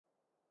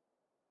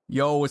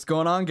Yo, what's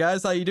going on,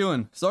 guys? How you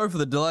doing? Sorry for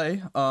the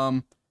delay.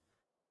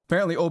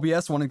 Apparently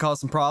OBS wanted to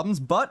cause some problems,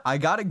 but I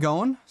got it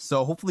going,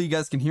 so hopefully you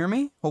guys can hear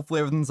me.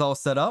 Hopefully everything's all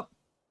set up.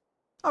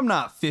 I'm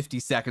not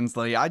 50 seconds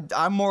late.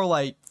 I'm more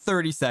like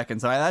 30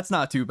 seconds. All right, that's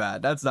not too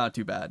bad. That's not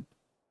too bad.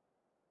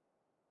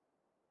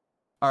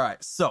 All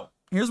right, so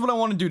here's what I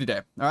want to do today.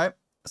 All right,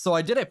 so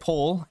I did a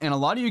poll, and a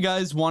lot of you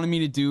guys wanted me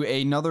to do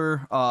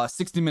another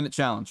 60-minute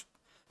challenge.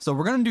 So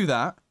we're gonna do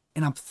that,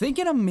 and I'm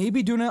thinking of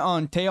maybe doing it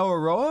on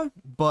Aotearoa,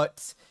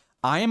 but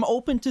I am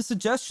open to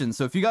suggestions.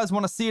 So if you guys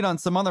want to see it on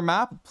some other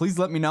map, please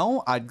let me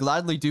know. I'd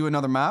gladly do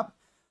another map.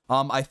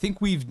 I think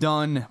we've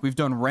done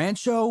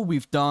Rancho.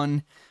 We've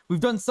done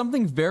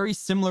something very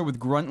similar with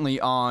Gruntley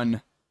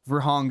on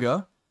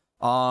Virhonga.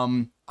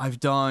 I've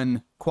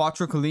done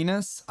Quattro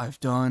Colinas.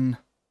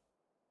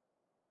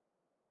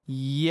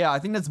 Yeah, I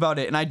think that's about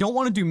it. And I don't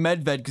want to do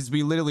Medved because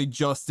we literally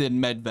just did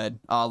Medved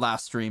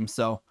last stream.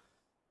 So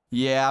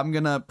yeah, I'm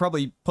gonna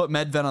probably put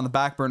Medved on the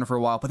back burner for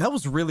a while. But that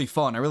was really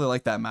fun. I really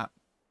like that map.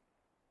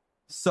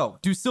 So,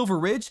 do Silver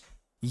Ridge?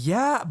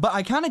 Yeah, but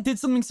I kind of did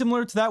something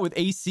similar to that with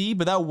AC,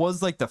 but that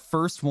was like the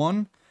first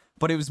one.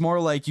 But it was more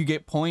like you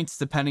get points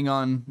depending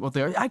on what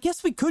they are. I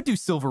guess we could do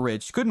Silver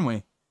Ridge, couldn't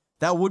we?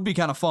 That would be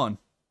kind of fun.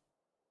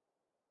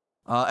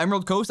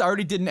 Emerald Coast? I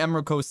already did an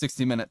Emerald Coast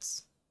 60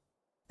 minutes.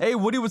 Hey,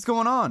 Woody, what's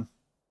going on?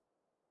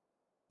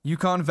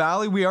 Yukon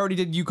Valley? We already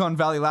did Yukon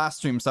Valley last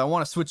stream, so I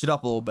want to switch it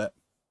up a little bit.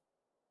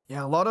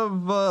 Yeah, a lot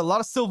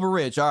of Silver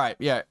Ridge. All right,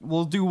 yeah,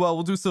 we'll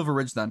do Silver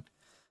Ridge then.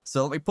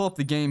 So let me pull up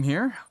the game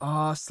here.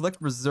 Select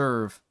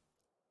reserve.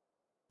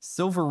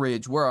 Silver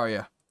Ridge, where are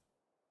you?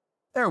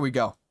 There we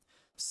go.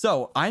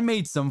 So I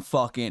made some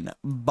fucking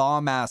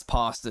bomb ass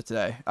pasta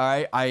today. All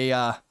right,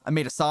 I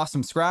made a sauce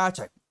from scratch.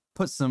 I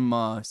put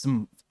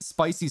some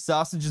spicy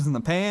sausages in the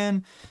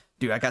pan.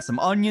 Dude, I got some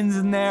onions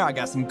in there. I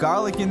got some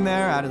garlic in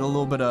there. Added a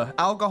little bit of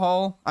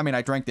alcohol. I mean,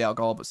 I drank the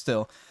alcohol, but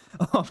still.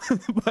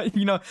 But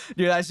you know,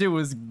 dude, that shit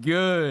was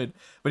good.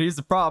 But here's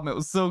the problem: it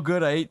was so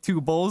good, I ate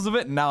 2 bowls of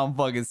it, and now I'm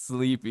fucking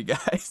sleepy,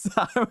 guys.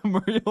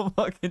 I'm real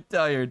fucking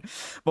tired.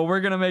 But we're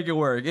gonna make it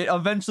work.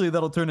 Eventually,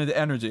 that'll turn into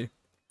energy.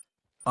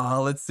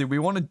 Let's see. We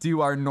want to do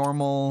our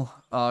normal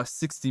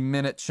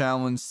 60-minute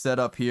challenge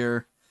setup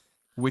here,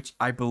 which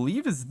I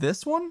believe is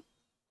this one.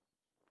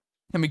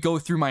 Let me go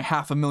through my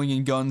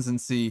 500,000 guns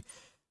and see.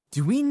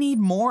 Do we need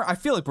more? I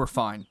feel like we're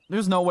fine.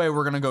 There's no way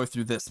we're gonna go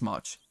through this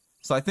much.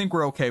 So I think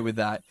we're okay with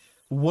that.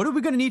 What are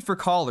we going to need for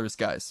collars,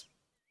 guys?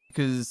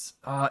 Because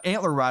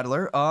antler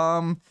rattler,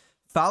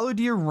 fallow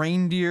deer,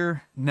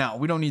 reindeer. No,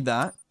 we don't need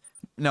that.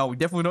 No, we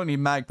definitely don't need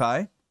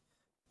magpie.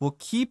 We'll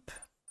keep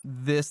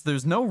this.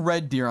 There's no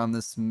red deer on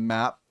this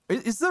map.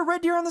 Is there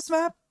red deer on this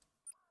map?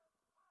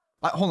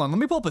 Hold on, let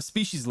me pull up a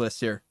species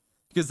list here.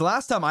 Because the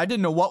last time I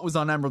didn't know what was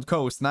on Emerald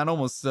Coast, and that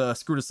almost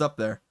screwed us up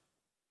there.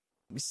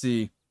 Let me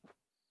see.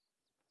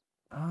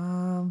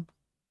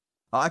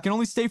 I can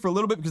only stay for a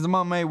little bit because I'm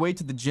on my way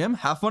to the gym.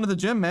 Have fun at the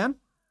gym, man.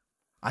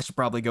 I should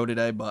probably go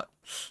today, but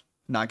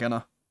not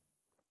gonna.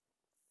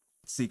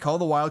 Let's see, Call of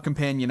the Wild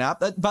Companion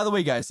app. By the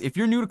way, guys, if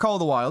you're new to Call of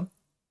the Wild,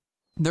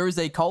 there is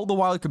a Call of the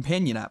Wild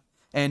Companion app.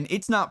 And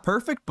it's not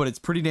perfect, but it's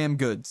pretty damn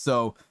good.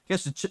 So you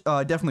guys should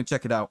definitely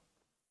check it out.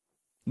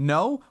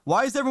 No?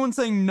 Why is everyone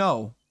saying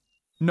no?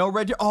 No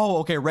red deer? Oh,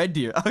 okay, red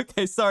deer.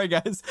 Okay, sorry,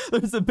 guys.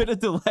 There's a bit of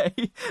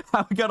delay.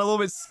 I got a little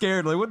bit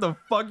scared. Like, what the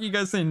fuck are you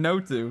guys saying no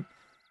to?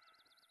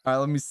 All right,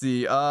 let me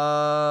see.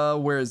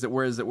 Where is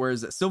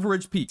it? Silver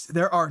Ridge Peaks.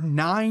 There are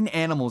 9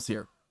 animals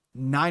here.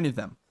 9 of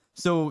them.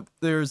 So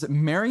there's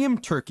Merriam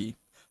turkey,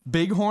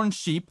 bighorn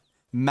sheep,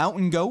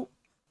 mountain goat,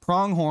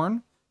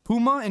 pronghorn,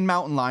 puma, and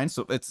mountain lion.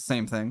 So it's the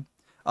same thing.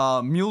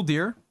 Mule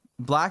deer,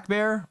 black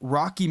bear,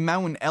 Rocky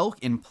Mountain elk,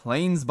 and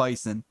plains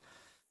bison.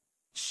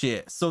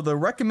 Shit. So the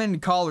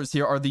recommended collars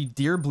here are the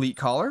deer bleat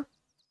collar,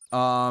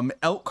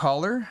 elk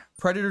collar,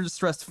 predator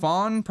distressed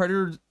fawn,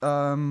 predator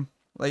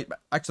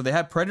actually, they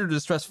have predator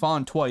distressed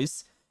fawn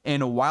twice,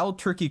 and a wild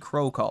turkey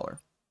crow collar.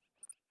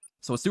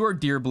 So let's do our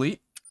deer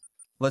bleat.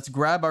 Let's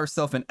grab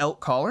ourselves an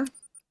elk collar.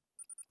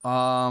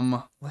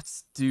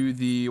 Let's do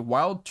the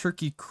wild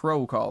turkey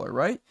crow collar,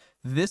 right?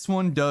 This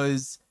one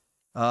does,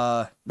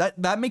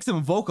 that makes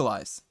them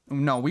vocalize.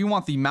 No, we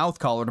want the mouth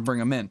collar to bring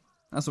them in.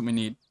 That's what we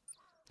need.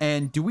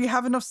 And do we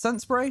have enough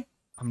scent spray?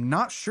 I'm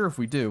not sure if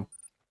we do.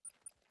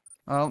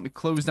 Let me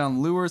close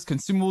down lures.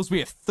 Consumables, we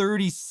have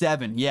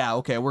 37. Yeah,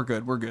 okay, we're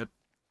good. We're good.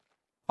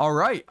 All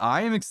right,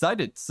 I am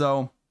excited.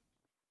 So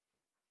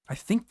I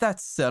think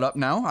that's set up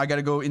now. I got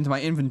to go into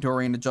my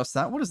inventory and adjust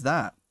that. What is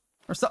that?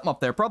 Or something up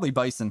there, probably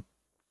bison.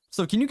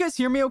 So can you guys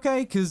hear me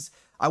okay? Because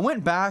I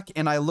went back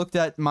and I looked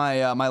at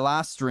my my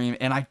last stream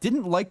and I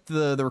didn't like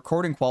the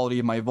recording quality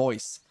of my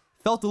voice.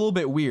 Felt a little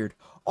bit weird.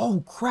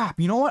 Oh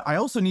crap, you know what? I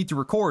also need to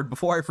record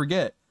before I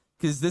forget,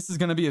 because this is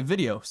going to be a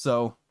video.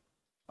 So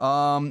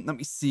let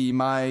me see.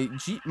 My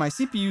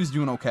CPU is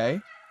doing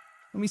okay.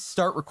 Let me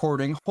start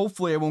recording.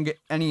 Hopefully I won't get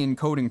any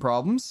encoding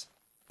problems,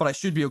 but I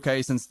should be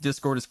okay since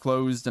Discord is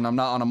closed and I'm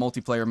not on a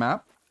multiplayer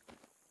map.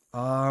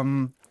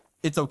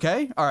 It's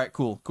okay. All right,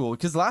 cool.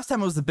 Because last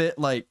time it was a bit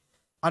like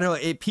I don't know,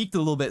 it peaked a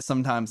little bit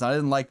sometimes. I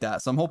didn't like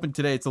that. So I'm hoping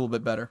today it's a little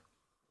bit better.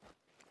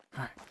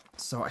 All right.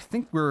 So I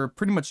think we're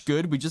pretty much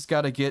good. We just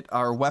got to get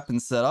our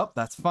weapons set up.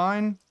 That's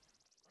fine.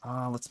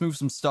 Let's move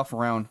some stuff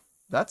around.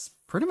 That's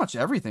pretty much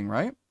everything,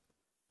 right?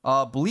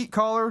 Bleat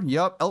collar.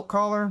 Yep. Elk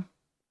collar.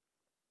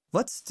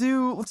 Let's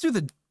do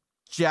the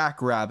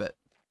jackrabbit.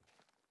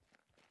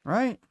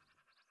 Right?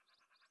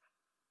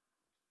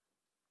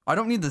 I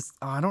don't need this.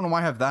 I don't know why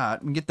I have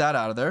that. We can get that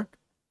out of there.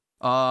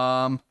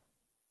 Kind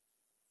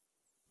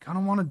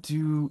of want to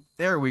do...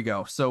 There we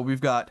go. So we've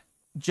got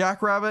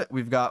jackrabbit.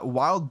 We've got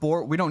wild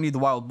boar. We don't need the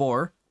wild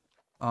boar.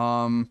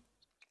 Elk.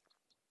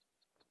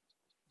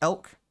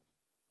 All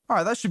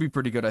right, that should be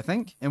pretty good, I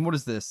think. And what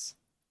is this?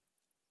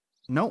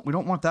 Nope, we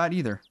don't want that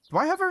either. Do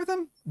I have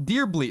everything?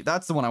 Deer bleat.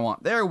 That's the one I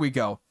want. There we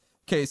go.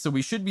 Okay, so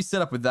we should be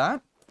set up with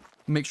that.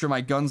 Make sure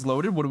my gun's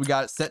loaded. What do we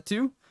got it set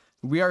to?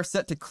 We are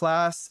set to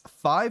class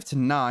 5 to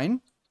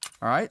 9.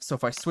 All right, so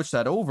if I switch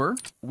that over,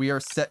 we are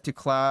set to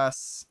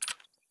class...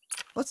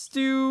 Let's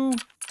get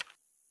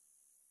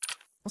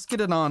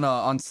it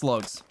on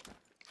slugs.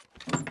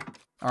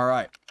 All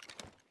right.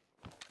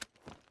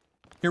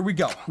 Here we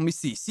go. Let me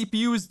see.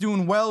 CPU is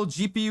doing well.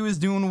 GPU is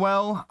doing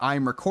well.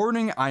 I'm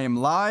recording. I am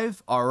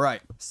live. All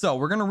right. So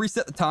we're going to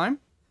reset the time.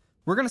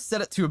 We're going to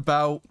set it to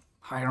about,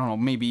 I don't know,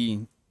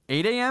 maybe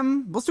 8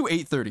 a.m. Let's do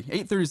 8:30.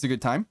 8:30 is a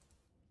good time.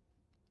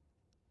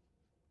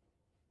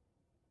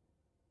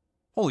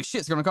 Holy shit,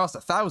 it's going to cost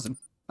 1,000.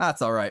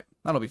 That's all right.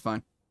 That'll be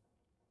fine.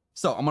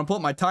 So I'm going to pull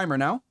up my timer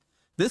now.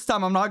 This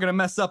time I'm not going to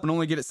mess up and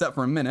only get it set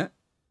for a minute.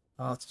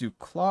 Let's do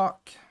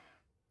clock.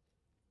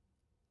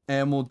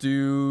 And we'll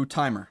do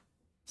timer.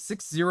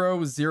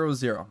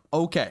 6000.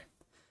 Okay.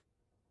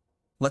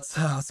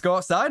 Let's go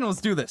outside and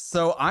let's do this.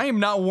 So I am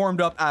not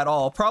warmed up at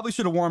all. Probably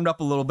should have warmed up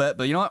a little bit,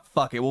 but you know what?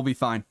 Fuck it. We'll be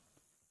fine.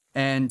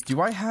 And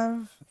do I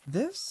have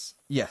this?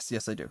 Yes,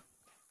 I do.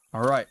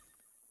 All right.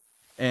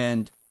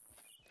 And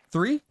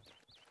 3,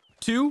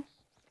 2,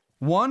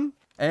 1,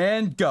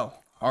 and go.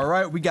 All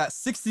right, we got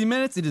 60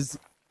 minutes. It is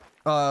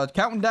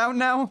counting down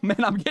now.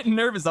 Man, I'm getting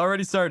nervous.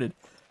 Already started.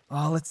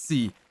 Let's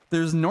see.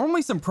 There's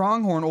normally some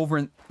pronghorn over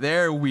in...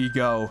 There we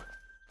go.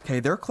 Okay,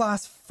 they're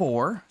class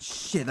 4.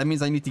 Shit, that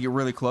means I need to get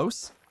really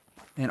close.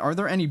 And are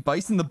there any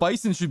bison? The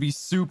bison should be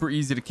super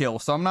easy to kill,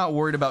 so I'm not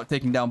worried about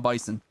taking down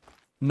bison.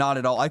 Not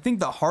at all. I think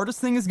the hardest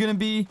thing is going to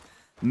be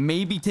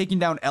maybe taking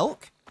down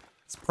elk.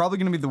 It's probably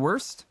going to be the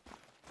worst.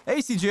 Hey,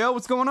 CJO,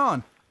 what's going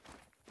on?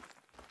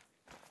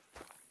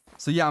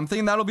 So yeah, I'm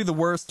thinking that'll be the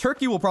worst.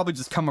 Turkey will probably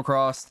just come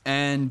across,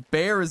 and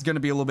bear is going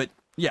to be a little bit...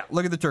 Yeah,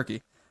 look at the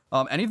turkey.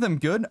 Any of them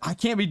good? I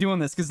can't be doing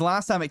this, because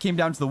last time it came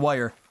down to the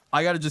wire.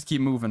 I got to just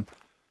keep moving.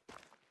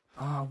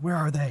 Where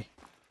are they?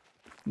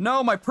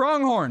 No, my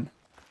pronghorn!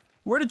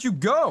 Where did you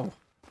go?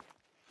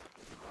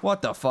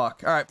 What the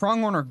fuck? Alright,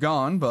 pronghorn are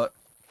gone, but...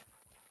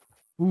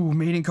 Ooh,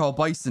 mating call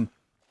bison.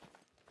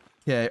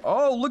 Okay.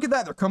 Oh, look at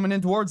that. They're coming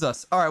in towards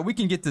us. Alright, we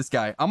can get this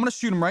guy. I'm gonna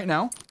shoot him right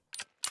now.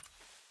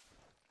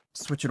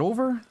 Switch it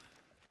over.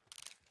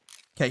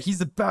 Okay,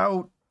 he's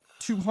about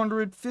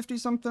 250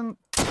 something.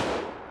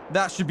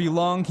 That should be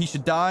long. He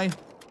should die.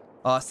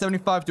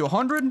 75 to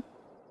 100.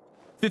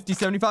 50,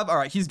 75.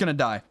 Alright, he's gonna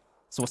die.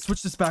 So we'll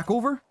switch this back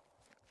over.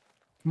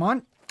 Come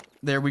on.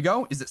 There we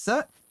go. Is it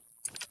set?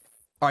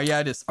 Alright,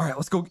 yeah, it is. Alright,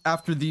 let's go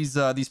after these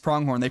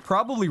pronghorn. They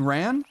probably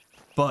ran,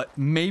 but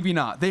maybe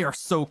not. They are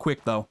so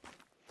quick, though.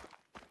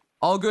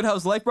 All good?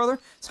 How's life, brother?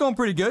 It's going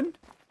pretty good.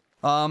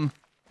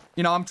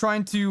 You know, I'm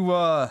trying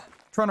to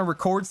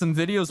record some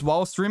videos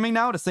while streaming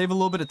now to save a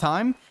little bit of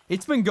time.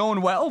 It's been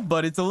going well,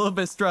 but it's a little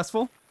bit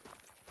stressful.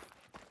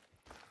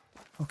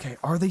 Okay,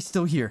 are they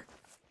still here?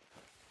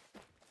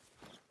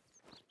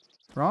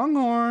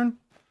 Pronghorn.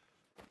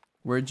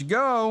 Where'd you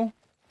go?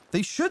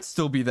 They should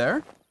still be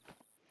there.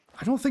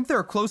 I don't think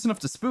they're close enough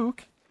to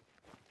spook.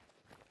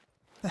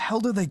 The hell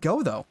did they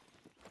go, though?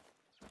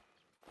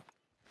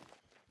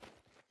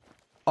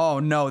 Oh,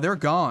 no, they're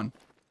gone.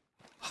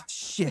 Oh,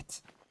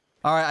 shit.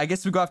 Alright, I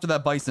guess we go after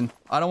that bison.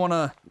 I don't want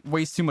to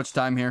waste too much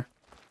time here.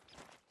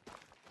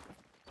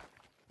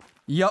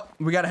 Yup,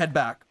 we gotta head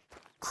back.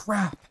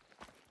 Crap.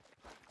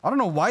 I don't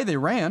know why they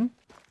ran.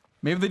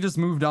 Maybe they just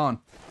moved on.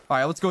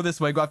 Alright, let's go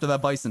this way. Go after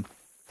that bison.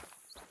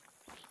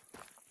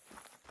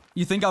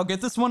 You think I'll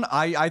get this one?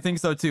 I think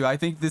so too. I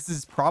think this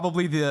is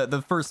probably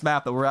the first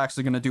map that we're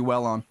actually going to do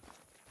well on.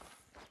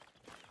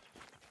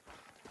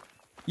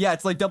 Yeah,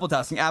 it's like double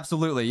tasking.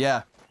 Absolutely,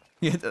 yeah.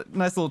 Yeah,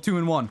 nice little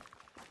 2-in-1.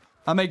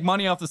 I make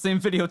money off the same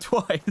video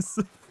twice.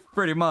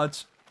 Pretty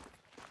much.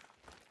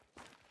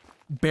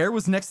 Bear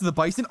was next to the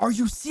bison? Are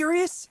you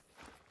serious?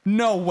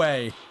 No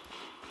way.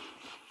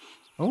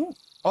 Oh.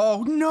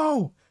 Oh,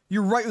 no.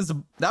 You're right.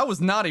 That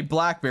was not a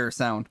black bear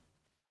sound.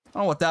 I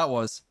don't know what that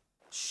was.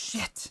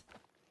 Shit.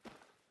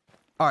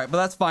 Alright, but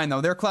that's fine,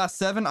 though. They're class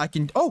 7. I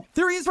can... Oh,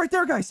 there he is right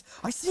there, guys.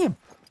 I see him.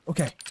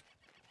 Okay.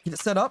 Get it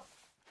set up.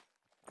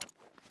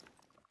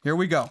 Here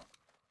we go.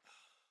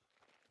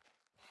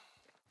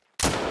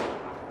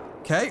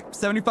 Okay,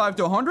 75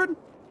 to 100.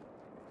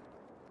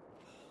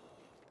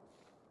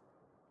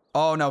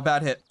 Oh, no,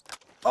 bad hit.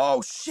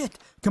 Oh, shit.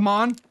 Come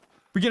on.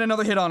 We get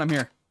another hit on him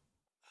here.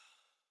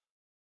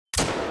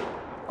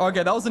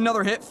 Okay, that was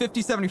another hit.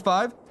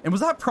 50-75. And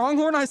was that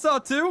pronghorn I saw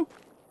too?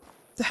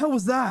 What the hell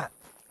was that?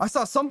 I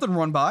saw something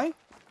run by.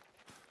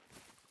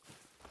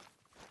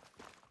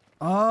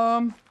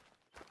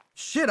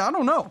 Shit, I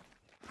don't know.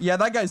 Yeah,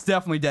 that guy's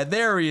definitely dead.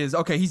 There he is.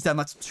 Okay, he's dead.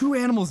 That's 2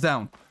 animals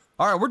down.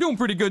 All right, we're doing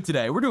pretty good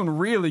today. We're doing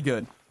really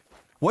good.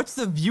 What's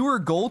the viewer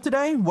goal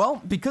today?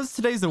 Well, because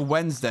today's a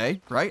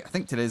Wednesday, right? I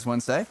think today's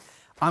Wednesday.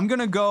 I'm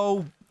gonna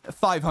go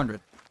 500.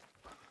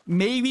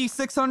 Maybe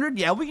 600.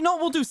 Yeah,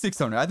 we'll do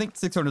 600. I think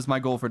 600 is my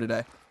goal for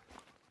today.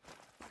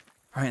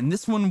 All right, and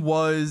this one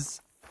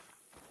was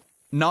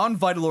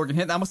non-vital organ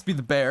hit. That must be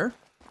the bear.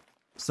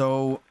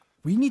 So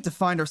we need to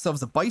find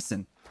ourselves a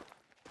bison.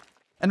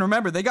 And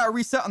remember, they got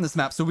reset on this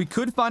map, so we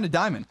could find a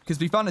diamond, because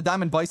we found a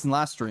diamond bison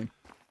last stream,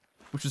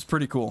 which was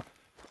pretty cool.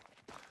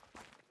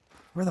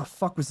 Where the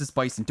fuck was this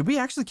bison? Did we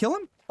actually kill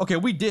him? Okay,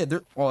 we did.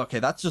 Oh, okay,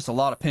 that's just a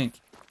lot of pink.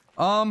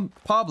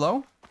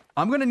 Pablo,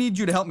 I'm gonna need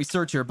you to help me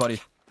search here, buddy.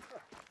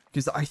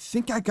 Because I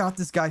think I got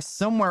this guy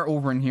somewhere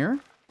over in here.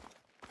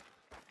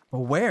 But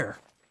where?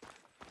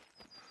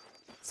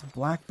 It's a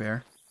black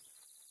bear.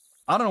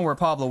 I don't know where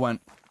Pablo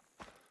went.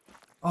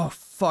 Oh,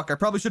 fuck. I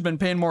probably should have been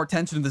paying more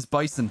attention to this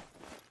bison.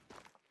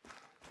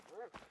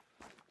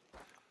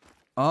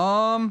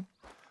 Oh,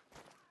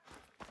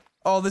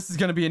 this is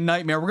gonna be a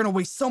nightmare. We're gonna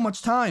waste so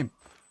much time.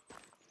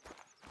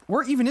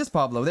 Where even is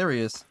Pablo? There he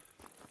is.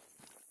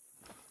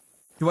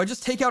 Do I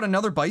just take out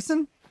another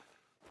bison?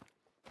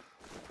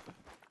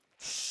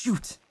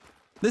 Shoot.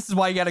 This is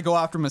why you gotta go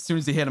after him as soon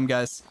as you hit him,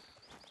 guys.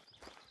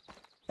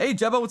 Hey,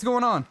 Jebba, what's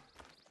going on?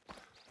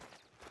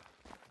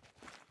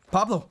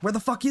 Pablo, where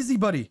the fuck is he,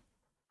 buddy?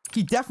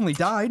 He definitely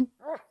died.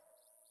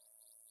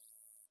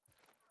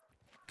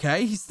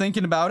 Okay, he's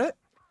thinking about it.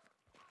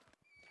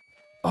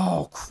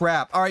 Oh,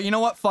 crap. All right, you know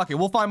what? Fuck it.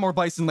 We'll find more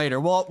bison later.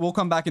 We'll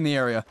come back in the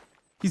area.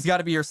 He's got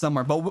to be here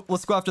somewhere. But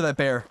let's go after that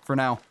bear for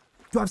now.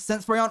 Do I have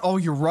scent spray on? Oh,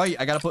 you're right.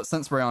 I got to put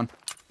scent spray on.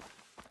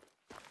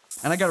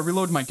 And I got to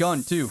reload my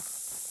gun, too.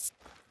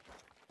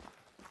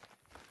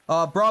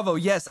 Bravo.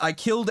 Yes, I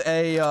killed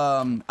a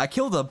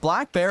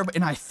black bear,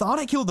 and I thought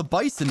I killed the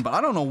bison, but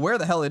I don't know where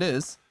the hell it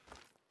is.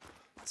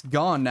 It's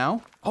gone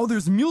now. Oh,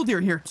 there's mule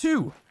deer here,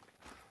 too.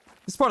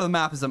 This part of the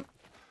map is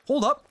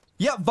hold up.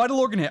 Yep, vital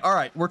organ hit. All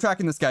right, we're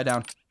tracking this guy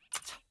down.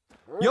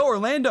 Yo,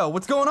 Orlando,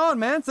 what's going on,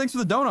 man? Thanks for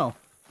the dono.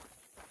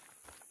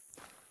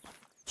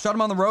 Shot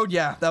him on the road.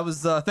 Yeah, that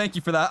was, thank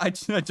you for that. I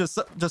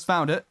just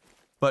found it,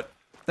 but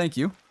thank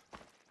you.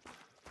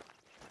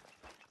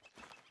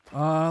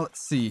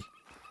 Let's see.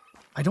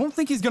 I don't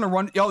think he's gonna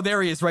run. Oh,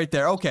 there he is right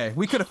there. Okay,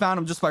 we could have found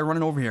him just by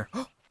running over here.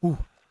 Ooh,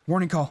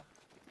 warning call.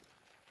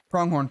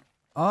 Pronghorn.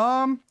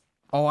 Oh,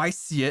 I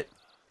see it.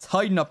 It's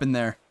hiding up in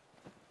there.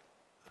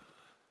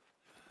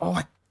 Oh,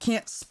 I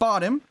can't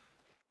spot him,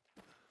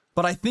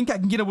 but I think I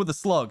can get it with a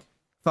slug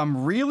if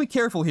I'm really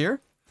careful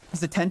here.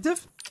 He's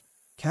attentive.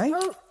 Okay,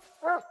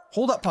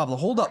 hold up, Pablo.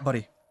 Hold up,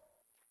 buddy.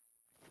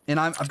 And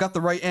I've got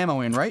the right ammo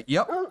in, right?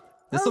 Yep,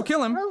 this will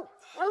kill him.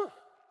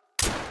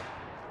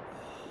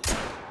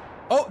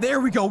 Oh, there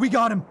we go. We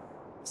got him.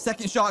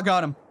 Second shot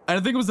got him, and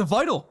I think it was a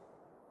vital.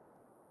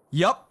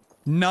 Yep,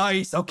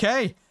 nice.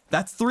 Okay,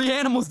 that's 3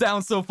 animals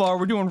down so far.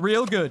 We're doing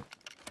real good.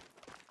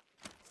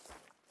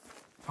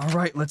 All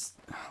right, let's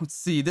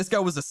see. This guy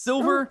was a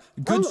silver.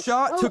 Good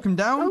shot. Took him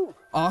down.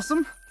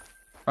 Awesome.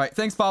 All right,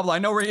 thanks, Pablo. I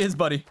know where he is,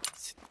 buddy.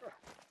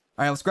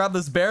 All right, let's grab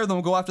this bear, then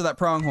we'll go after that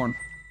pronghorn.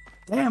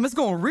 Damn, it's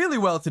going really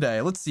well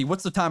today. Let's see.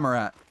 What's the timer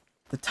at?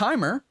 The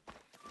timer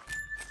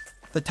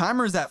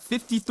is at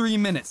 53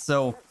 minutes,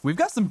 so we've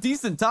got some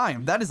decent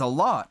time. That is a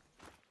lot.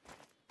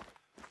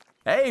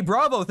 Hey,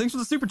 Bravo. Thanks for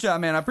the super chat,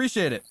 man. I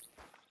appreciate it.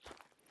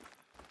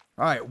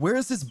 All right, where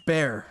is this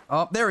bear?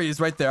 Oh, there he is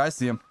right there. I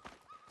see him.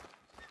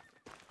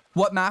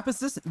 What map is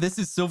this? This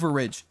is Silver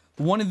Ridge.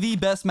 One of the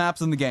best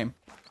maps in the game.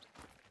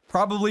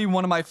 Probably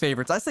one of my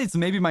favorites. I say it's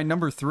maybe my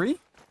number 3.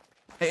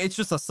 It's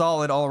just a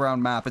solid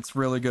all-around map. It's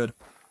really good.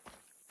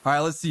 All right,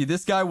 let's see.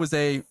 This guy was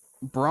a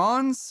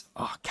bronze.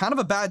 Oh, kind of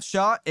a bad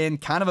shot and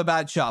kind of a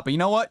bad shot. But you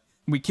know what?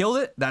 We killed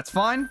it. That's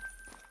fine.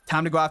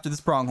 Time to go after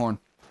this pronghorn.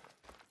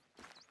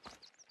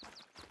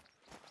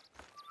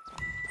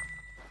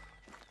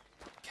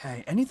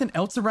 Okay, anything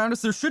else around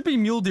us? There should be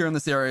mule deer in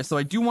this area, so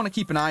I do want to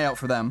keep an eye out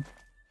for them.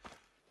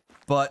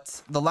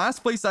 But the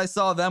last place I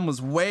saw them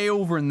was way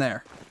over in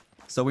there.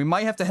 So we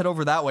might have to head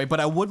over that way. But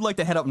I would like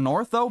to head up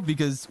north, though,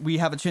 because we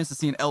have a chance to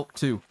see an elk,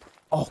 too.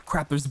 Oh,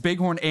 crap. There's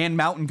bighorn and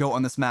mountain goat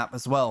on this map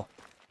as well.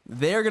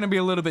 They're going to be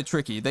a little bit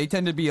tricky. They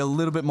tend to be a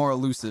little bit more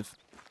elusive.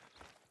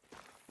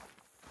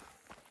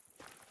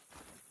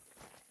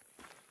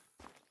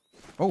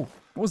 Oh,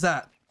 what was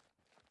that?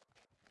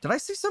 Did I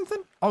see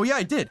something? Oh, yeah,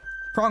 I did.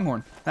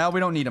 Pronghorn. Now we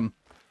don't need him.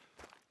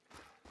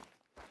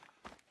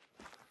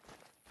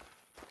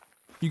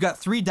 You got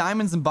 3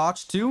 diamonds and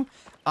botched 2.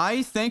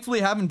 I thankfully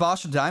haven't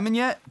botched a diamond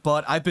yet,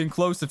 but I've been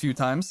close a few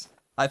times.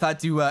 I've had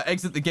to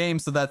exit the game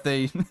so that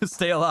they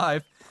stay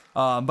alive.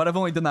 But I've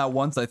only done that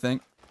once, I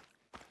think.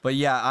 But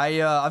yeah,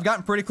 I've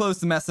gotten pretty close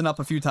to messing up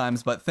a few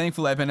times, but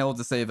thankfully I've been able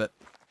to save it.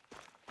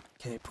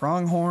 Okay,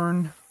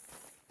 pronghorn.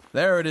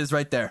 There it is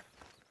right there.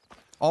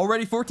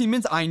 Already 14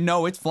 minutes? I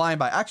know, it's flying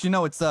by. Actually,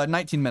 no, it's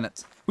 19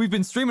 minutes. We've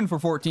been streaming for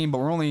 14, but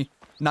we're only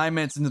 9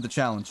 minutes into the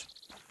challenge.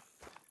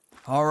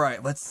 All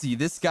right, let's see.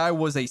 This guy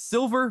was a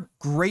silver.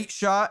 Great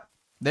shot.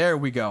 There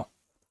we go.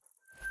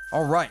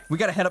 All right, we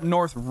got to head up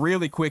north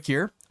really quick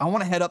here. I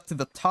want to head up to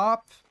the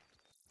top.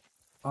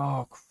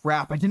 Oh,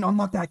 crap. I didn't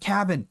unlock that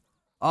cabin.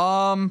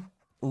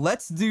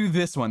 Let's do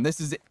this one. This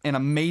is an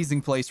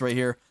amazing place right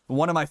here.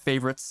 One of my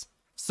favorites.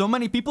 So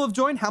many people have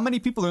joined. How many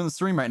people are in the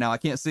stream right now? I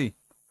can't see.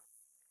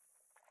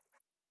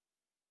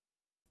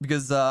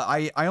 Because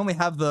I only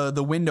have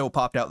the window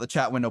popped out. The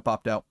chat window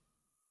popped out.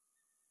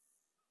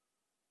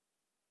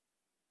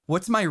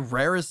 What's my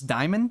rarest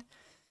diamond?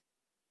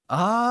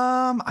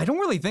 I don't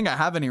really think I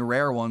have any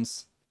rare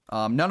ones.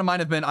 None of mine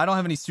have been... I don't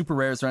have any super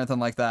rares or anything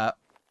like that.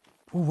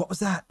 Ooh, what was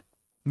that?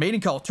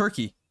 Mating call,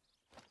 turkey.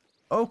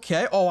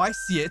 Okay. Oh, I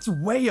see it. It's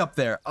way up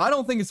there. I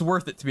don't think it's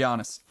worth it, to be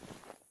honest.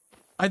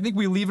 I think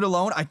we leave it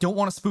alone. I don't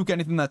want to spook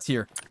anything that's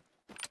here.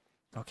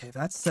 Okay,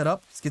 that's set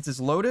up. Let's get this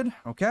loaded.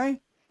 Okay.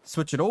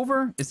 Switch it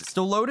over. Is it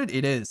still loaded?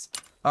 It is.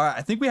 All right.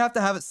 I think we have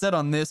to have it set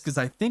on this because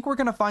I think we're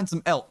going to find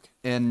some elk.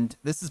 And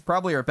this is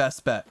probably our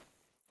best bet.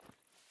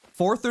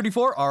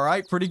 434. All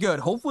right. Pretty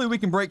good. Hopefully we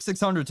can break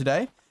 600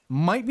 today.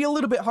 Might be a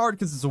little bit hard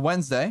because it's a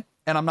Wednesday.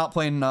 And I'm not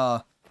playing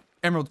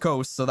Emerald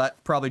Coast. So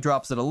that probably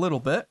drops it a little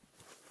bit.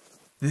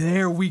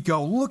 There we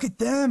go. Look at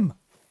them.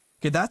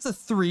 Okay, that's a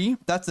 3.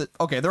 That's it.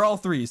 Okay, they're all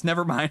 3s.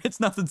 Never mind. It's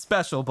nothing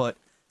special, but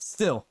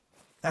still,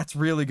 that's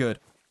really good.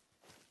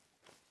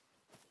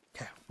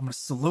 Okay, I'm going to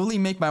slowly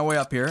make my way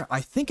up here.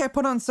 I think I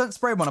put on scent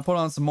spray. I'm going to put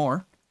on some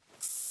more.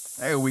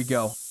 There we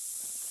go.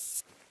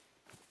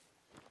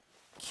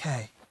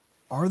 Okay.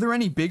 Are there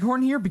any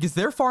bighorn here? Because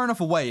they're far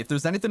enough away. If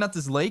there's anything at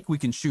this lake, we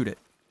can shoot it.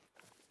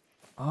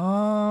 So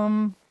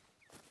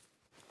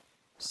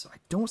I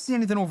don't see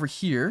anything over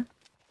here.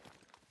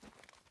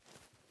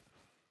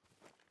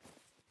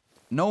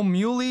 No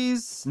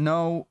muleys,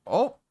 no...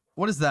 Oh,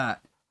 what is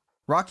that?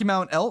 Rocky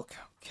Mountain elk.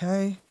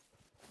 Okay.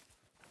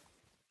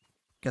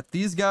 Got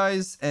these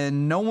guys,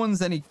 and no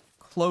one's any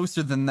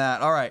closer than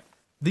that. All right.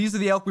 These are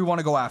the elk we want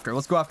to go after.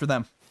 Let's go after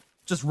them.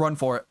 Just run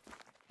for it.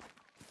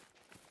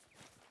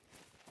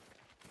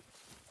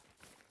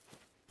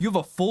 You have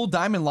a full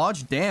diamond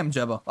lodge? Damn,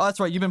 Jebba. Oh, that's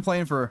right. You've been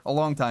playing for a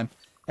long time.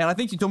 And I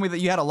think you told me that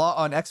you had a lot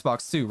on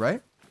Xbox too,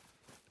 right?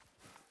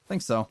 I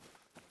think so.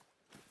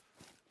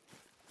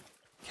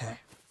 Okay.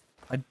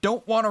 I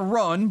don't want to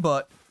run,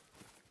 but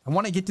I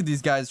want to get to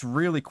these guys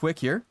really quick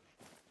here.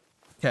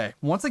 Okay,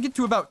 once I get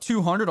to about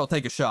 200, I'll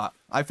take a shot.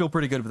 I feel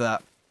pretty good with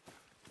that.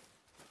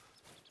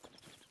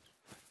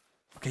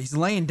 Okay, he's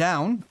laying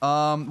down.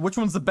 Which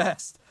one's the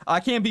best? I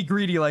can't be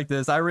greedy like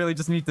this. I really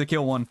just need to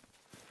kill one.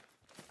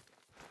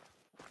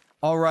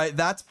 All right,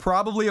 that's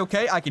probably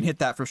okay. I can hit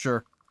that for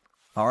sure.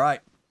 All right,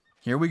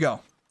 here we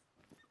go.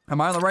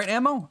 Am I on the right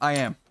ammo? I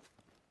am.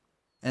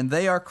 And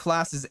they are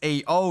classes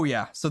 8. Oh,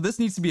 yeah. So this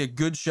needs to be a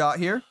good shot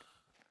here.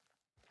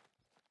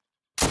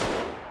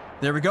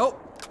 There we go.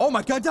 Oh,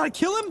 my God. Did I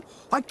kill him?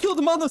 I killed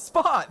him on the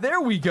spot. There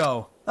we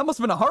go. That must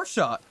have been a heart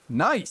shot.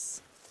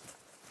 Nice.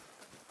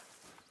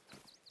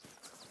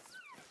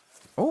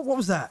 Oh, what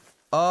was that?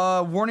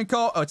 Warning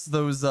call. Oh, it's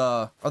those,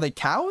 are they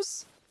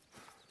cows?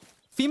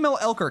 Female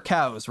elk are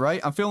cows,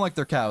 right? I'm feeling like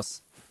they're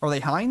cows. Are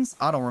they hinds?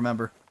 I don't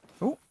remember.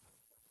 Oh,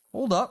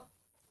 hold up.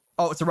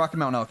 Oh, it's a Rocky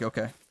Mountain elk.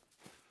 Okay.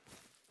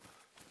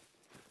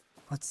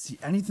 Let's see.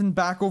 Anything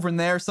back over in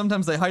there?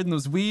 Sometimes they hide in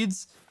those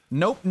weeds.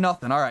 Nope,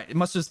 nothing. All right. It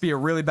must just be a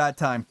really bad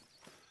time.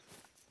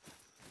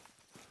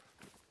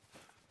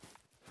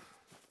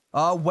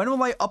 When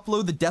will I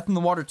upload the Death in the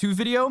Water 2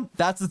 video?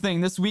 That's the thing.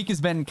 This week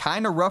has been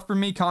kind of rough for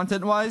me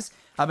content-wise.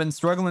 I've been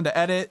struggling to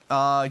edit,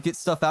 get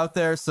stuff out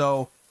there.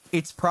 So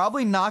it's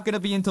probably not going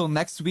to be until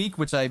next week,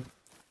 which I'm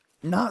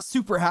not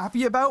super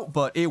happy about,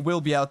 but it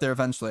will be out there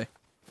eventually.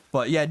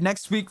 But yeah,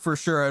 next week for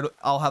sure,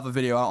 I'll have a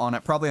video out on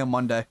it, probably on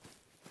Monday.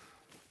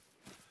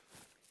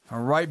 All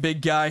right,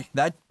 big guy.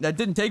 That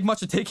didn't take much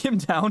to take him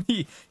down.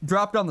 He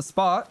dropped on the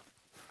spot.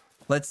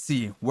 Let's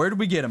see. Where did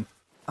we get him?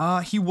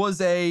 He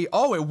was a...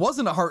 Oh, it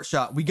wasn't a heart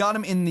shot. We got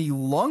him in the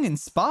lung and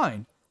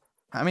spine.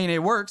 I mean,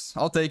 it works.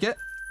 I'll take it.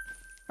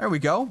 There we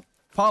go.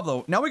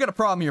 Pablo, now we got a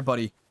problem here,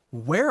 buddy.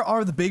 Where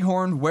are the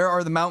bighorn? Where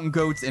are the mountain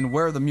goats? And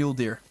where are the mule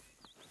deer?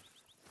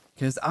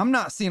 Because I'm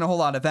not seeing a whole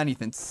lot of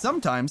anything.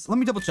 Sometimes... Let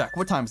me double check.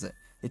 What time is it?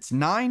 It's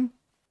 9.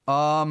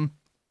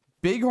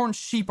 Bighorn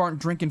sheep aren't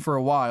drinking for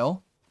a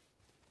while.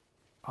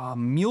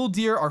 Mule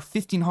deer are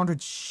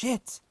 1,500.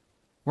 Shit.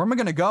 Where am I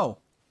going to go?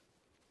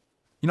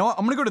 You know what?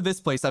 I'm going to go to this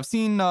place. I've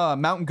seen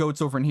mountain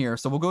goats over in here,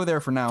 so we'll go there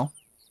for now.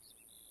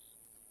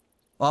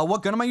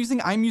 What gun am I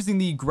using? I'm using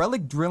the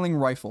Grelic drilling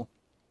rifle.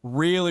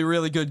 Really,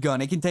 really good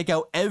gun. It can take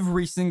out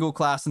every single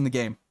class in the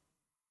game.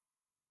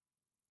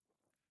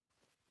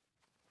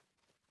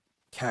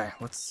 Okay,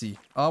 let's see.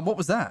 What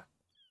was that?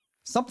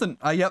 Something.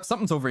 Yep,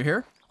 something's over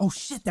here. Oh,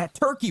 shit, that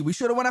turkey. We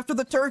should have went after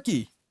the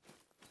turkey.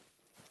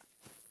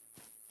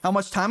 How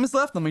much time is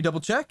left? Let me double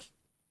check.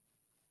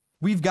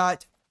 We've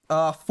got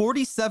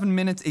 47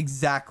 minutes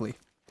exactly.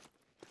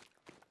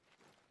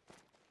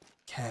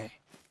 Okay.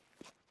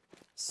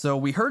 So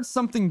we heard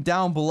something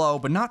down below,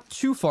 but not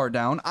too far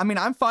down. I mean,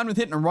 I'm fine with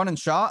hitting a run and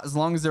shot as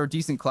long as they're a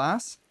decent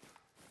class.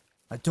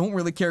 I don't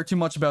really care too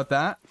much about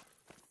that.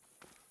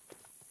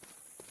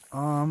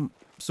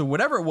 So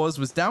whatever it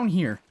was down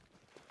here.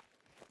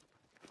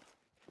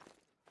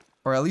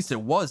 Or at least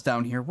it was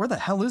down here. Where the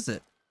hell is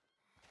it?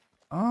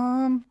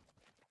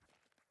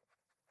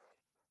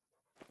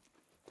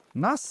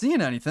 Not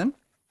seeing anything.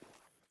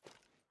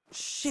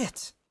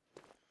 Shit.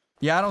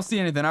 Yeah, I don't see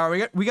anything. All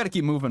right, we got to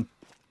keep moving.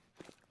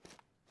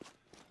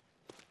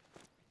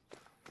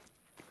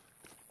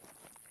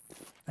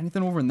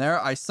 Anything over in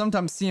there? I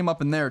sometimes see him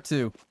up in there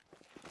too.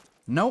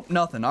 Nope,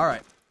 nothing. All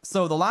right.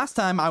 So the last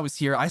time I was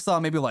here, I saw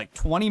maybe like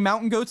 20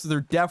 mountain goats. So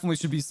there definitely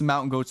should be some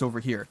mountain goats over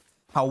here.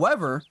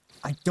 However,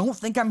 I don't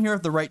think I'm here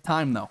at the right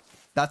time though.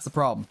 That's the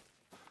problem.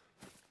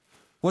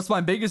 What's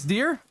my biggest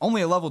deer?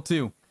 Only a level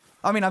 2.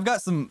 I mean, I've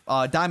got some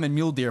diamond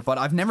mule deer, but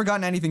I've never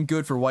gotten anything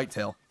good for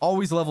whitetail.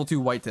 Always level 2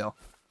 whitetail.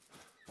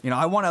 You know,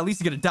 I want to at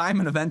least get a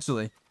diamond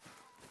eventually.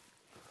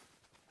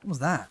 What was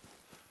that?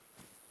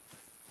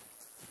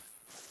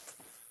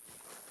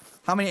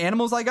 How many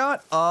animals I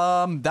got?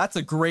 That's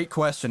a great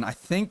question. I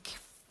think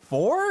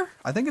 4?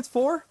 I think it's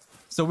 4.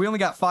 So we only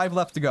got 5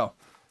 left to go.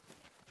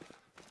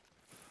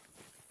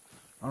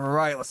 All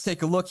right, let's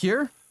take a look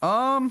here.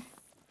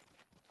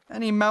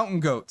 Any mountain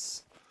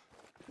goats?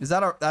 Is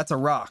that that's a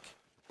rock?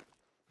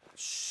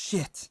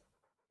 Shit.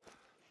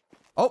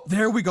 Oh,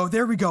 there we go.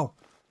 There we go.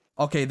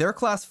 Okay, they're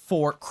class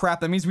 4.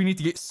 Crap, that means we need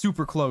to get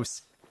super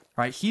close.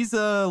 All right, he's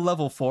a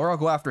level 4. I'll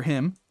go after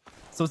him.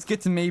 So let's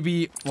get to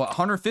maybe, what,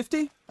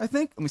 150, I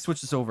think? Let me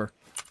switch this over.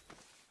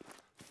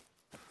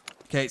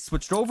 Okay,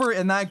 switched over,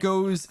 and that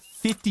goes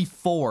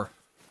 54.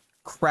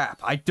 Crap,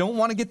 I don't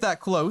want to get that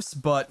close,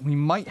 but we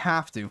might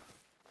have to.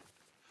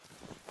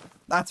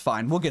 That's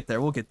fine. We'll get there.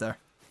 We'll get there.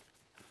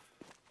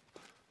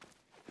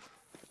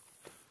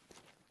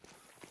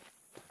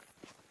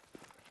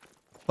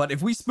 But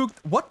if we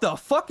spooked... What the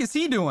fuck is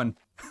he doing?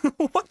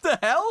 What the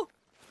hell?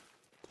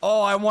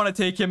 Oh, I want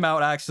to take him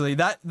out, actually.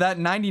 That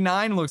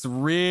 99 looks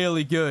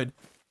really good.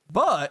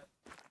 But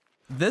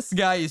this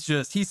guy is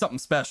just... He's something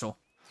special.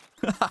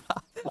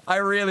 I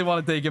really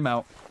want to take him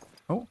out.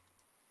 Oh.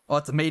 Oh,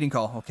 it's a mating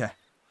call. Okay.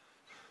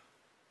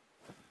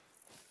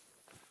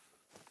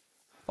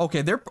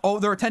 Okay, they're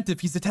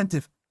attentive. He's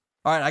attentive.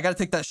 All right, I got to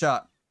take that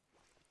shot.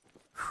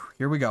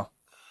 Here we go.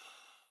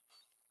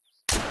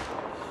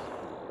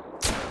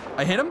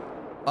 I hit him.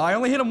 I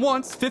only hit him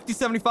once.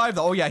 50-75.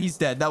 Oh, yeah, he's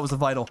dead. That was a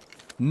vital.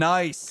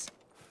 Nice.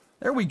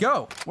 There we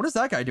go. What is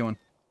that guy doing?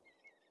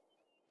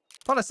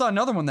 Thought I saw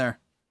another one there.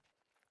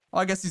 Oh,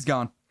 I guess he's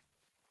gone.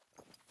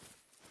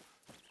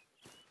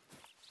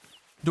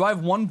 Do I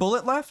have 1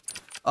 bullet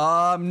left?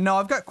 No,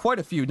 I've got quite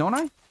a few, don't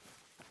I?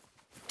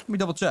 Let me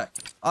double check.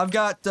 I've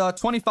got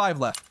 25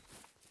 left.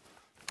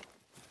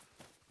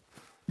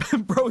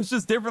 Bro, it's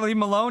just differently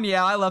Malone.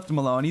 Yeah, I left him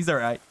alone. He's all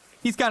right.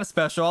 He's kind of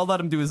special. I'll let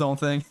him do his own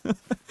thing.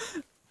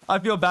 I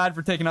feel bad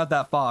for taking out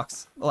that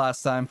fox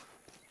last time.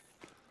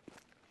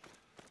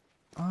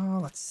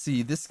 Let's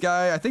see. This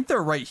guy, I think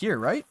they're right here,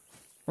 right?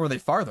 Or are they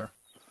farther?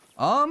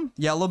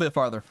 Yeah, a little bit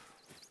farther.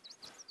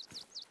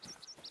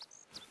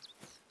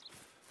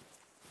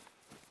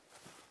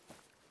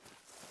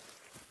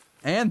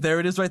 And there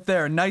it is right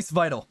there. Nice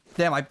vital.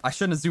 Damn, I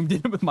shouldn't have zoomed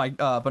in with my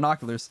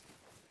binoculars.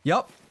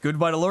 Yup, good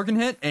vital organ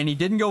hit, and he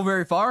didn't go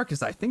very far,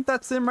 because I think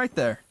that's him right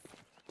there.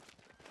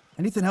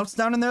 Anything else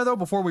down in there, though,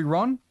 before we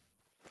run?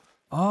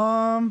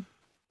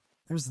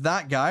 There's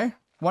that guy.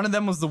 One of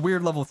them was the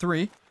weird level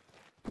 3.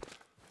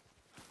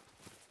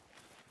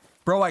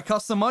 Bro, I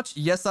cuss so much?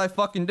 Yes, I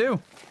fucking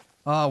do.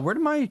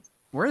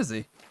 Where is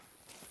he?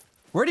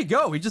 Where'd he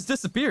go? He just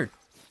disappeared.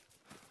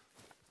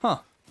 Huh.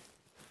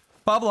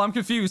 Pablo, I'm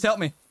confused. Help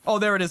me. Oh,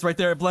 there it is right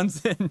there. It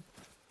blends in.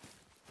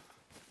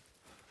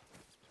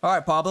 All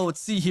right, Pablo,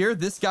 let's see here.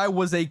 This guy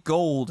was a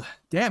gold.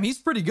 Damn, he's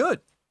pretty good.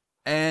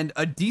 And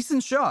a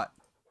decent shot.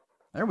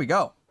 There we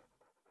go.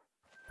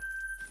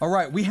 All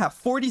right, we have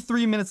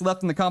 43 minutes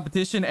left in the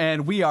competition,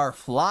 and we are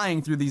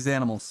flying through these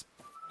animals.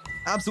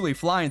 Absolutely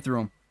flying through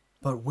them.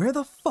 But where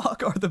the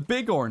fuck are the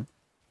bighorn?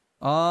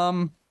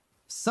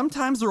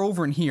 Sometimes they're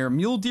over in here.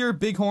 Mule deer,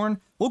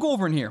 bighorn. We'll go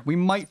over in here. We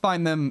might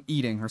find them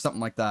eating or something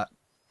like that.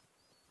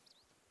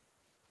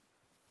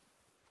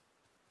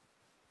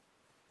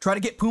 Try to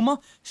get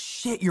puma?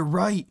 Shit, you're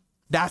right.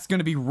 That's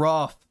gonna be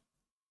rough.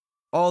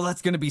 Oh,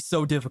 that's gonna be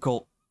so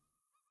difficult.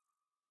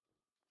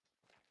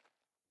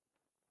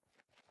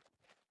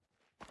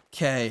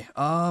 Okay,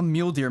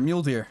 mule deer,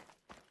 mule deer.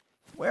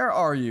 Where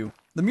are you?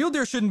 The mule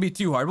deer shouldn't be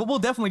too hard, but we'll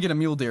definitely get a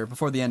mule deer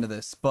before the end of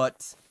this.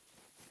 But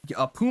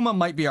a puma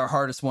might be our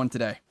hardest one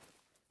today.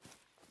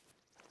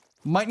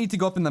 Might need to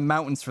go up in the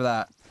mountains for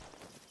that.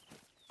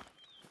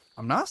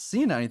 I'm not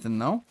seeing anything,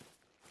 though.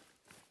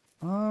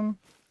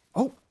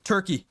 Oh,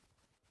 turkey.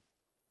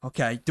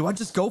 Okay, do I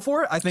just go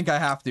for it? I think I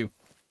have to.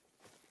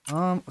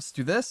 Let's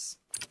do this.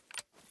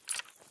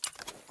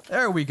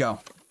 There we go.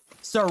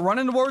 Start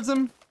running towards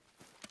him.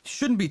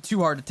 Shouldn't be too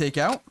hard to take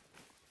out.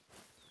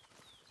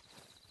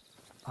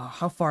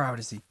 How far out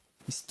is he?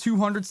 He's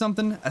 200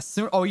 something. As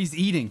soon... Oh, he's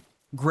eating.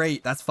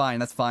 Great. That's fine.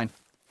 That's fine.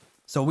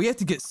 So we have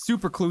to get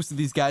super close to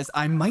these guys.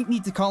 I might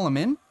need to call him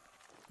in.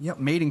 Yep,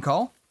 mating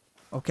call.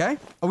 Okay.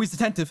 Oh, he's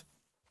attentive.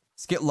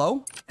 Let's get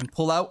low and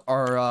pull out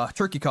our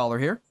turkey collar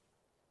here.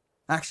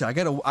 Actually,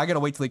 I gotta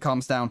wait till he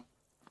calms down.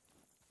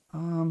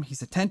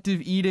 He's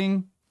attentive,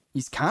 eating.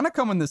 He's kind of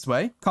coming this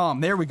way.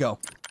 Calm. There we go.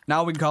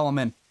 Now we can call him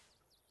in.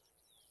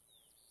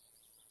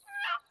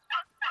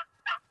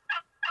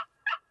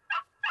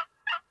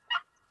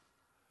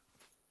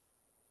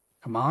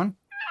 Come on.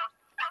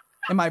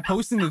 Am I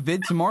posting the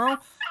vid tomorrow?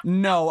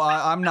 No,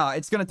 I'm not.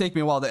 It's gonna take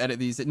me a while to edit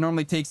these. It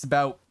normally takes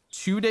about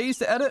 2 days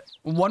to edit.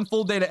 1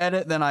 full day to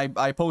edit, then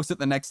I post it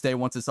the next day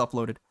once it's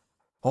uploaded.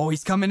 Oh,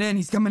 he's coming in.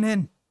 He's coming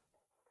in.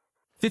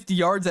 50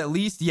 yards at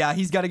least. Yeah,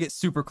 he's got to get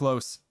super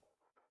close.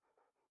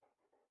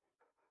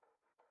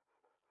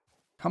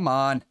 Come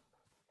on.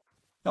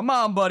 Come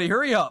on, buddy.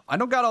 Hurry up. I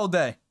don't got all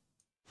day.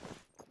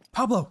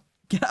 Pablo,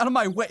 get out of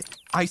my way.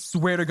 I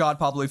swear to God,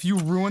 Pablo, if you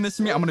ruin this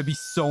to me, I'm going to be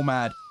so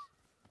mad.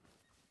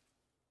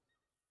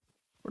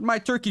 Where'd my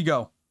turkey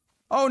go?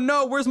 Oh,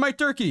 no. Where's my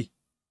turkey?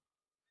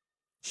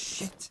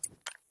 Shit.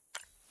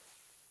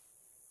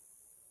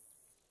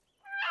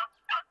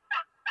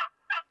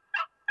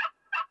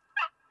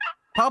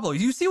 Pablo,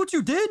 you see what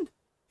you did?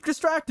 You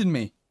distracted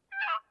me.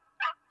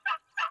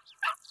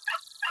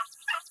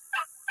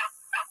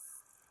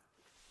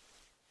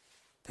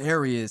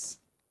 There he is.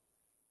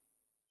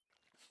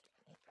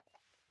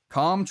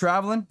 Calm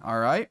traveling. All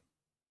right.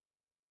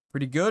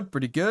 Pretty good.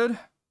 Pretty good.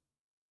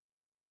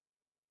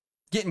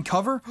 Getting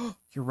cover.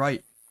 You're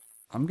right.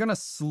 I'm gonna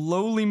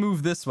slowly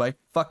move this way.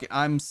 Fuck it.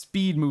 I'm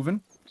speed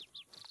moving.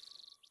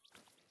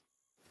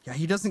 Yeah,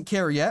 he doesn't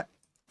care yet.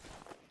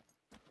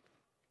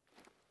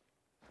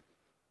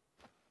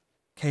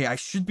 Okay, I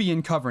should be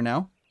in cover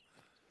now.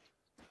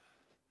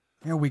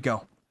 There we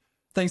go.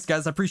 Thanks,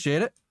 guys. I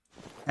appreciate it.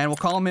 And we'll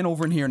call him in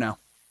over in here now.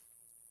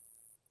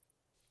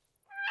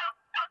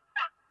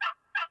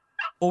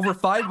 Over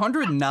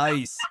 500?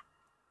 Nice.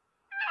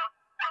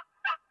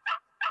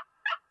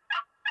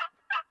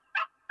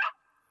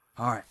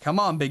 Alright, come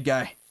on, big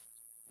guy.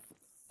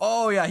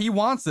 Oh, yeah, he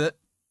wants it.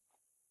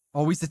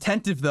 Oh, he's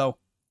attentive, though.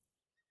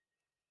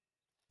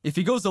 If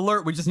he goes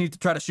alert, we just need to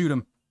try to shoot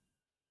him.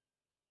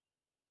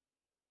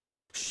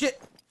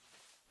 Shit.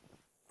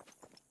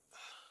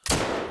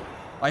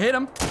 I hit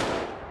him.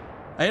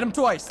 I hit him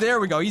twice.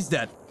 There we go. He's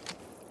dead.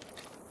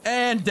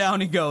 And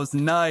down he goes.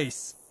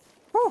 Nice.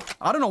 Whew.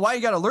 I don't know why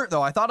you got alert,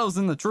 though. I thought I was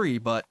in the tree,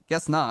 but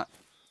guess not.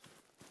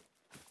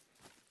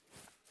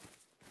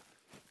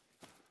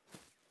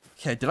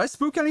 Okay, did I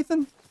spook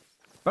anything?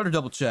 Better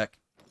double check.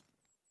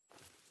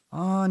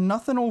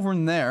 Nothing over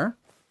in there.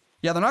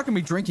 Yeah, they're not going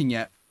to be drinking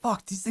yet.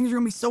 Fuck, these things are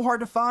going to be so hard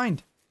to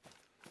find.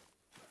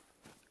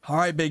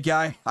 Alright, big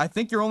guy. I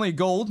think you're only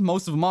gold.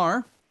 Most of them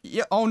are.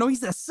 Yeah. Oh, no,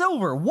 he's a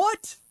silver.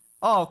 What?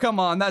 Oh, come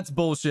on. That's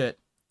bullshit.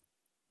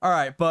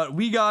 Alright, but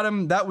we got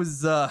him. That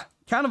was,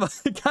 kind of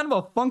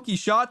a funky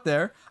shot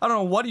there. I don't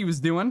know what he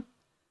was doing,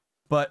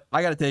 but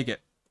I gotta take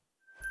it.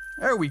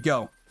 There we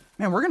go.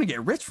 Man, we're gonna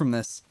get rich from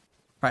this.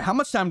 Alright, how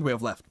much time do we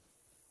have left?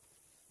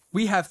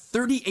 We have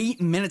 38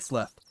 minutes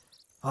left.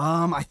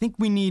 I think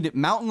we need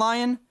mountain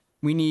lion.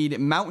 We need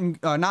not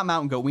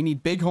mountain goat. We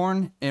need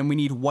bighorn and we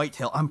need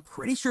whitetail. I'm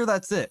pretty sure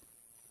that's it.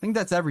 I think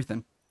that's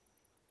everything.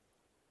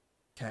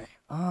 Okay.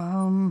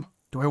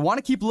 Do I want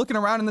to keep looking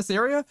around in this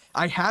area?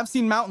 I have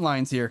seen mountain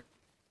lions here.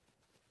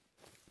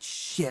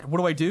 Shit, what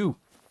do I do?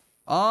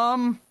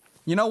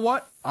 You know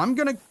what? I'm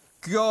gonna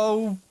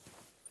go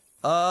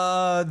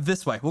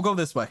this way. We'll go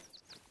this way.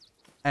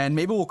 And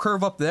maybe we'll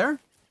curve up there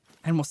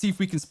and we'll see if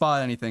we can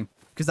spot anything.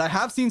 Because I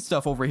have seen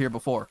stuff over here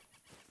before.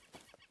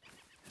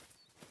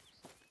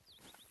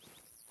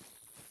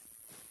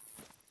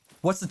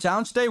 What's the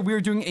challenge today? We're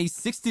doing a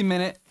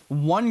 60-minute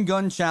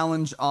one-gun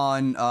challenge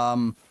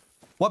on,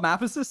 what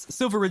map is this?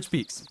 Silver Ridge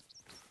Peaks.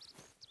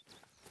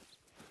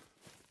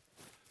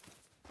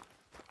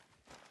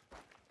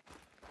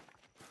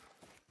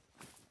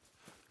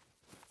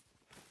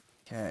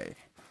 Okay.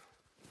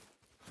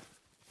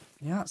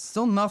 Yeah,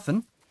 still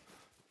nothing.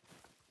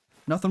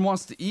 Nothing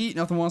wants to eat.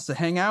 Nothing wants to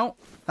hang out.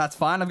 That's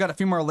fine. I've got a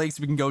few more lakes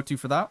we can go to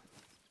for that.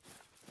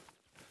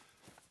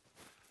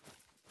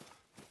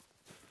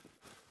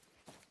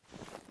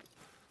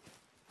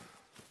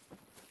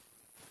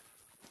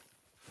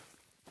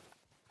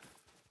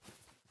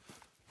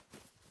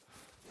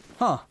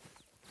 Huh.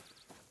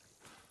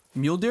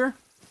 Mule deer?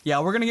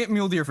 Yeah, we're gonna get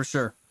mule deer for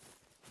sure.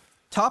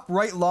 Top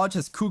right lodge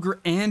has cougar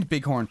and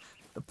bighorn.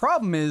 The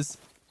problem is,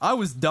 I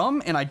was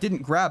dumb and I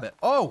didn't grab it.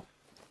 Oh!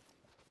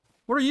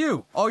 What are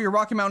you? Oh, you're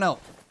Rocky Mountain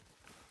elk.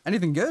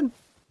 Anything good?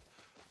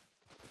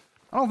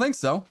 I don't think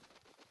so.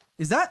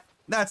 Is that?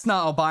 That's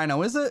not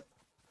albino, is it?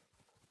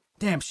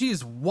 Damn, she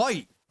is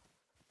white.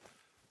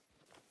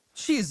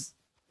 She's...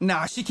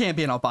 Nah, she can't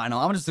be an albino.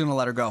 I'm just gonna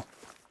let her go.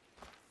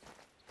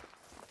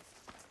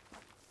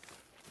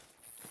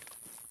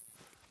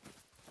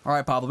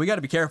 Alright, Pablo, we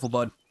gotta be careful,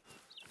 bud.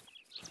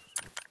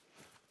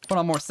 Put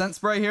on more scent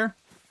spray here.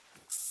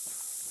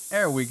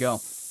 There we go.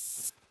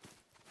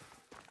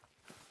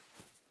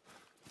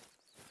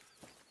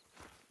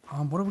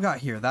 What do we got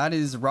here? That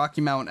is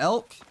Rocky Mountain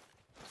elk.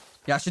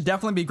 Yeah, I should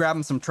definitely be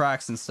grabbing some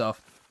tracks and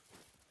stuff.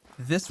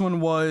 This one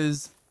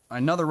was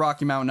another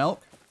Rocky Mountain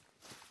elk.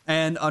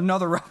 And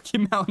another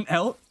Rocky Mountain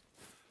elk.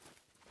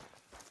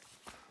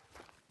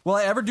 Will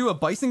I ever do a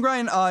bison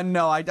grind?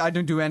 No, I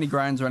don't do any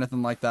grinds or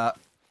anything like that.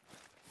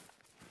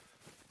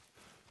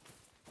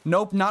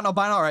 Nope, not an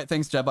albino. Alright,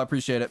 thanks, Jeb. I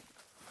appreciate it.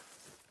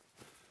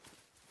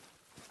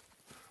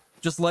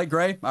 Just light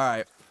gray?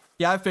 Alright.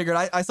 Yeah, I figured.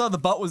 I saw the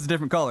butt was a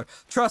different color.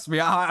 Trust me,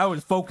 I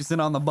was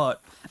focusing on the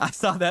butt. I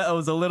saw that it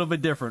was a little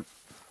bit different.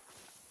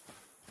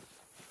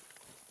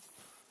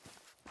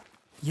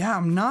 Yeah,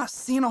 I'm not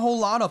seeing a whole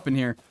lot up in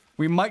here.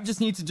 We might just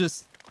need to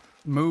just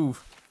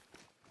move.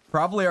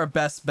 Probably our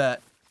best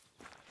bet.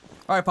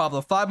 Alright,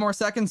 Pablo, 5 more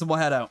seconds and we'll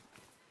head out.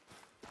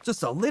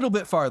 Just a little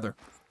bit farther.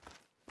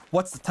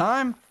 What's the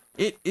time?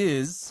 It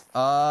is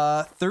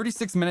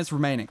 36 minutes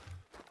remaining.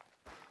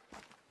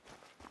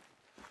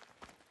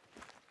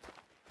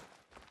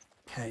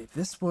 Okay,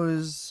 this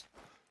was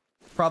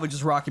probably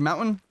just Rocky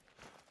Mountain.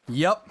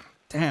 Yep.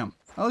 Damn.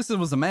 At least it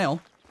was a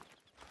male.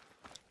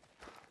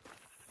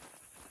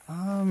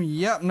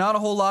 Yep, not a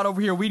whole lot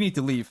over here. We need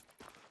to leave.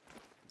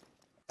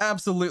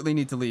 Absolutely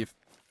need to leave.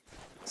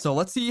 So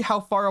let's see how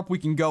far up we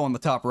can go on the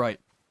top right.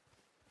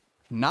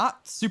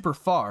 Not super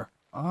far.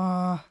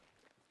 You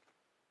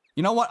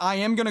know what? I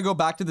am gonna go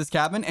back to this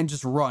cabin and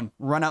just run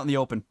out in the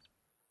open.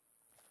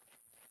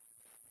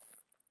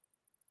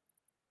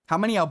 How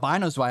many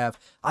albinos do I have?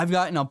 I've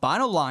got an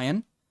albino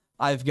lion.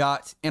 I've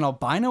got an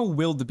albino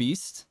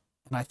wildebeest.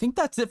 And I think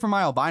that's it for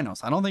my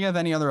albinos. I don't think I have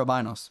any other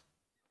albinos.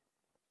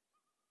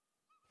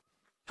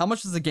 How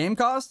much does the game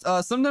cost?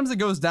 Sometimes it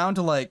goes down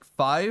to like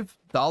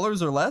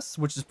 $5 or less,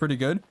 which is pretty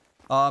good.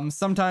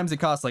 Sometimes it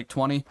costs like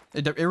 20.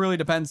 It really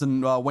depends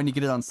on when you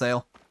get it on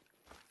sale.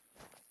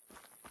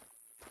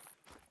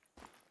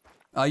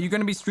 You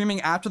gonna be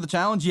streaming after the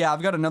challenge? Yeah,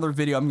 I've got another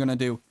video I'm gonna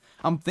do.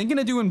 I'm thinking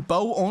of doing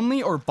bow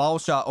only or ball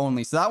shot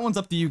only. So that one's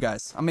up to you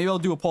guys. Maybe I'll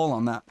do a poll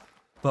on that.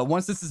 But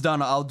once this is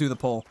done, I'll do the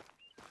poll.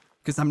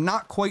 Because I'm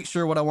not quite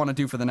sure what I want to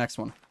do for the next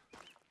one.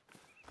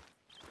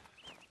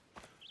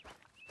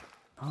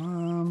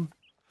 I'm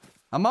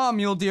on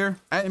mule deer.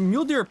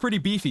 Mule deer are pretty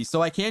beefy,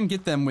 so I can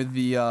get them with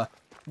the,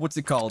 what's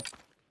it called?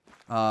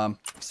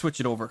 Switch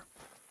it over.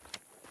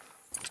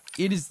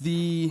 It is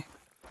the,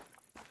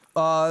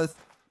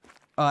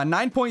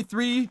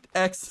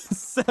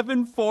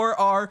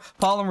 9.3x74R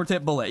polymer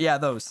tip bullet. Yeah,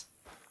 those.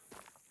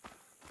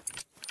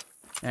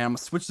 And I'm gonna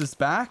switch this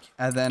back,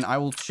 and then I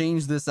will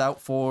change this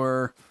out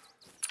for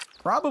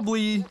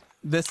probably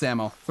this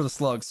ammo for the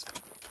slugs.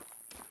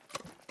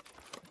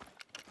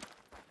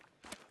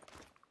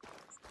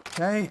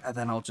 Okay, and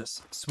then I'll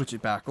just switch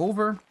it back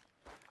over.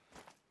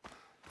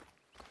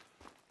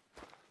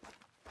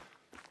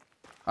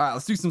 Alright,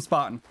 let's do some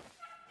spotting.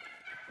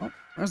 Oh,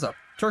 there's a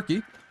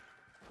turkey.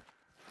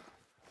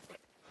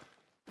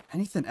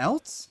 Anything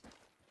else?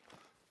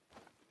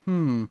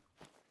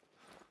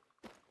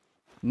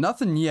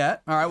 Nothing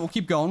yet. Alright, we'll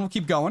keep going. We'll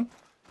keep going.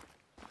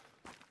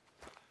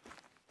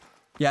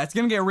 Yeah, it's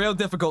gonna get real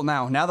difficult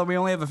now. Now that we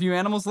only have a few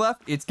animals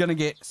left, it's gonna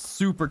get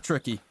super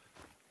tricky.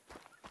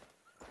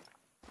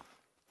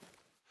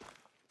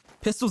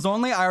 Pistols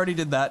only? I already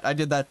did that. I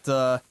did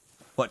that,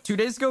 what, 2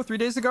 days ago? 3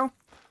 days ago?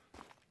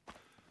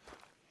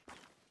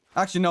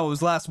 Actually, no, it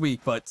was last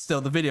week, but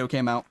still, the video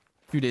came out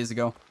a few days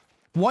ago.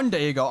 1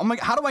 day ago. I'm like,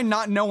 how do I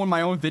not know when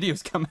my own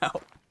videos come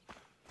out?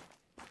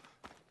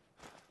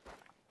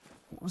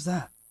 What was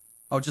that?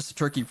 Oh, just a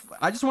turkey.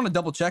 I just want to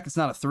double check it's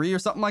not a 3 or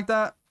something like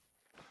that.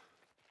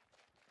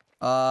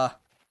 Yeah,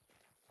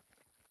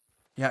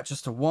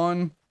 just a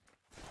 1.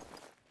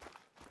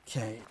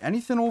 Okay,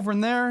 anything over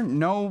in there?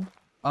 No,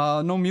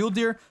 no mule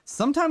deer.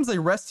 Sometimes they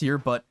rest here,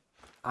 but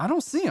I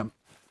don't see them.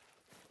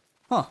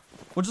 Huh.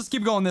 We'll just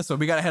keep going this way.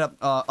 We gotta head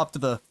up to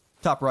the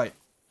top right.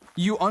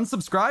 You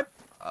unsubscribe?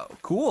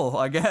 Cool,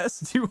 I guess.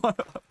 Do you want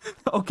to...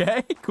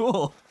 Okay,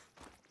 cool.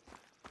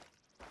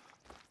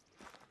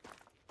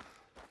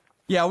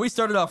 Yeah, we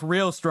started off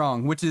real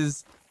strong, which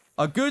is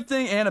a good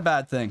thing and a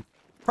bad thing.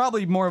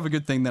 Probably more of a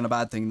good thing than a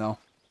bad thing, though.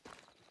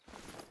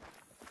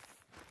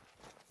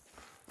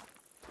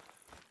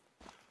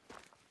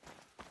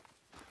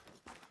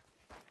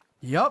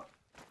 Yup.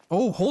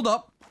 Oh, hold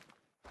up.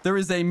 There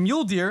is a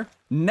mule deer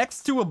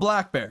next to a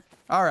black bear.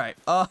 All right.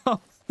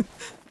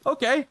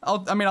 Okay. I'll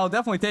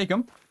definitely take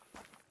him.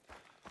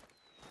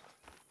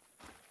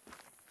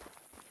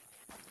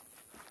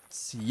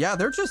 Yeah,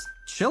 they're just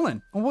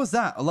chilling. What was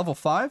that? A level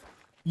 5?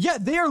 Yeah,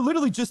 they are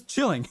literally just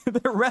chilling.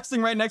 They're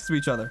resting right next to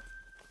each other.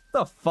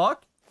 The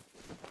fuck?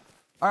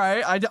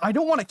 Alright, I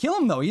don't want to kill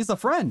him, though. He's a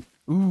friend.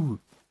 Ooh.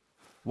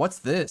 What's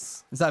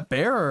this? Is that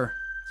bear or...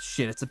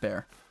 Shit, it's a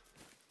bear.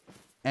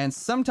 And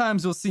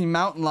sometimes you'll see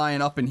mountain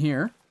lion up in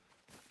here.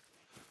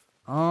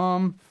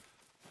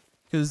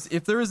 Because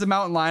if there is a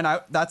mountain lion,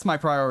 that's my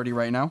priority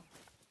right now.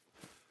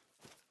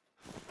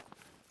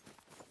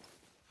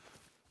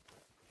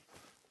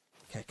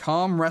 Okay,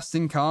 calm,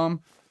 resting,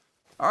 calm.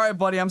 Alright,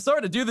 buddy, I'm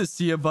sorry to do this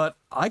to you, but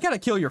I gotta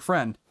kill your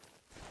friend.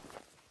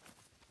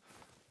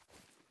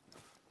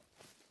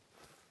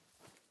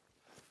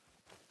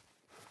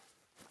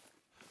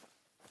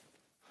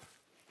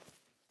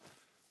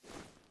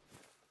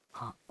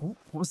 Oh,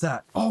 what was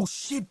that? Oh,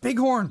 shit,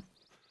 bighorn.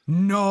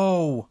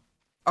 No.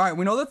 All right,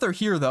 we know that they're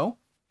here, though.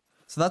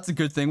 So that's a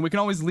good thing. We can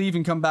always leave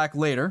and come back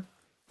later.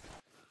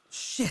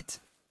 Shit.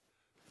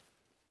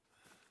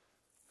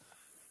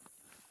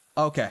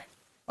 Okay.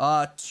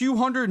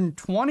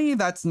 220,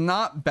 that's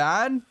not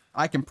bad.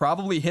 I can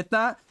probably hit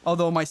that.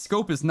 Although my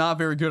scope is not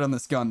very good on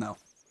this gun, though.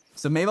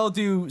 So maybe I'll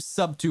do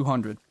sub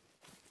 200.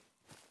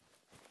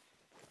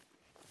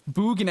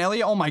 Boog and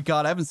Elliot. Oh my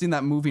god, I haven't seen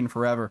that movie in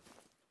forever.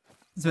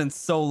 It's been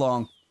so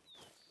long.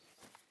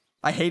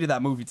 I hated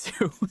that movie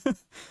too.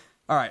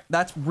 Alright,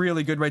 that's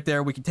really good right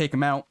there. We can take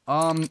him out.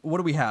 What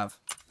do we have?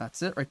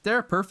 That's it right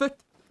there.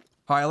 Perfect.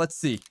 Alright, let's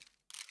see.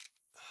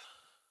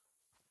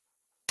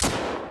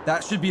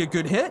 That should be a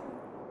good hit.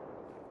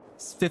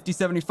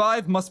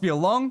 50-75. Must be a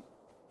lung.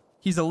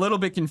 He's a little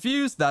bit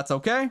confused. That's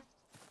okay.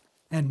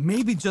 And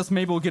maybe, just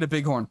maybe, we'll get a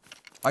bighorn.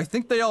 I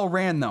think they all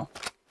ran, though.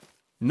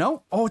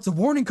 No? Oh, it's a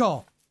warning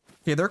call.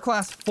 Okay, they're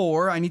class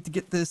 4. I need to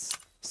get this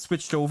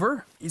switched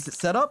over. Is it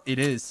set up? It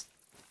is.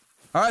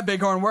 Alright,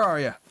 bighorn, where are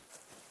you?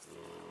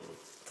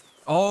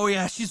 Oh,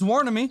 yeah, she's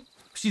warning me.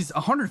 She's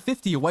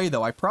 150 away,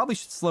 though. I probably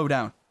should slow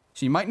down.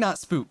 She might not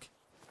spook.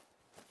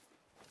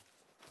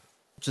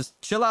 Just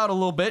chill out a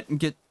little bit and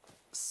get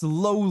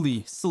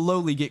slowly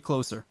get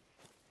closer.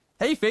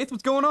 Hey, Faith,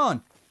 what's going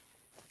on?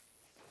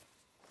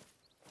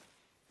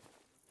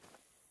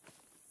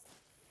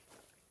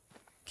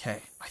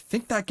 Okay, I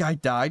think that guy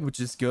died, which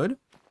is good.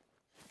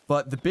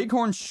 But the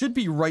bighorn should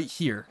be right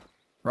here,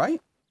 right?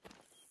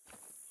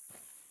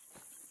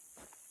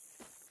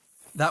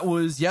 That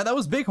was, yeah, that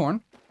was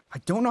bighorn. I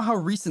don't know how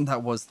recent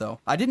that was, though.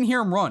 I didn't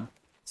hear him run,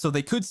 so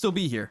they could still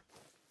be here.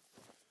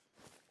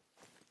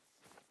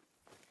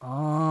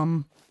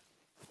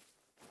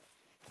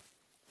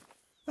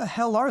 The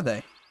hell are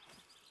they?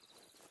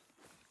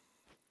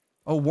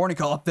 Oh, warning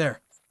call up there.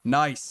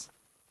 Nice.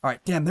 All right,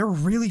 damn, they're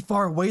really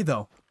far away,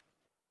 though.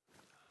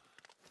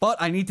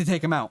 But I need to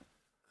take them out.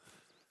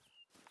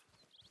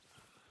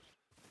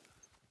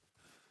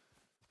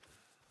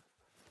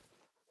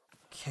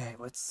 Okay,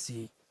 let's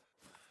see.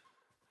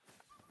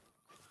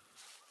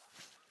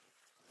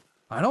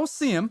 I don't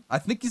see him. I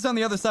think he's on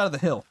the other side of the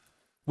hill,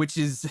 which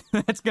is,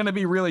 it's going to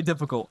be really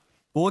difficult.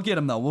 But we'll get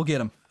him, though. We'll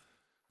get him.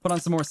 Put on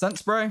some more scent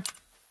spray.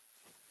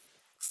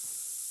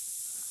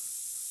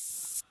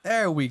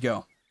 There we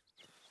go.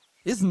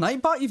 Is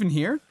Nightbot even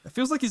here? It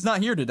feels like he's not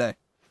here today.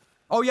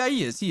 Oh, yeah,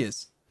 he is. He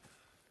is.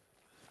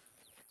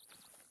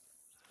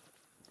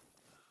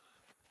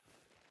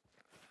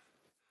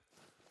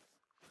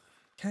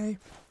 Okay.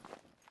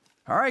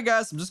 Alright,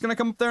 guys. I'm just gonna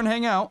come up there and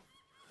hang out.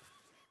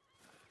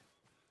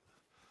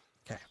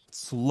 Okay.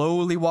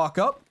 Slowly walk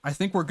up. I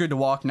think we're good to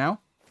walk now.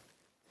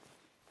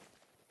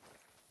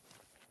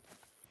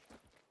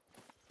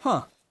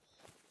 Huh.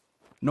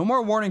 No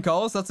more warning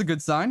calls. That's a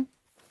good sign.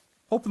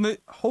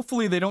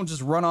 Hopefully they don't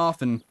just run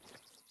off and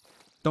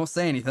don't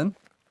say anything.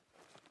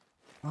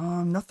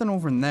 Nothing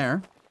over in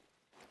there.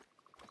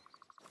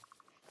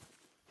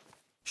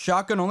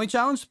 Shotgun only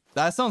challenge?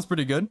 That sounds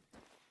pretty good.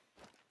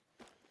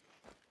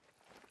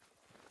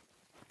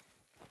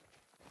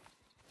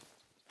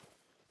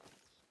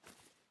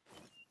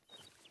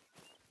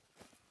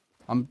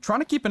 I'm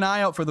trying to keep an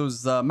eye out for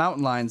those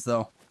mountain lions,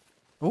 though.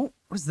 Oh,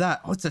 what is that?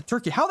 Oh, it's a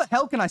turkey. How the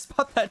hell can I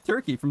spot that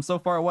turkey from so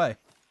far away?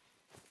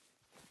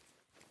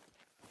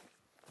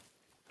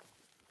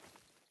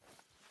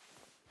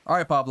 All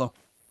right, Pablo.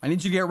 I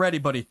need you to get ready,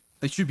 buddy.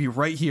 They should be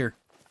right here.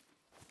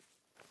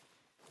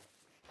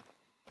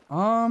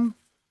 I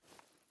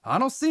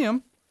don't see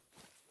him.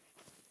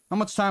 How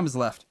much time is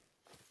left?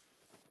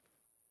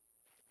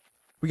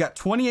 We got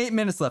 28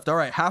 minutes left. All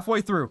right,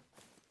 halfway through.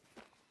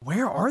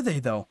 Where are they,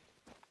 though?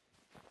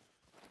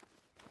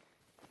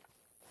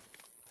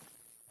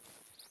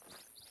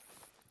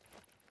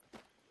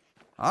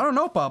 I don't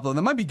know, Pablo.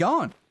 They might be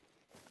gone.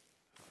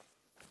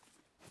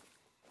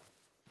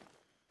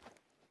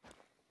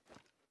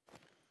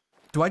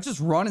 Do I just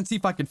run and see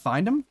if I can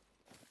find him?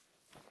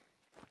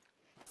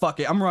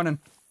 Fuck it, I'm running.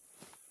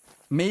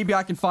 Maybe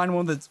I can find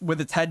one that's with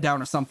its head down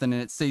or something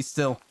and it stays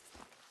still.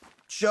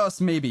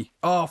 Just maybe.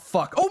 Oh,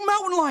 fuck. Oh,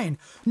 mountain lion!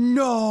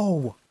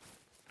 No!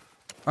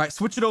 Alright,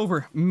 switch it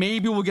over.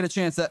 Maybe we'll get a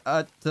chance at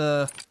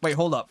wait,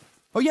 hold up.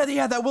 Oh,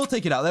 yeah, that will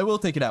take it out. That will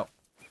take it out.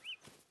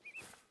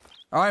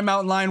 Alright,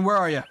 mountain lion, where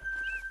are you?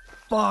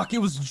 Fuck, it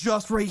was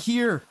just right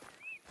here.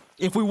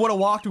 If we would have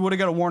walked, we would have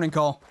got a warning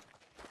call.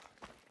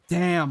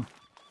 Damn.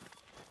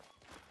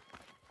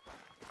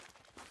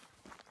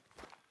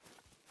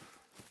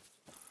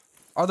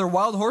 Are there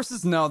wild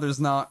horses? No, there's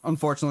not,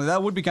 unfortunately.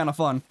 That would be kind of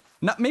fun.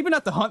 Maybe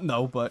not to hunt,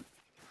 though, but...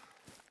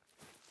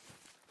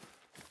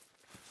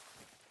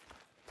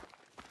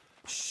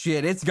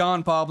 Shit, it's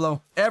gone,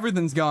 Pablo.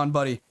 Everything's gone,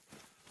 buddy.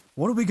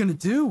 What are we gonna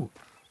do?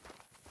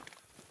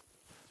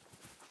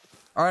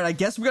 Alright, I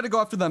guess we gotta go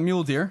after that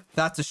mule deer.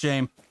 That's a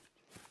shame.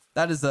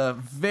 That is a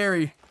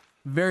very,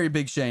 very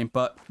big shame,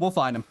 but we'll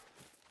find him.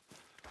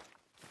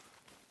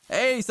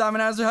 Hey,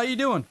 Simon Hazard, how you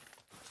doing?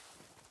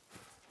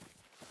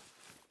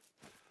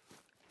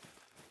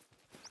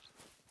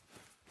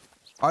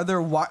 Are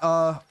there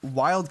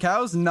wild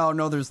cows? No,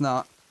 no, there's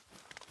not.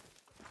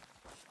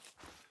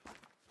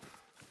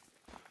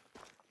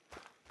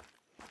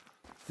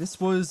 This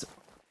was...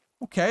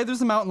 Okay,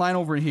 there's a mountain lion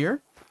over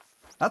here.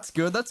 That's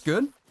good, that's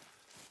good.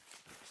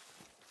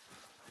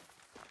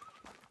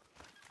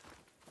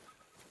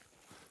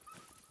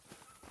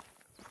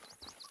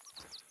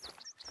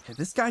 Okay,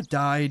 this guy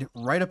died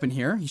right up in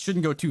here. He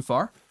shouldn't go too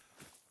far.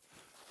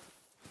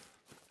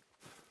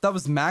 That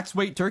was max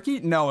weight turkey?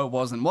 No, it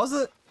wasn't. Was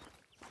it?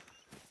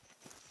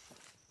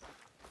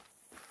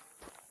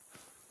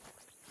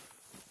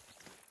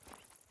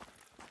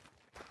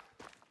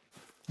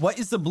 What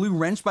is the blue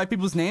wrench by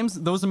people's names?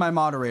 Those are my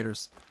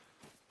moderators.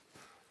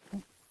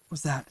 What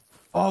was that?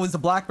 Oh, it's a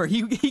black bear.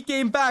 He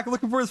came back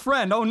looking for his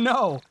friend. Oh,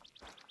 no.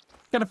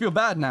 Kind of feel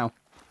bad now.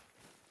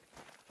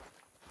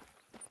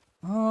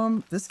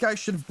 This guy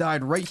should have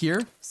died right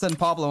here. Send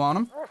Pablo on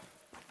him.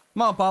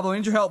 Come on, Pablo. I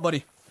need your help,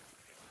 buddy.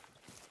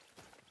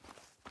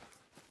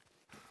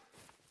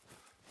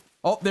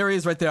 Oh, there he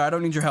is right there. I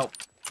don't need your help.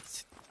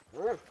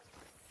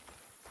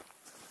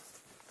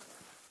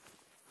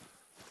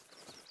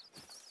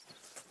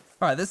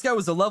 Alright, this guy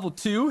was a level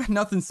 2.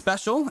 Nothing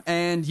special.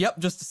 And, yep,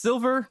 just a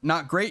silver.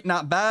 Not great,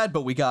 not bad,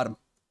 but we got him.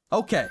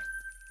 Okay.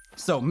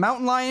 So,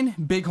 mountain lion,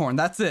 bighorn.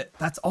 That's it.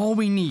 That's all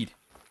we need.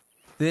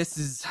 This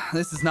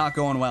is not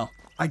going well.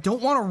 I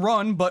don't want to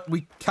run, but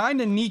we kind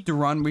of need to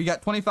run. We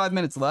got 25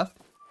 minutes left.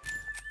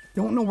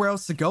 Don't know where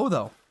else to go,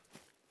 though.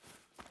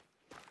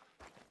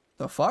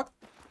 The fuck?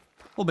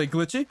 A little bit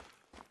glitchy.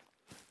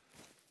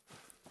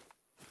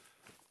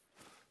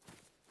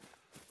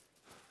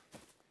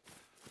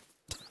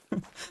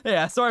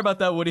 Yeah, sorry about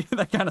that, Woody.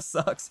 That kind of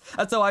sucks.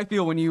 That's how I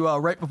feel when you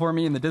right before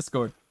me in the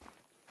Discord.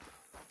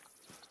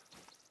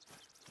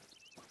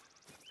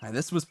 Alright,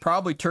 this was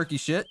probably turkey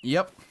shit.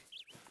 Yep.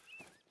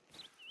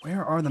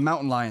 Where are the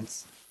mountain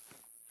lions?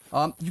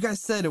 You guys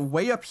said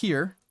way up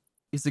here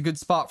is a good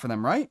spot for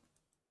them, right?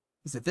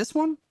 Is it this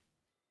one?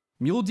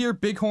 Mule deer,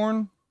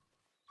 bighorn.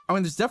 I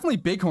mean, there's definitely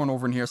bighorn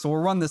over in here, so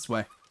we'll run this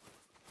way.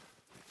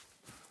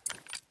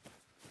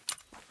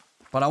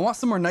 But I want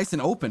somewhere nice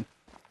and open.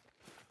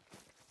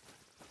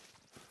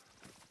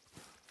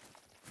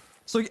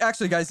 So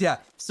actually, guys, yeah.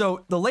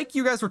 So the lake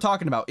you guys were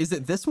talking about, is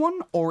it this one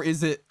or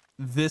is it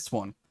this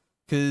one?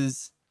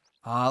 Because,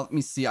 let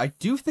me see. I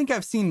do think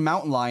I've seen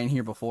mountain lion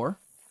here before.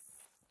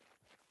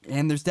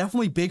 And there's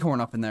definitely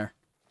bighorn up in there.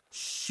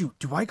 Shoot,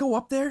 do I go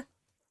up there?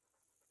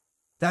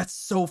 That's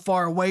so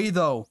far away,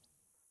 though.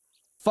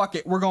 Fuck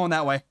it, we're going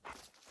that way.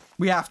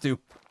 We have to.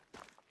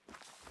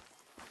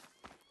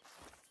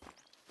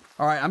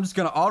 Alright, I'm just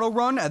gonna auto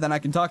run, and then I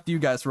can talk to you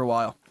guys for a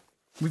while.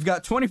 We've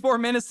got 24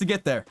 minutes to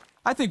get there.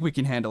 I think we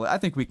can handle it. I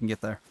think we can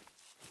get there.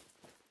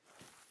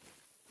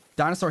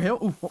 Dinosaur Hill?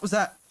 Ooh, what was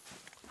that?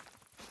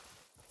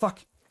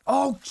 Fuck.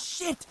 Oh,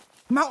 shit!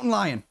 Mountain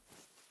lion!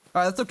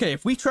 Alright, that's okay.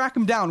 If we track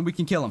him down, we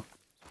can kill him.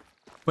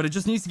 But it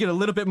just needs to get a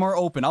little bit more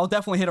open. I'll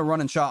definitely hit a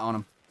running shot on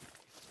him.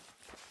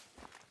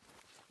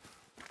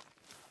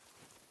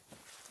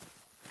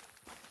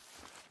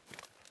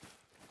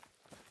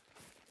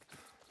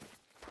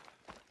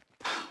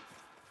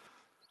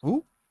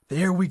 Ooh,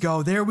 there we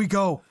go. There we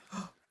go.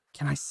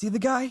 Can I see the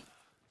guy?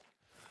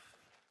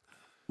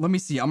 Let me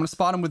see. I'm going to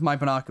spot him with my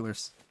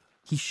binoculars.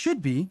 He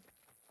should be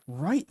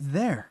right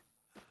there.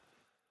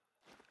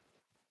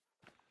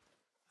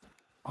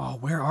 Oh,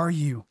 where are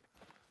you?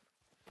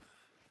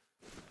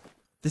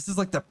 This is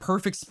like the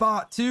perfect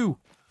spot, too.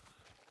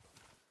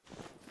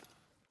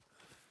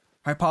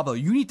 Alright, Pablo,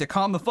 you need to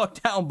calm the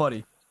fuck down,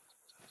 buddy.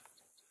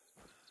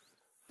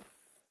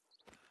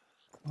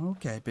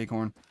 Okay,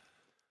 bighorn.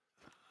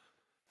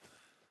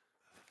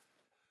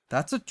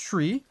 That's a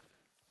tree.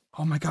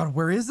 Oh my god,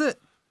 where is it?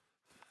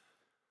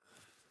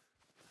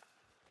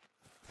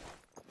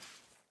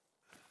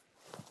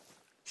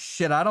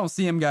 Shit, I don't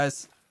see him,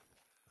 guys.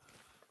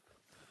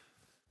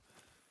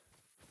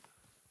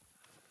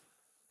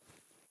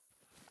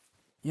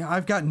 Yeah,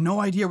 I've got no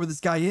idea where this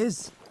guy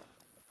is.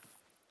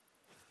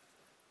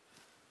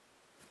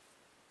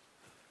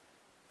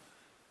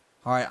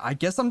 Alright, I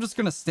guess I'm just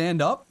gonna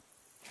stand up.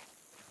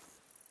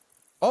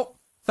 Oh,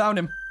 found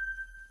him.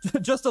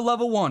 Just a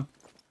level 1.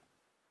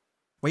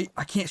 Wait,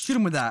 I can't shoot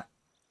him with that.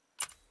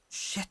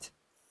 Shit.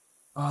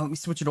 Let me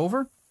switch it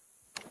over.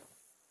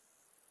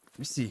 Let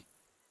me see.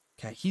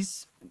 Okay,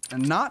 he's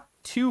not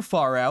too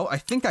far out. I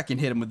think I can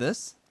hit him with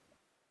this.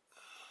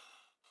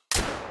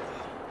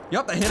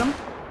 Yep, I hit him.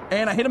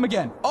 And I hit him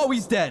again. Oh,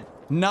 he's dead.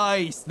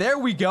 Nice. There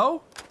we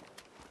go.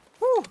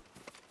 Whew.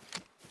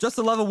 Just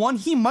a level 1.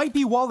 He might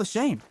be Wall of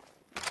Shame.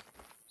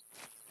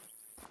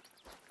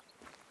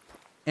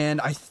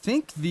 And I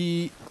think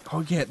the...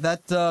 Oh, yeah,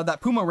 that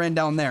puma ran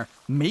down there.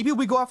 Maybe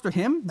we go after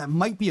him? That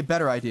might be a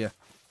better idea.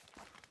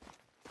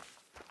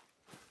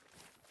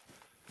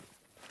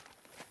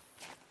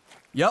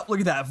 Yep, look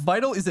at that.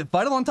 Vital. Is it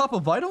vital on top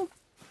of vital?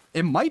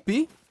 It might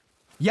be.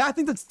 Yeah, I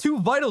think that's 2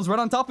 vitals right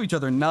on top of each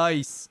other.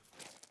 Nice.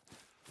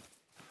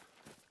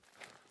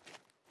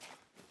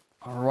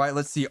 All right,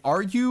 let's see.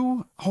 Are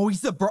you... Oh,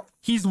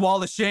 he's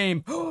Wall of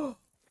Shame.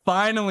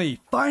 Finally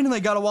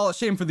got a wall of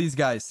shame for these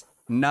guys.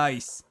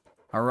 Nice.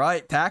 All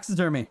right,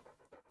 taxidermy.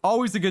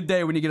 Always a good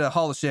day when you get a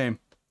hall of shame.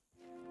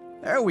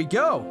 There we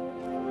go.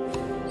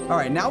 All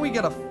right, now we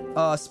got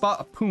a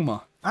spot a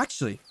puma.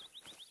 Actually,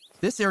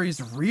 this area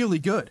is really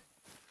good.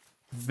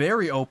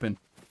 Very open.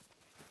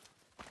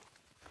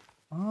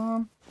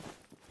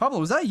 Pablo,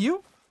 was that you?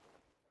 What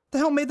the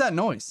hell made that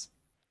noise?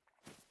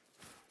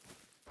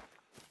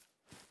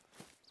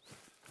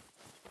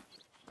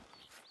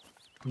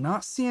 I'm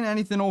not seeing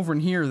anything over in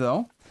here,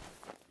 though.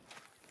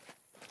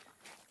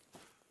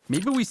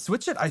 Maybe we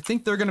switch it? I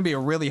think they're going to be a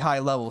really high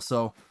level,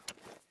 so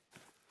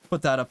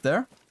put that up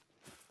there.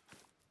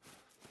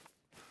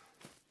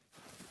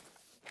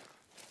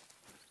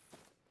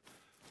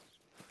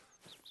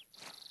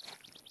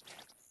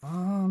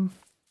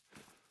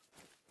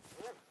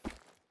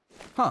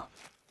 Huh.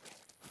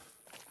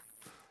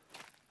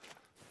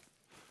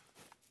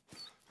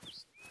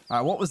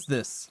 Alright, what was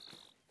this?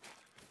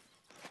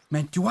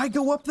 Man, do I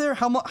go up there?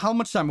 How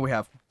much time do we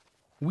have?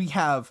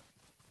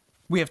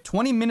 We have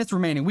 20 minutes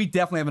remaining. We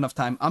definitely have enough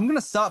time. I'm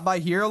gonna stop by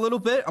here a little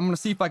bit. I'm gonna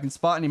see if I can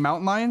spot any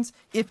mountain lions.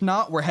 If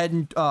not, we're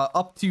heading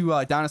up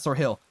to Dinosaur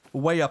Hill.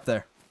 Way up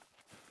there.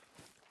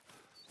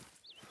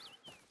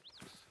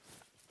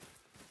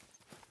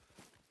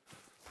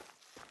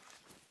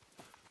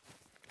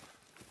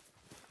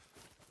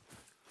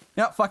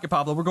 Yeah, fuck it,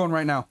 Pablo. We're going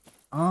right now.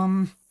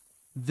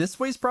 This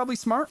way's probably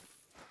smart.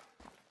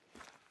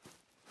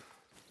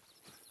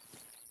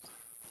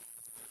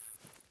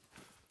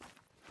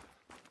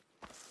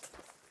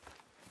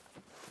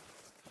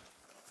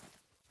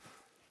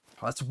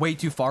 Oh, that's way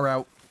too far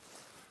out.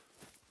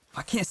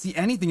 I can't see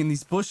anything in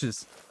these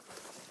bushes.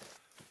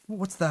 Ooh,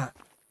 what's that?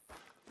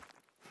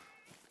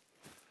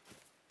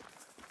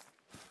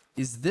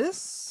 Is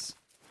this?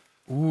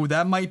 Ooh,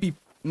 that might be...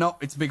 No,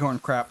 it's bighorn.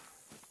 Crap.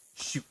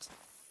 Shoot.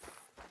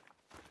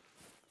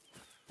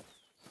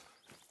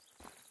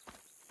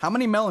 How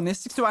many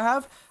melanistics do I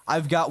have?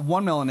 I've got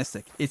one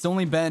melanistic. It's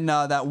only been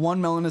that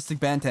one melanistic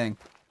bantang.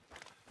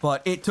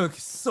 But it took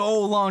so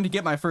long to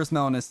get my first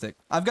melanistic.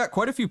 I've got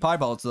quite a few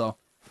piebalds, though.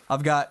 I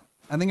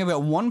think I've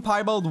got one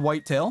piebald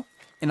whitetail,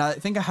 and I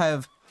think I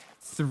have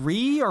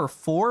 3 or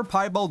 4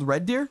 piebald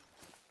red deer.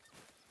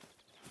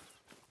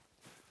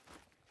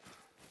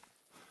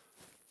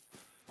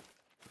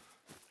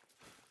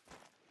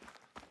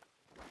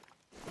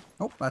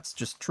 Oh, that's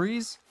just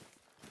trees.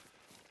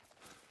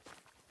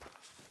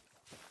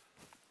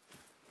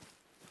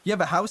 You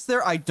have a house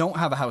there? I don't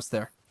have a house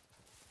there.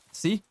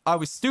 See? I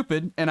was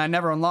stupid, and I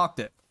never unlocked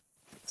it.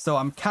 So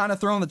I'm kind of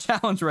throwing the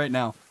challenge right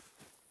now.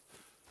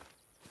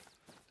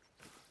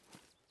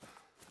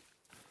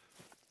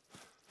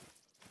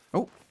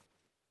 Oh.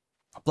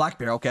 A black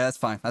bear. Okay, that's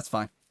fine. That's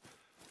fine.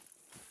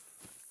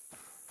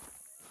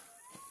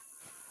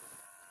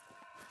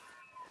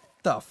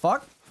 The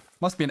fuck?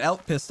 Must be an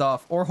elk pissed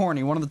off. Or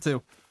horny. One of the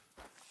two.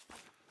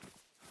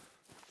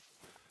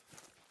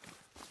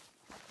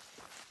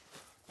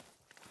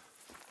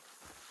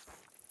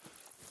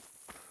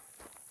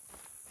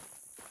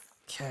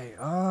 Okay,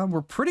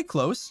 we're pretty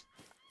close.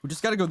 We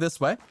just gotta go this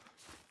way.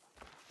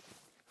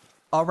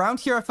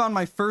 Around here, I found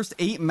my first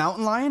 8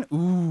 mountain lion.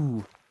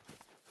 Ooh.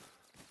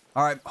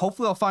 Alright,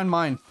 hopefully I'll find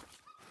mine.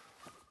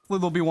 Hopefully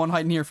there'll be one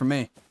hiding here for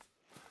me.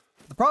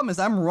 The problem is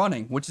I'm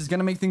running, which is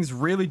gonna make things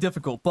really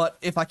difficult. But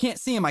if I can't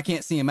see him, I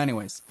can't see him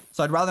anyways.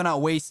 So I'd rather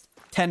not waste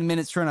 10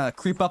 minutes trying to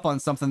creep up on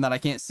something that I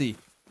can't see.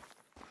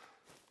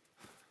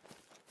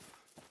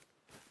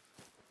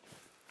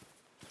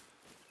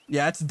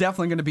 Yeah, it's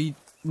definitely gonna be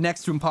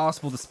next to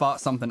impossible to spot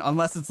something.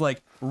 Unless it's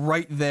like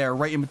right there,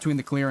 right in between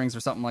the clearings or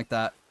something like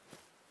that.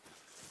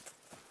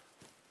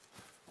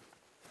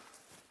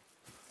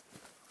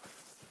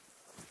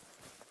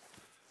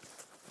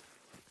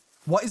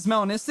 What is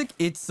melanistic?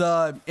 It's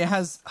it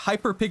has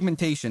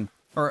hyperpigmentation,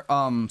 or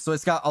so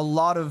it's got a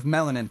lot of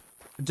melanin,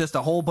 just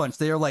a whole bunch.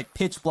 They are like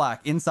pitch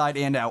black inside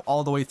and out,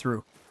 all the way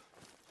through.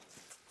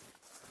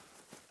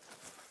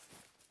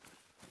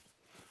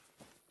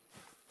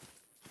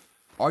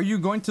 Are you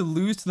going to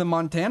lose to the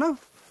Montana?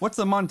 What's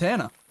the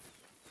Montana?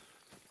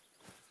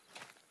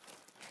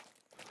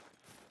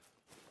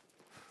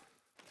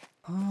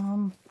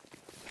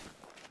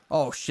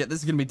 Oh shit, this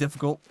is gonna be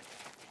difficult.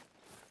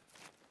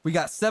 We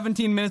got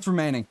 17 minutes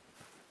remaining.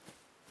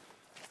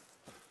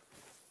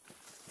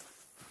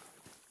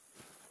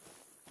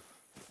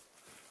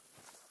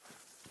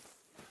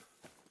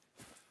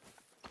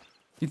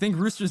 You think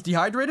Rooster's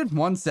dehydrated?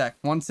 One sec.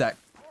 Let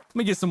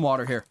me get some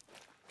water here.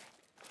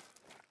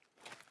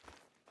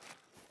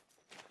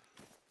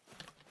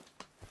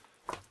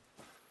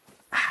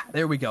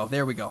 There we go.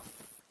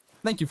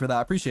 Thank you for that.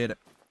 I appreciate it.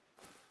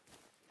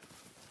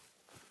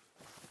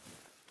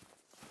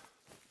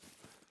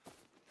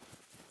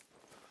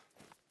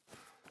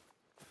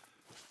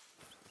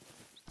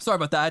 Sorry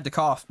about that. I had to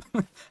cough.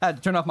 I had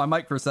to turn off my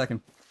mic for a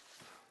second.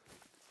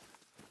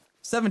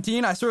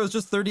 17. I swear it was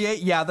just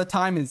 38. Yeah, the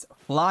time is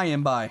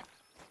flying by.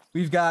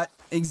 We've got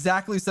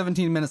exactly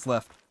 17 minutes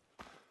left.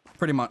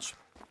 Pretty much.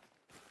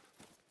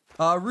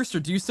 Rooster,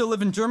 do you still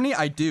live in Germany?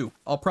 I do.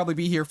 I'll probably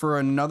be here for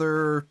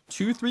another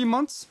 2-3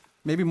 months,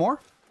 maybe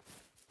more.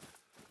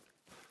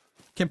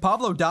 Can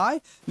Pablo die?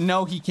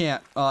 No, he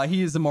can't.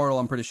 He is immortal,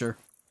 I'm pretty sure.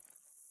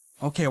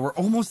 Okay, we're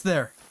almost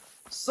there.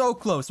 So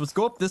close. Let's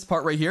go up this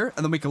part right here,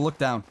 and then we can look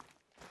down.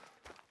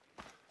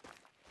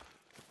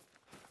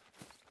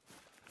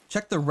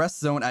 Check the rest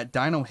zone at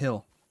Dino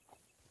Hill.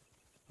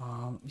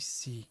 Let me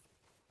see.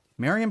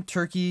 Merriam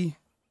turkey,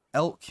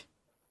 elk.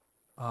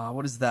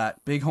 What is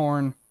that?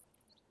 Bighorn.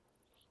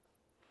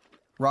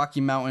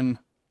 Rocky Mountain.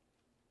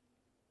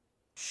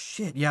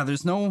 Shit, yeah,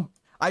 there's no...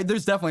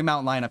 there's definitely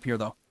mountain lion up here,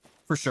 though.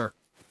 For sure.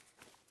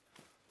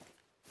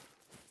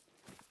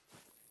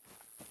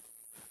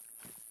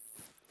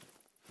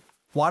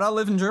 Why'd I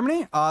live in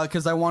Germany?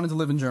 Because I wanted to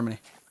live in Germany.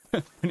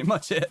 Pretty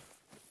much it.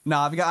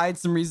 Nah, I had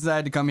some reasons I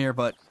had to come here,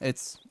 but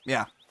it's...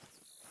 yeah.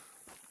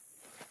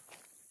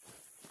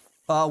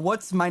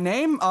 What's my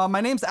name?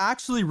 My name's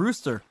actually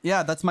Rooster.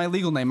 Yeah, that's my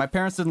legal name. My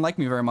parents didn't like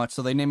me very much,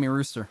 so they named me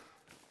Rooster.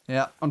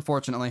 Yeah,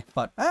 unfortunately.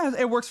 But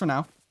it works for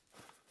now.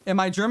 Am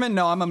I German?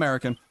 No, I'm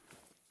American.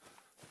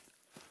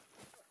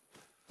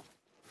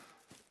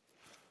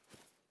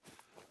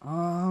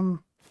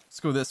 Let's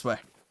go this way.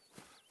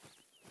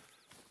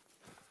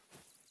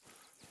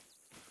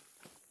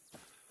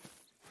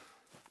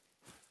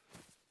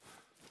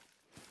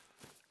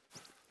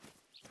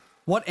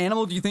 What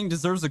animal do you think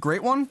deserves a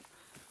great one?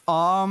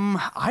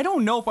 I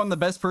don't know if I'm the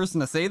best person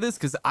to say this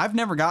because I've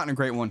never gotten a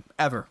great one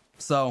ever.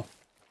 So,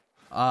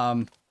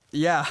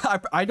 yeah,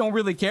 I don't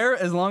really care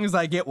as long as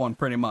I get one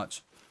pretty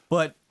much.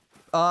 But,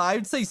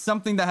 I'd say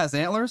something that has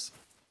antlers.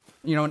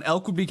 You know, an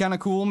elk would be kind of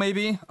cool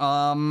maybe.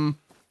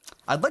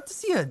 I'd like to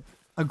see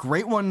a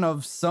great one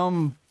of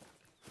some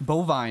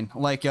bovine,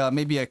 like,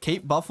 maybe a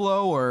Cape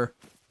buffalo or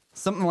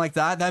something like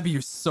that. That'd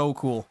be so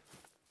cool.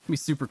 It'd be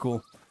super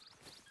cool.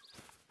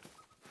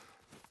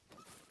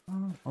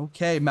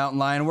 Okay, mountain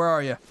lion, where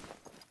are you?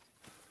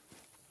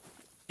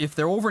 If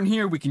they're over in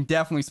here, we can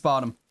definitely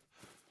spot them.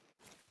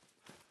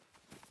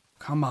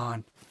 Come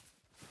on.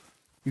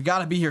 You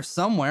gotta be here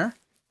somewhere.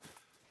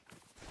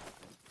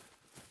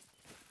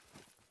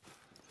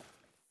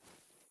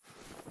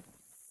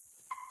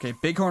 Okay,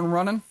 bighorn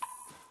running.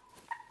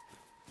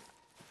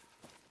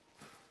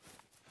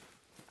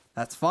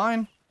 That's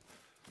fine.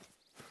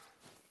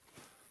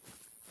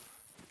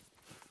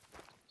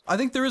 I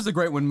think there is a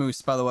great one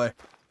moose, by the way.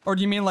 Or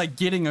do you mean like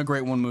getting a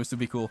great one moose would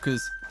be cool?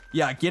 Because,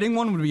 yeah, getting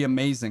one would be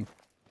amazing.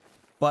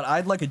 But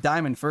I'd like a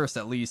diamond first,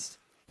 at least.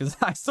 Because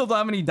I still don't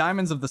have any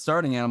diamonds of the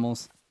starting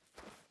animals.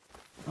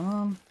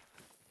 Am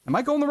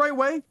I going the right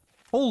way?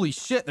 Holy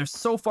shit, there's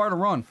so far to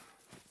run.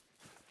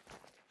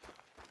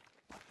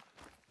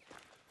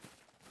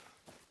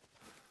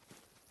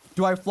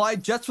 Do I fly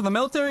jets for the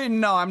military?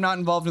 No, I'm not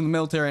involved in the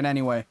military in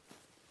any way.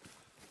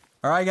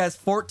 Alright, guys,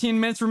 14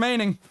 minutes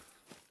remaining.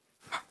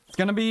 It's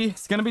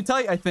gonna be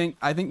tight, I think.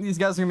 I think these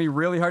guys are gonna be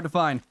really hard to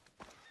find.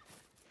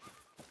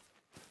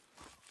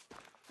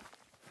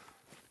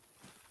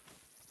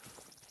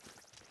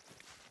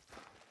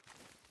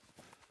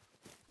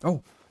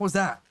 Oh, what was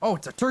that? Oh,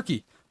 it's a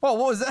turkey. Oh,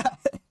 what was that?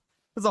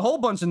 There's a whole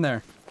bunch in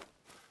there.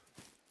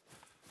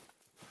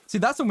 See,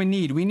 that's what we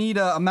need. We need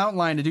a mountain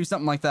lion to do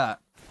something like that.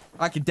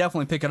 I could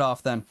definitely pick it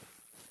off then.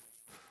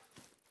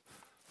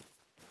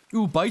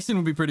 Ooh, bison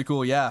would be pretty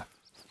cool, yeah.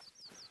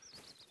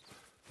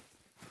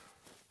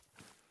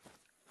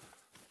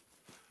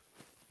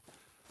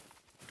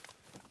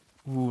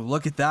 Ooh,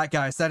 look at that,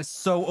 guys. That is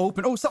so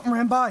open. Oh, something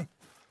ran by.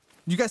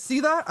 Did you guys see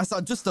that? I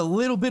saw just a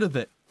little bit of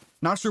it.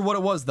 Not sure what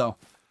it was, though.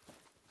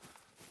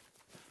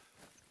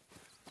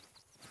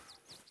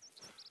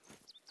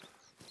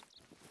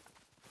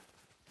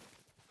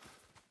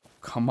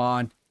 Come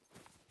on.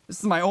 This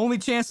is my only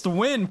chance to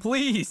win,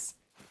 please.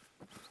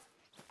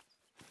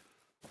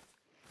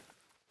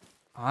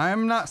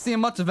 I'm not seeing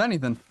much of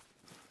anything.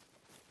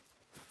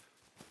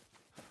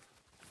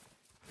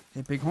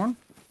 Okay, bighorn.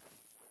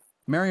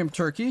 Merriam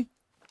turkey.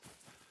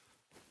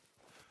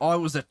 Oh, it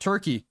was a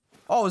turkey.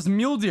 Oh, it was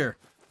mule deer.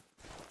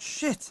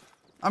 Shit.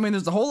 I mean,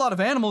 there's a whole lot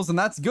of animals, and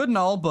that's good and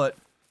all, but...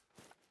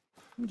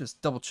 Let me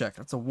just double check.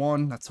 That's a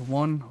 1. That's a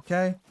 1.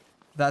 Okay.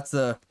 That's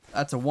a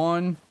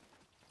 1.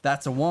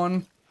 That's a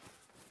 1.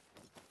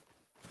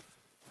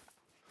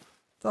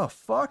 The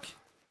fuck?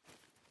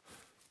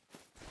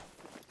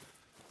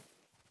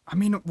 I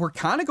mean, we're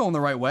kind of going the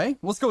right way.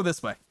 Let's go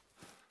this way.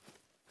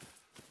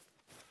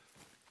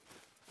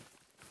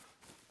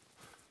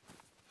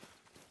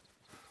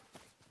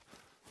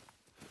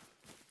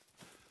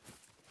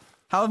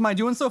 How am I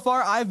doing so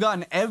far? I've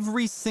gotten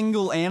every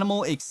single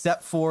animal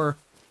except for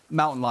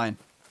mountain lion.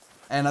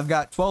 And I've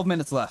got 12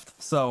 minutes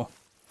left. So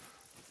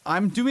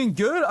I'm doing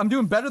good. I'm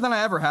doing better than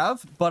I ever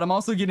have. But I'm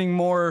also getting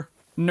more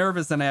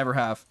nervous than I ever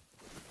have.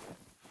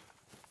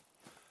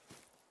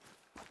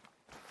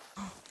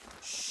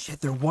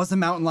 Shit, there was a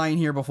mountain lion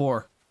here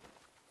before.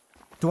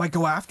 Do I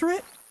go after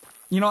it?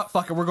 You know what?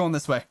 Fuck it. We're going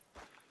this way.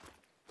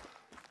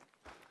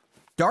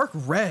 Dark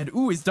red.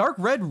 Ooh, is dark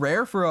red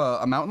rare for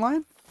a mountain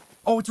lion?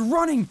 Oh, it's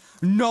running.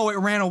 No, it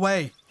ran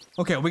away.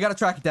 Okay, we gotta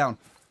track it down.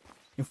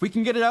 If we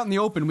can get it out in the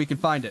open, we can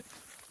find it.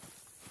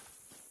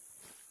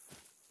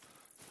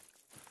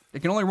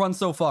 It can only run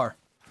so far.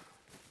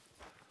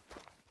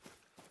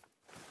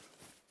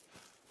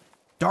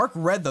 Dark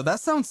red, though. That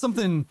sounds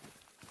something...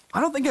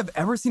 I don't think I've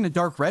ever seen a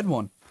dark red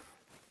one.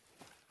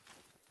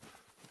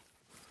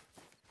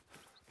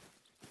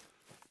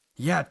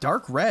 Yeah,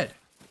 dark red.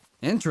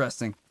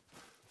 Interesting.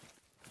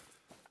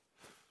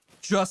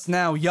 Just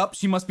now. Yup,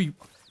 she must be...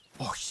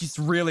 Oh, she's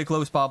really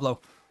close, Pablo.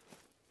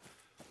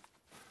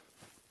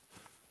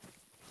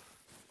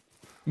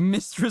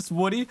 Mistress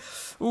Woody?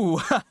 Ooh.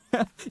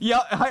 Yeah,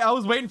 I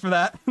was waiting for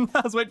that.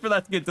 I was waiting for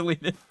that to get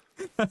deleted.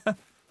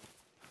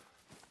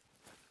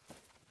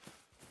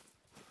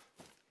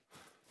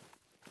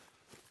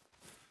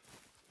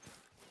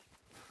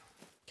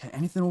 Okay,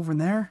 anything over in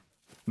there?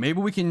 Maybe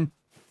we can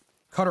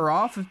cut her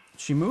off if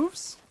she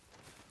moves?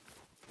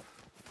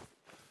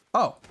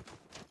 Oh.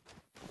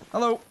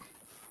 Hello.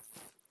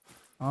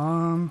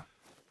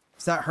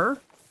 Is that her?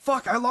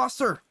 Fuck, I lost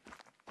her.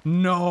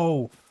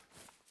 No.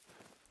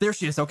 There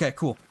she is. Okay,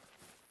 cool.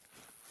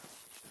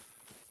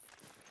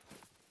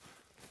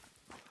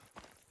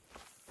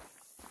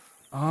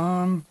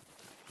 Oh,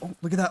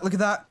 look at that. Look at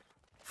that.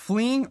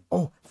 Fleeing.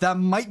 Oh, that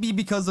might be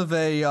because of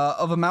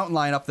a mountain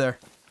lion up there.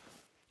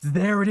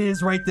 There it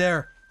is right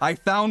there. I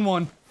found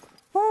one.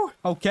 Whew,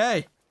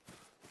 okay.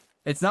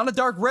 It's not a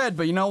dark red,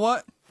 but you know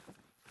what?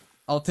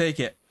 I'll take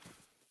it.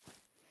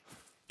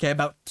 Okay,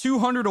 about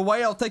 200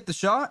 away, I'll take the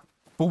shot.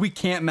 But we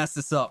can't mess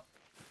this up.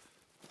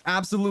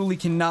 Absolutely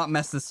cannot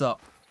mess this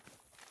up.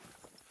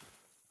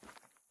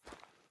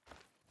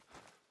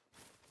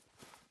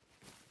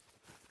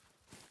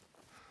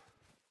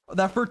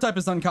 That fur type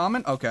is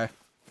uncommon? Okay.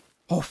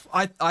 Oh,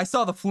 I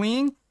saw the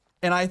fleeing,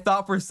 and I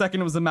thought for a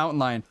second it was a mountain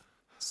lion.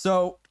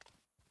 So,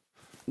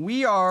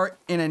 we are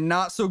in a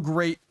not so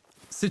great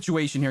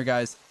situation here,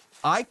 guys.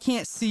 I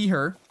can't see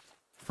her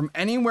from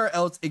anywhere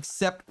else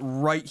except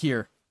right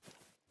here.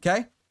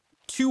 Okay?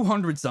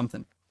 200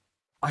 something.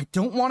 I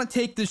don't want to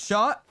take this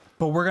shot,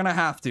 but we're going to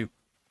have to.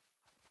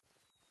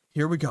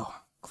 Here we go.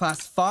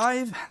 Class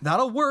 5.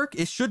 That'll work.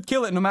 It should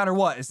kill it no matter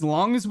what. As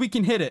long as we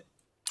can hit it,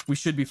 we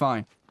should be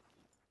fine.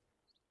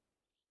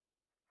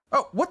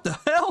 Oh, what the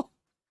hell?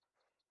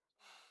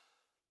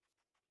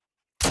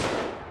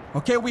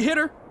 Okay, we hit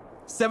her.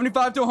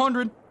 75 to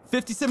 100.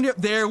 50, 70.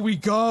 There we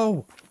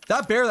go.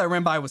 That bear that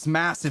ran by was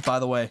massive, by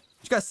the way. Did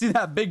you guys see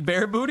that big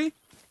bear booty?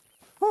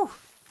 Whew.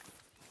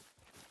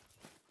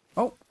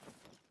 Oh.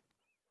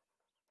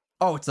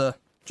 Oh, it's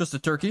just a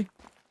turkey.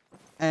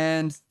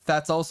 And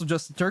that's also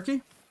just a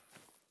turkey.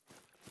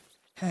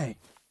 Hey.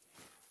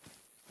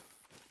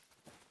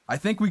 I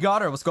think we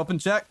got her. Let's go up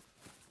and check.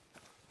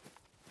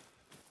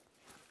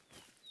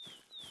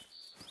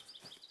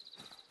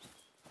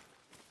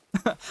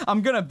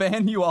 I'm gonna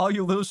ban you all,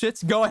 you little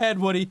shits. Go ahead,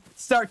 Woody.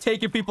 Start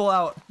taking people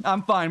out.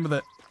 I'm fine with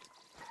it.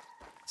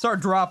 Start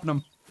dropping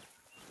them.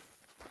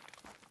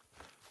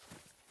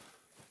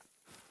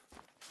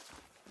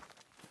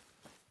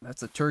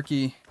 That's a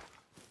turkey.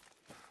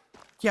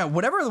 Yeah,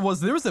 whatever it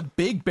was, there was a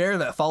big bear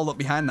that followed up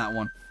behind that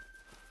one.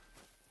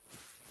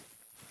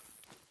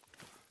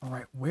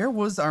 Alright, where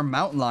was our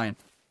mountain lion?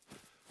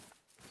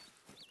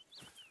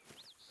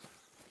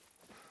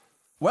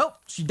 Well,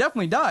 she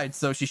definitely died,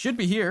 so she should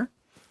be here.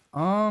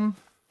 Hold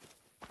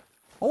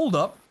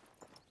up.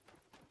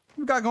 What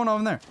we got going on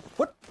in there?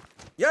 What?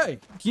 Yay.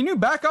 Can you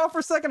back off for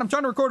a second? I'm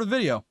trying to record a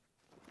video.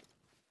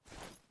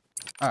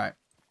 Alright.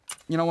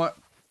 You know what?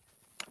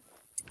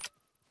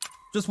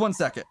 Just 1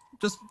 second.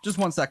 Just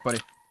 1 sec, buddy.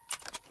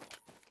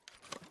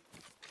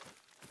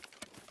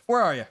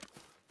 Where are you?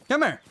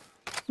 Come here.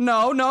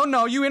 No, no,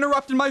 no. You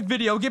interrupted my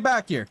video. Get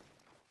back here.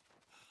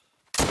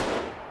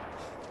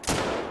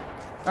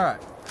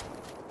 Alright.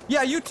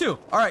 Yeah, you too.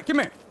 Alright, come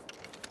here.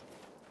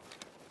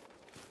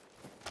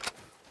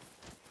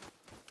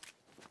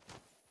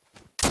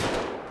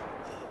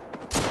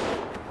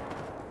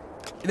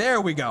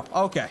 There we go.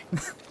 Okay.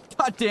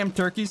 Goddamn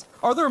turkeys.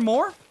 Are there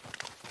more?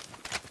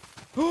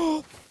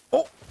 Oh,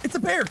 it's a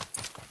bear.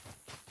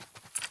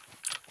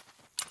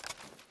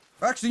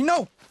 Actually,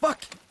 no.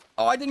 Fuck.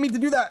 Oh, I didn't mean to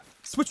do that.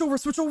 Switch over,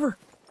 switch over.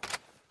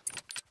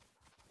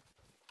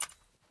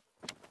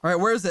 All right,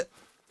 where is it?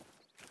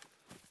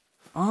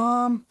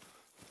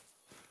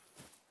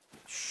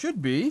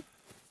 Should be.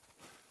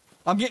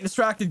 I'm getting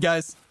distracted,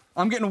 guys.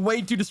 I'm getting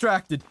way too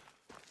distracted.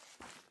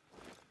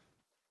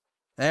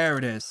 There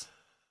it is.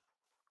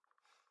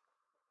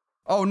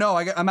 Oh no,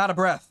 I'm out of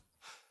breath.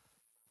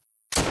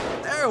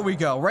 There we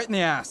go, right in the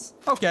ass.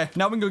 Okay,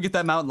 now we can go get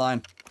that mountain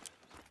lion.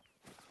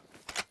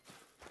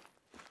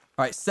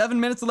 All right, 7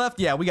 minutes left.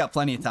 Yeah, we got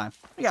plenty of time.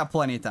 We got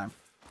plenty of time.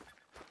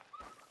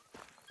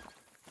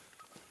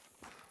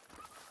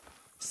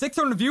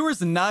 600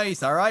 viewers,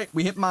 nice. All right,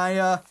 we hit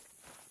my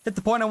hit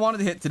the point I wanted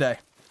to hit today.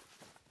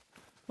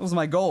 That was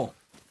my goal.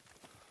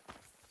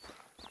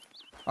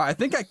 All right, I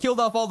think I killed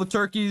off all the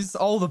turkeys,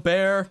 all the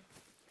bear.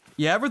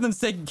 Yeah, everything's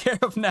taken care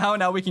of now.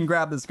 Now we can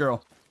grab this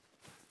girl.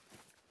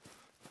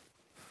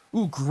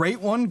 Ooh,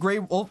 great one.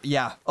 Great wolf.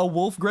 Yeah, a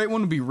wolf great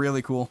one would be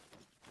really cool.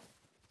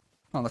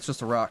 Oh, that's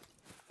just a rock.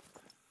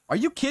 Are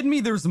you kidding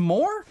me? There's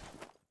more?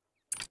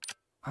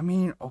 I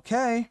mean,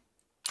 okay.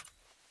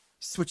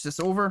 Switch this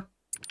over.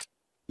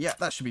 Yeah,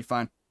 that should be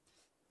fine.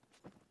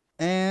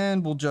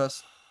 And we'll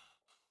just...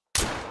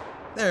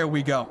 There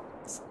we go.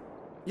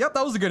 Yep,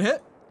 that was a good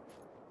hit.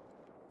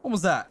 What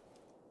was that?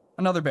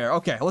 Another bear.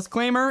 Okay, let's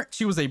claim her.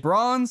 She was a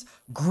bronze.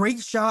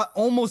 Great shot.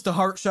 Almost a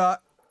heart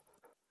shot.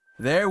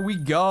 There we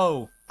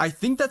go. I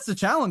think that's the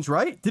challenge,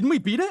 right? Didn't we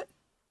beat it?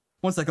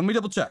 One second. Let me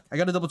double check. I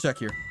gotta double check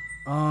here.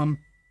 Call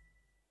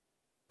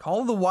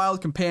of the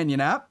Wild Companion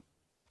app.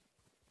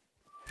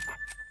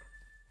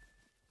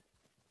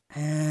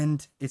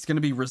 And it's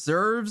gonna be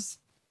reserves.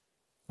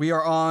 We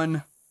are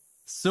on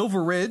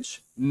Silver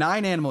Ridge.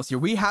 9 animals here.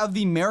 We have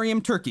the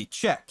Merriam turkey.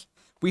 Check.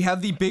 We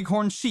have the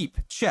bighorn sheep.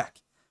 Check.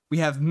 We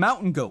have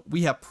mountain goat.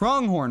 We have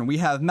pronghorn. We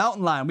have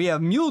mountain lion. We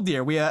have mule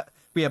deer. We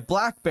have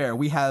black bear.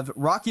 We have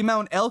Rocky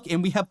Mountain elk,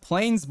 and we have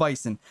plains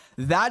bison.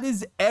 That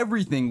is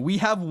everything. We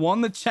have won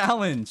the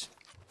challenge.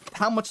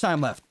 How much time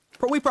left?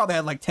 We probably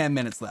had like 10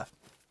 minutes left.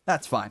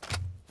 That's fine.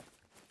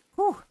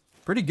 Whew.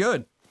 Pretty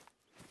good.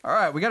 All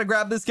right, we got to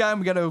grab this guy.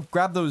 We got to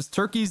grab those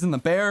turkeys and the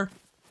bear.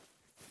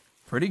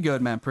 Pretty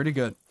good, man. Pretty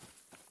good.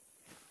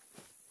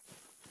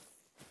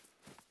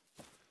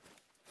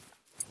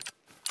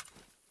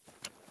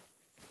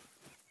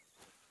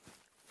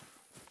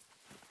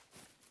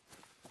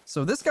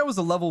 So this guy was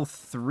a level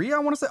 3, I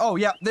want to say. Oh,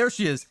 yeah, there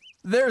she is.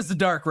 There's the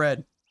dark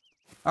red.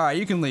 All right,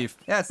 you can leave.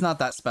 Yeah, it's not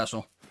that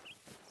special.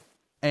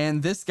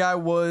 And this guy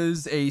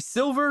was a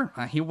silver.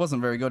 He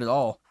wasn't very good at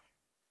all.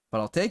 But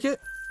I'll take it.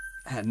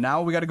 And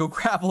now we got to go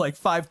grab like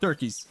 5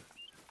 turkeys.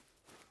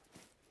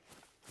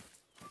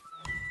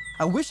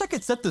 I wish I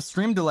could set the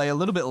stream delay a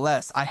little bit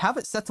less. I have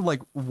it set to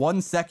like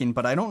 1 second,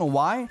 but I don't know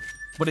why.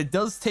 But it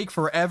does take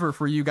forever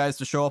for you guys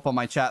to show up on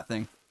my chat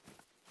thing.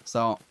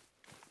 So...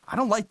 I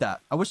don't like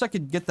that. I wish I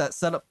could get that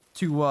set up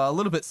to a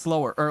little bit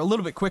slower, or a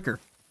little bit quicker,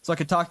 so I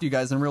could talk to you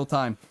guys in real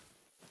time.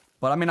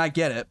 But I mean, I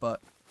get it,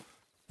 but...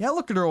 Yeah,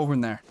 look at her over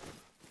in there.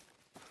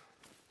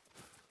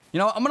 You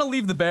know, I'm gonna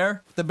leave the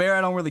bear. The bear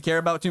I don't really care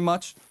about too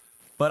much.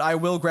 But I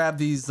will grab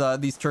these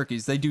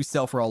turkeys. They do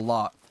sell for a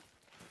lot.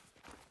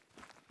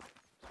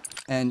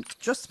 And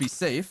just to be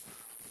safe,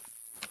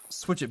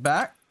 switch it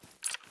back.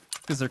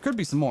 Because there could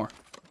be some more.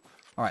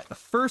 Alright, the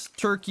first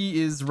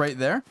turkey is right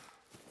there.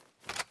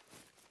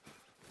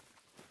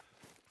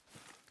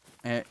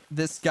 And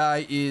this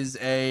guy is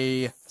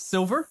a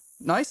silver.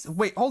 Nice.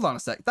 Wait, hold on a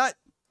sec.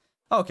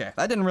 Okay,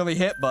 that didn't really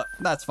hit, but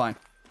that's fine.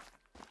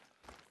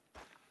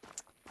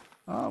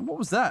 What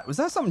was that? Was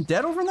that something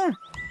dead over in there?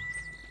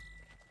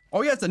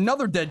 Oh yeah, it's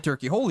another dead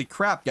turkey. Holy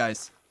crap,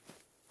 guys.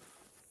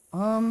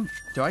 Do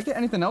I get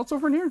anything else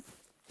over in here?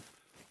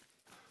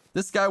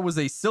 This guy was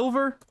a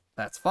silver.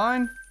 That's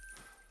fine.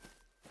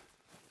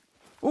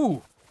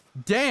 Ooh,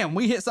 damn,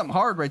 we hit something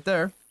hard right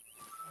there.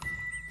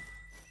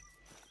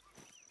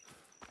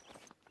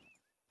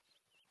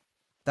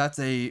 That's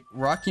a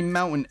Rocky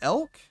Mountain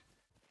elk.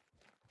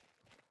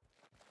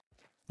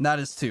 That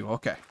is 2.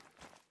 Okay.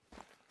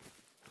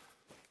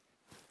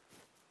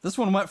 This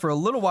one went for a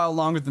little while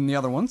longer than the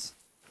other ones.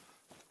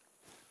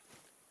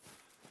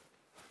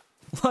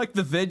 Like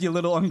the vid, you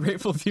little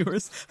ungrateful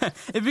viewers.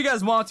 If you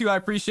guys want to, I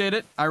appreciate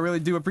it. I really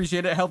do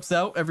appreciate it. It helps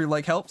out. Every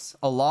like helps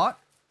a lot.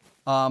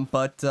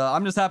 But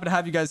I'm just happy to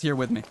have you guys here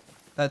with me.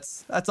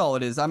 That's all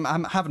it is.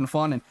 I'm having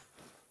fun. And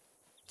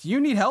do you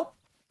need help?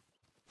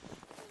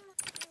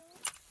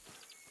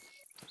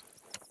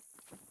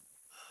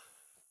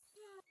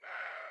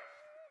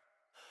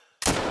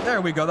 There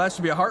we go. That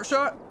should be a heart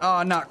shot.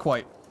 Not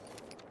quite.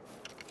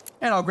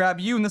 And I'll grab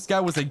you. And this guy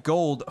was a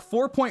gold.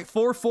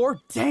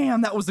 4.44.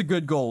 Damn, that was a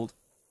good gold.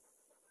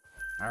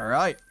 All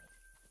right.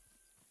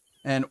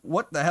 And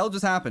what the hell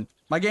just happened?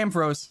 My game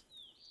froze.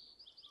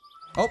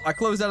 Oh, I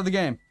closed out of the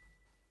game.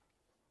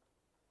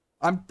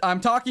 I'm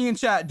talking in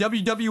chat.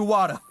 WW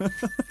Wada. All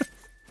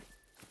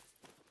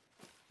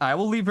right,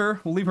 we'll leave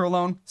her. We'll leave her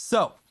alone.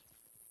 So,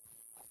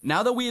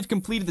 now that we have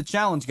completed the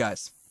challenge,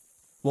 guys,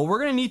 what we're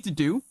going to need to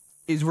do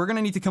is we're going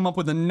to need to come up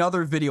with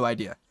another video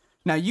idea.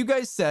 Now, you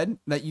guys said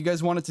that you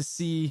guys wanted to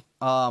see,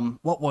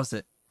 what was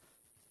it?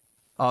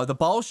 The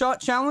ball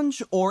shot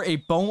challenge or a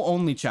bow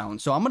only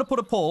challenge. So I'm going to put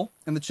a poll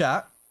in the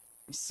chat.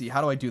 Let's see,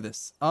 how do I do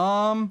this?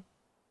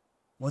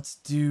 Let's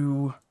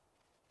do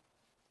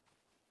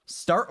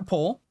start a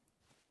poll.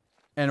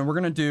 And we're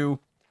going to do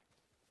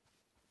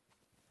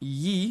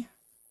Yee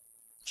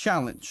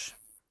challenge.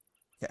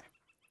 Okay.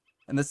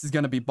 And this is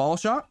going to be ball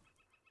shot.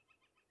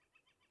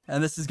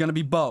 And this is going to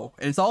be bow.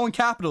 And it's all in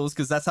capitals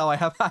because that's how I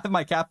have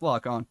my cap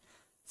lock on.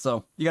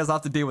 So you guys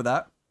have to deal with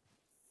that.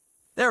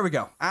 There we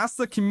go. Ask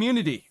the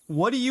community.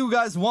 What do you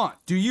guys want?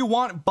 Do you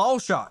want ball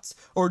shots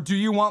or do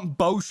you want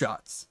bow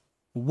shots?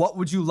 What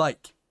would you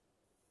like?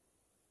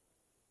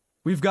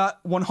 We've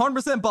got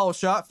 100% ball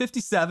shot,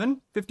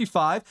 57,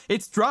 55.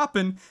 It's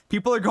dropping.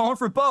 People are going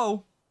for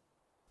bow.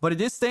 But it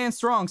is staying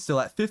strong still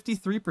at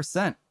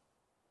 53%.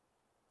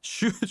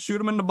 Shoot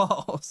them in the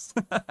balls.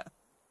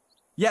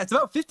 Yeah, it's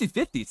about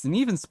 50-50. It's an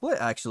even split,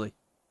 actually.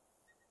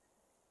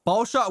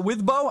 Ball shot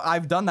with bow?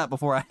 I've done that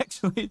before,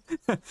 actually.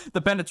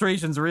 The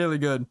penetration's really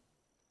good.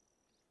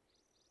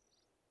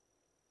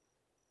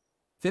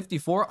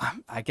 54.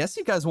 I guess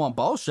you guys want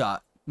ball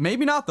shot.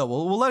 Maybe not, though.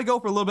 We'll let it go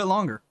for a little bit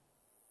longer.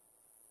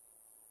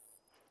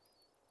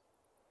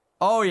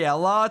 Oh, yeah.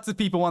 Lots of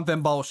people want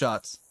them ball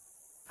shots.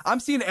 I'm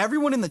seeing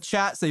everyone in the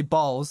chat say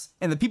balls,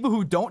 and the people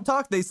who don't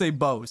talk, they say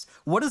bows.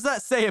 What does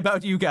that say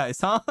about you guys,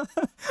 huh?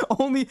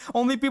 only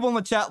people in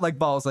the chat like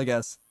balls, I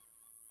guess.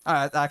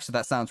 Alright, actually,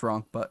 that sounds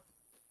wrong, but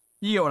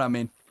you get what I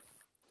mean.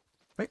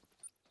 Wait.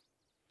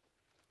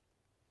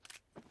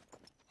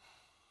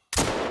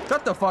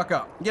 Shut the fuck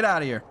up. Get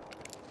out of here.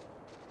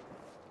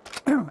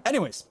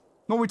 Anyways,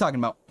 what were we talking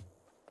about?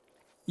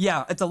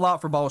 Yeah, it's a lot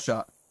for ball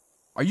shot.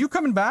 Are you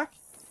coming back?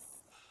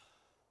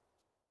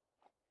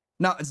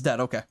 No, it's dead.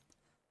 Okay.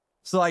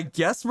 So I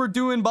guess we're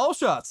doing ball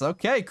shots.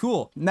 Okay,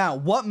 cool. Now,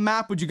 what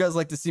map would you guys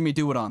like to see me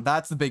do it on?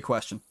 That's the big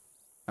question.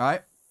 All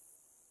right.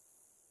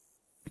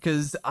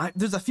 Because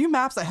there's a few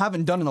maps I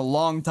haven't done in a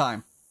long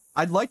time.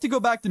 I'd like to go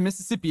back to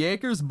Mississippi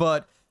Acres,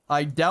 but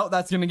I doubt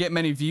that's going to get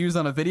many views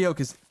on a video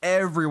because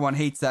everyone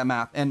hates that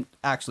map. And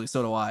actually,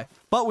 so do I.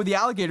 But with the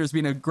alligators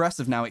being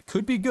aggressive now, it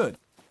could be good.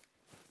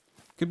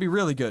 Could be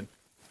really good.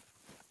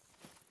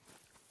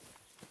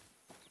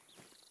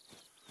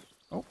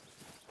 Oh.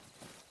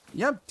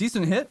 Yep,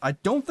 decent hit. I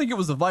don't think it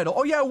was a vital.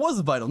 Oh, yeah, it was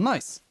a vital.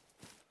 Nice.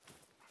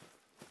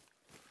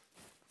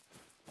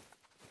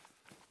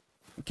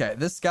 Okay,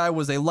 this guy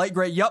was a light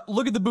gray. Yup,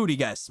 look at the booty,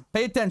 guys.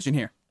 Pay attention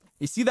here.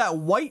 You see that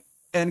white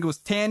and it goes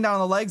tan down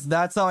the legs?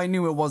 That's how I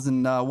knew it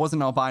wasn't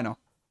albino.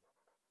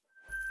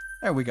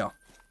 There we go.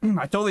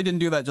 I totally didn't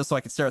do that just so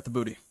I could stare at the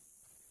booty.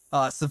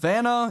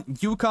 Savannah,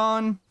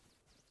 Yukon,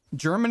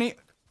 Germany.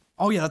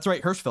 Oh, yeah, that's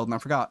right. Hirschfeld, I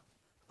forgot.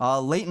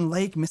 Layton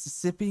Lake,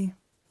 Mississippi.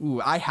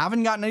 Ooh, I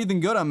haven't gotten anything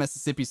good on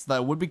Mississippi, so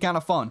that would be kind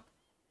of fun.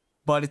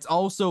 But it's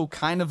also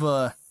kind of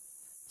a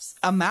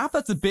map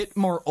that's a bit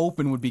more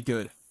open would be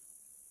good.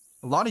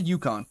 A lot of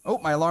Yukon. Oh,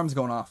 my alarm's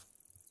going off.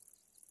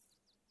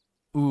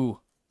 Ooh,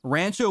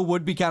 Rancho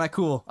would be kind of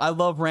cool. I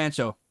love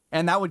Rancho.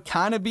 And that would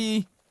kind of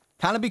be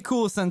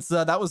cool since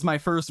that was my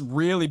first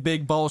really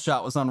big ball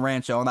shot was on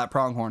Rancho on that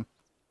pronghorn.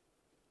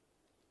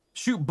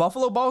 Shoot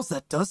buffalo balls?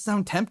 That does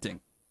sound tempting.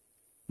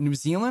 New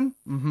Zealand?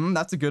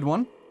 That's a good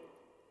one.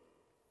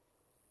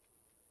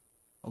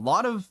 A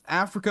lot of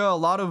Africa, a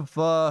lot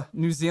of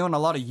New Zealand, a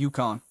lot of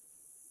Yukon.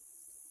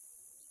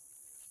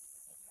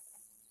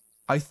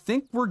 I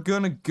think we're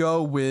gonna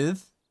go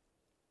with...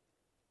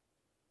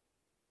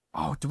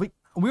 Oh,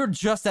 we were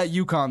just at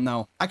Yukon,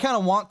 though. I kind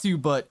of want to,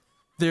 but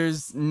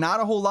there's not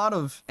a whole lot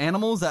of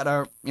animals that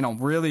are, you know,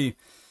 really...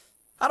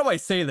 How do I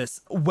say this?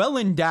 Well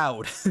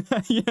endowed,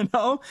 you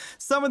know?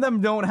 Some of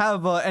them don't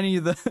have any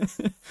of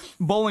the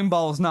bowling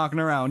balls knocking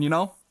around, you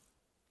know?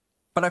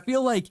 But I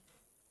feel like,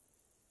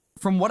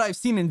 from what I've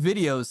seen in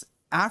videos,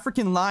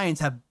 African lions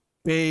have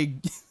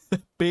big...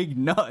 big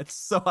nuts,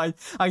 so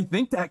I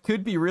think that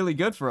could be really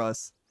good for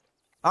us.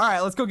 All right,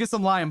 let's go get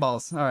some lion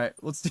balls. All right,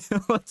 let's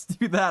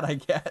do that, I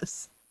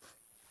guess.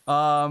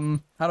 How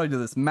do I do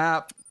this?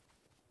 Map,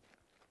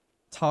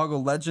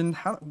 toggle legend.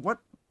 What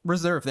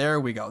reserve? There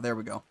we go. There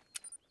we go.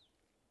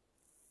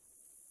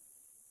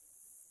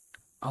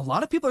 A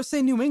lot of people are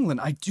saying New England.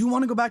 I do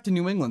want to go back to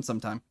New England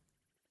sometime.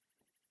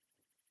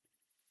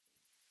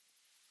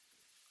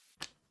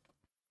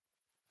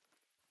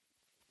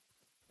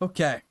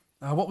 Okay,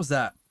 what was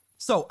that?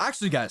 So,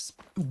 actually, guys,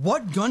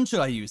 what gun should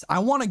I use? I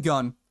want a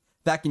gun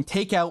that can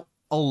take out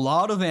a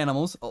lot of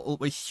animals,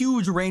 a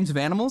huge range of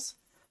animals,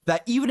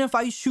 that even if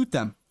I shoot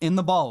them in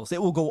the balls,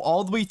 it will go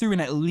all the way through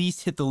and at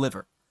least hit the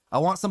liver. I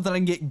want something I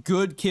can get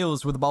good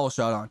kills with a ball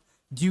shot on.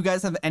 Do you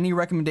guys have any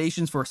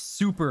recommendations for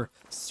super,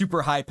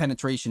 super high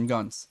penetration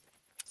guns?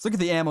 Let's look at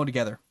the ammo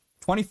together.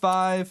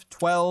 25,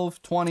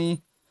 12,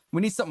 20.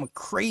 We need something with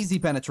crazy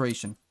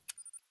penetration.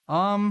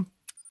 I'm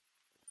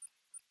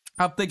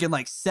thinking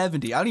like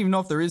 70. I don't even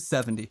know if there is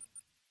 70.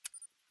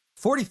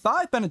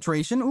 45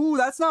 penetration. Ooh,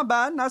 that's not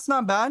bad. That's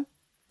not bad.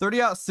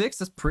 30-06.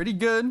 That's pretty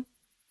good.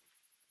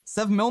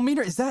 7mm.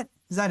 Is that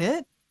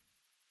it?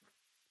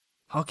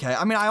 Okay.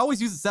 I mean, I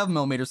always use a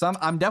 7mm, so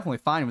I'm definitely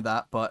fine with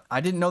that. But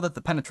I didn't know that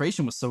the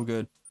penetration was so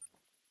good.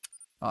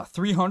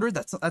 300.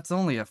 That's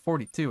only a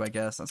 42, I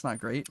guess. That's not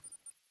great.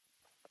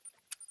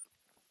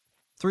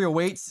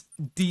 308's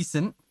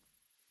decent.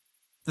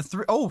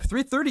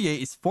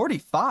 338 is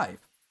 45.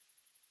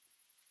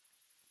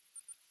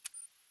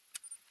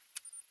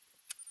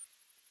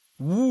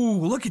 Ooh,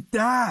 look at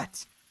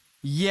that.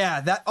 Yeah,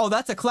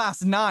 that's a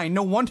class 9.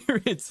 No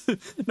wonder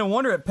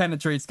it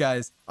penetrates,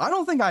 guys. I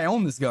don't think I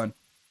own this gun.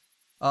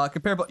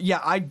 Comparable.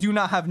 Yeah, I do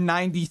not have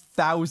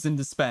 90,000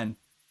 to spend.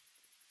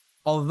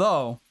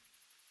 Although,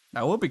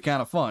 that would be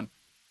kind of fun.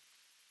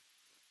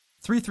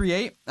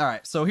 338. All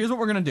right, so here's what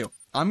we're going to do.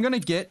 I'm going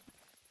to get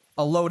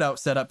a loadout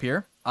set up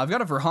here. I've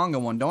got a Verhonga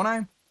one, don't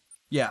I?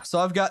 Yeah, so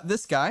I've got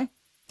this guy,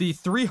 the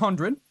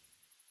 300.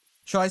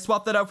 Should I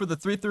swap that out for the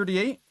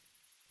 338?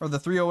 Or the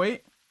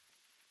 308?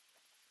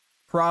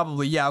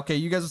 Probably, yeah. Okay,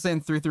 you guys are saying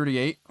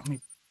 338. Let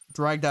me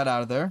drag that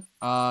out of there.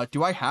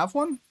 Do I have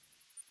one?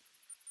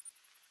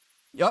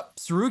 Yup,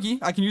 Tsurugi.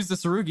 I can use the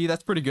Tsurugi.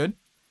 That's pretty good.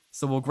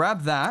 So we'll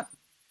grab that.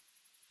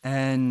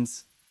 And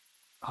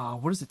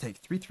what does it take?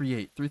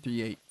 338.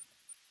 338.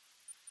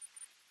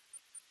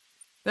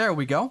 There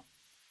we go.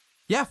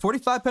 Yeah,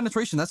 45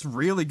 penetration. That's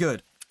really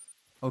good.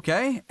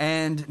 Okay,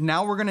 and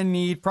now we're gonna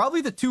need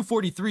probably the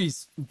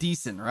 243's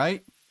decent,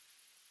 right?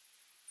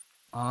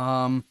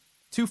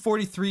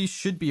 243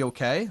 should be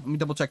okay. Let me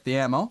double check the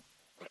ammo.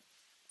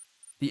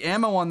 The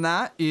ammo on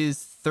that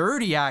is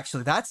 30,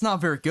 actually. That's not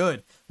very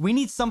good. We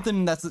need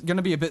something that's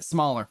gonna be a bit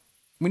smaller.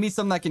 We need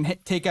something that can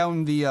take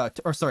down the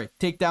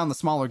take down the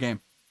smaller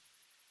game.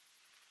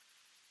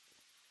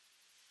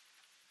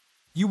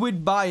 You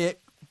would buy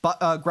it,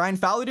 but grind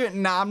fallow deer?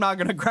 Nah, I'm not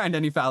gonna grind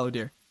any fallow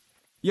deer.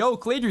 Yo,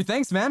 Cladry,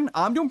 thanks, man.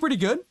 I'm doing pretty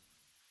good.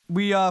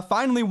 We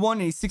finally won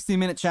a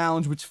 60-minute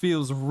challenge, which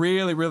feels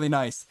really, really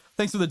nice.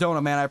 Thanks for the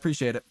donut, man. I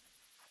appreciate it.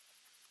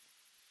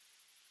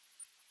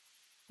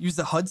 Use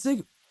the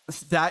Hudsig?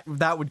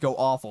 That would go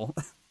awful.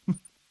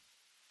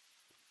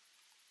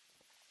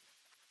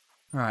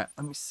 Alright,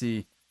 let me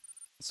see.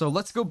 So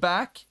let's go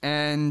back,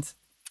 and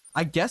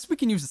I guess we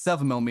can use the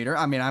 7mm.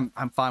 I mean,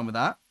 I'm fine with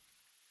that.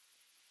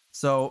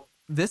 So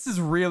this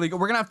is really good.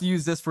 We're gonna have to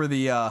use this for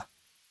the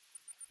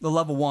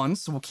level 1,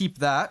 so we'll keep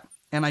that.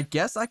 And I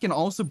guess I can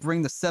also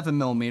bring the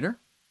 7mm.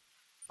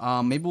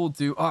 Maybe we'll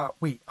do...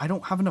 wait, I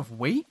don't have enough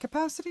weight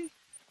capacity?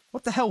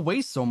 What the hell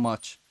weighs so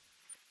much?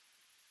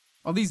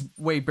 Oh, these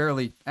weigh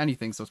barely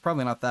anything, so it's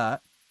probably not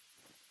that.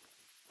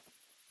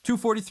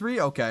 243?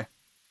 Okay.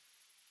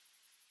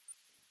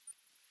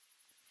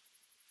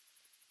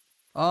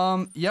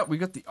 Yeah, we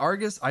got the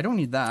Argus. I don't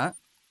need that.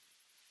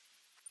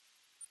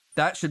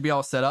 That should be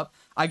all set up.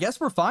 I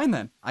guess we're fine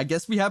then. I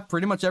guess we have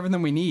pretty much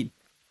everything we need.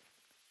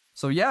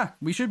 So yeah,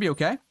 we should be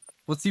okay.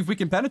 Let's see if we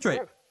can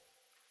penetrate.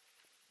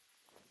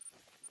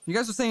 You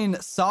guys are saying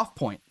soft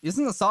point.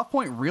 Isn't the soft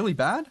point really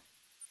bad?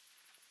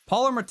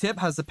 Polymer tip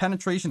has a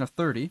penetration of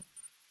 30.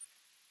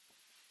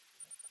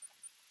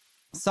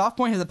 Soft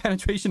point has a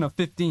penetration of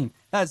 15.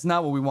 That's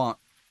not what we want.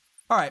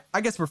 Alright,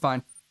 I guess we're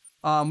fine.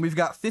 We've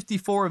got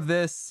 54 of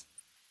this.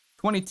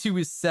 22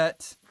 is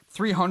set.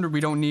 300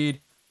 we don't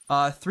need.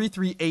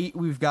 338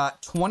 we've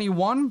got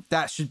 21.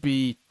 That should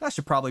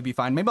probably be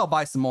fine. Maybe I'll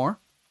buy some more.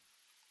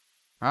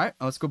 Alright,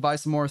 let's go buy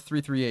some more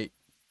 338.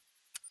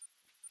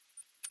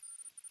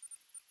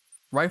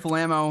 Rifle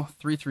ammo,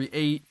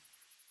 338.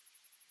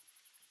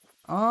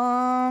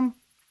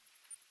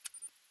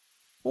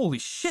 Holy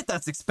shit,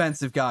 that's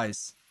expensive,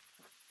 guys.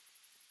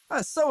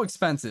 That's so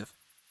expensive.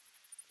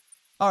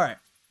 Alright,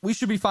 we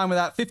should be fine with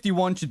that.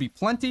 51 should be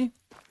plenty.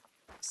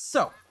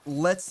 So,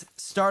 let's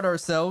start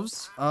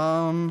ourselves.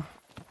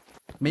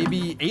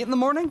 Maybe 8 in the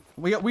morning?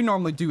 We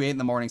normally do 8 in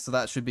the morning, so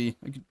that should be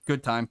a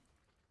good time.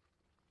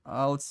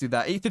 Let's do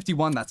that.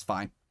 8:51, that's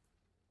fine.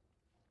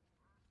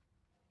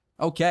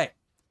 Okay.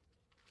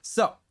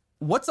 So,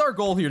 what's our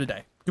goal here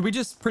today? Do we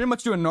just pretty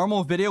much do a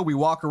normal video? We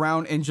walk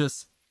around and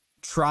just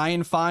try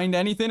and find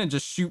anything and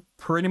just shoot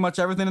pretty much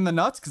everything in the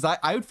nuts? Because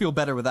I would feel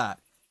better with that.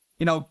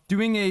 You know,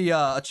 doing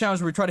a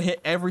challenge where we try to hit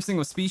every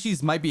single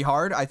species might be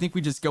hard. I think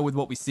we just go with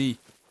what we see.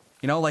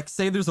 You know, like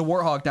say there's a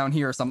warthog down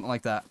here or something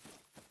like that.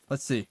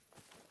 Let's see.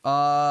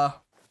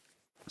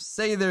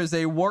 Say there's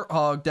a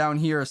warthog down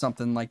here or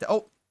something like that.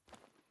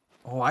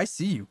 Oh, I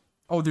see you.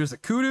 Oh, there's a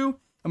cotw,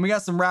 and we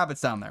got some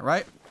rabbits down there,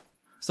 right?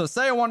 So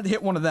say I wanted to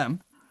hit one of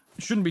them.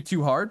 It shouldn't be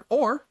too hard.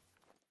 Or,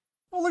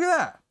 oh, look at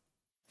that.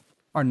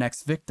 Our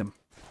next victim.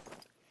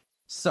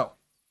 So,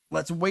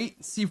 let's wait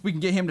and see if we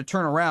can get him to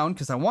turn around,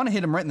 because I want to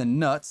hit him right in the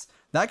nuts.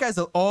 That guy's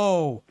a...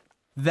 Oh,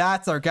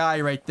 that's our guy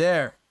right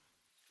there.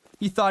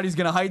 He thought he's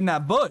going to hide in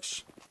that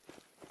bush.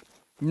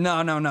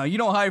 No, no, no. You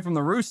don't hide from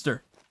the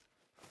rooster.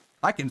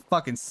 I can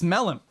fucking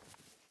smell him.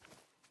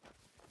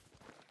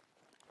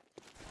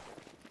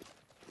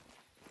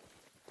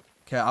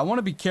 Okay, I want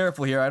to be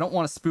careful here. I don't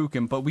want to spook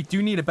him, but we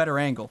do need a better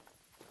angle.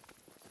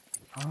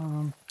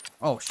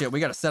 Oh shit,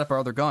 we got to set up our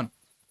other gun.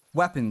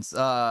 Weapons,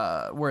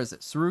 where is it?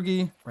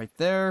 Tsurugi, right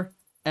there.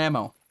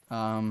 Ammo,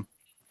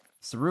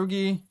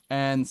 Tsurugi,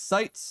 and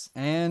sights,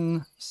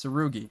 and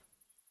Tsurugi.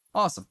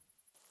 Awesome.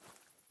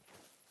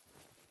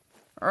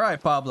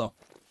 Alright, Pablo.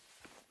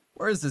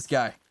 Where is this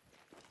guy?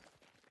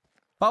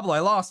 Pablo, I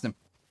lost him.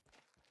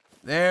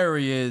 There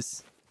he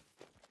is.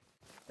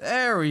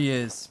 There he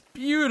is.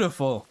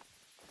 Beautiful.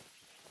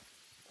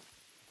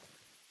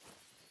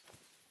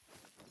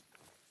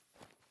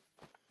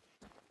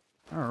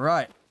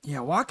 Alright. Yeah,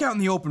 walk out in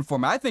the open for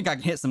me. I think I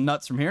can hit some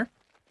nuts from here.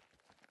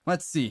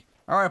 Let's see.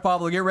 Alright,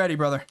 Pablo, get ready,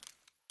 brother.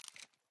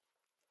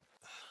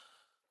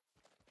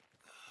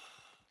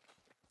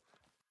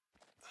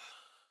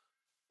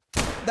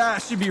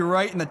 That should be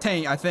right in the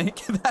tank, I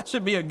think. That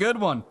should be a good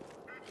one.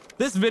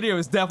 This video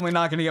is definitely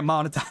not going to get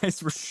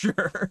monetized for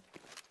sure.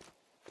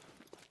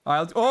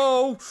 Alright,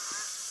 oh!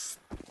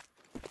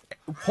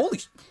 Holy...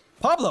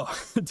 Pablo!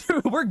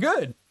 Dude, we're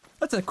good.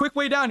 That's a quick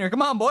way down here.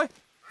 Come on, boy.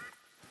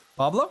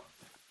 Pablo?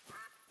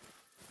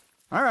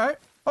 Alright.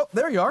 Oh,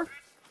 there you are.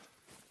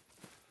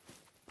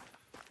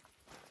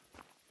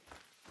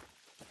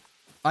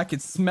 I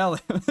could smell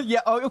it. Yeah,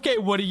 oh, okay,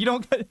 Woody, you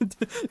don't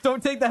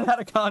take that out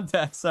of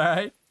context, all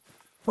right?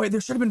 Wait,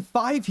 there should have been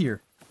 5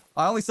 here.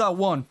 I only saw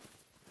 1.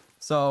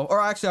 So, or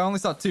actually, I only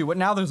saw 2, but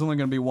now there's only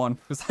going to be 1,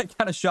 because I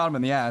kind of shot him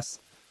in the ass.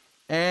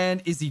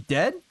 And is he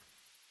dead?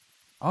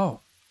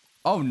 Oh.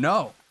 Oh,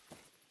 no.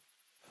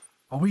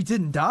 Oh, he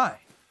didn't die.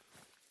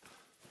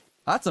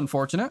 That's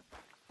unfortunate.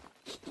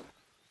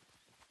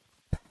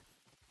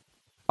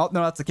 Oh,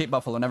 no, that's a Cape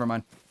Buffalo. Never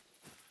mind.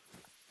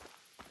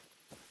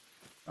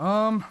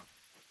 Let's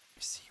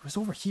see. He was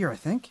over here, I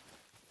think.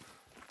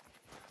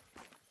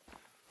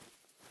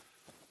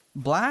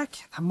 Black?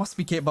 That must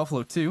be Cape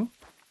Buffalo, too.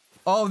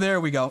 Oh,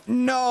 there we go.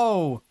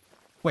 No!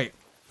 Wait,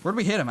 where did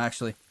we hit him,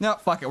 actually? No,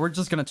 fuck it. We're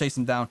just gonna chase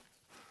him down.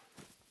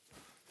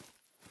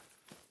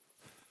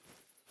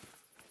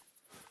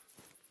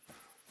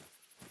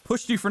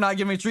 Pushed you for not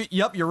giving me a treat.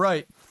 Yep, you're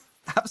right.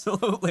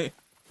 Absolutely.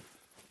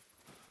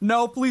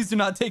 No, please do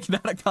not take it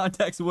out of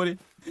context, Woody.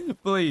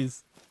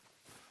 Please.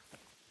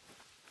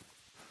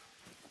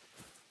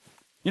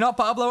 You know what,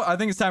 Pablo? I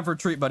think it's time for a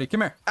treat, buddy.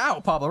 Come here. Ow,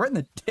 Pablo, right in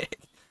the dick.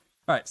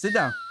 All right, sit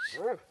down.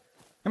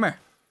 Come here.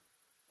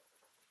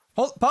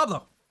 Hold,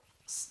 Pablo.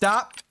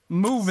 Stop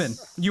moving.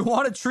 You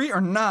want a treat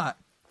or not?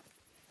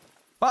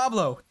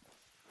 Pablo.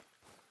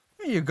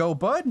 Here you go,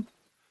 bud.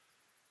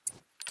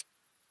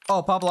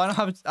 Oh, Pablo, I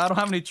don't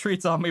have any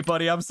treats on me,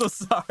 buddy. I'm so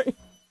sorry.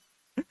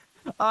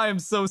 I am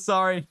so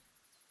sorry.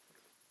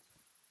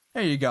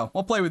 There you go.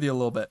 We'll play with you a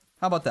little bit.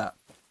 How about that?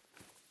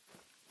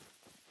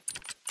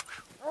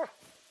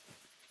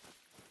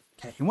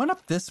 Okay, he went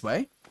up this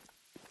way.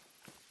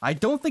 I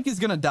don't think he's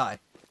gonna die.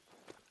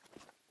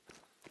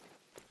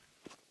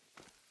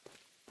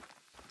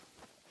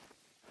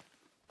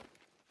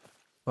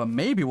 But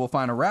maybe we'll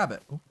find a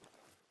rabbit.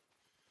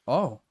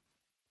 Oh.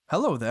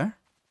 Hello there.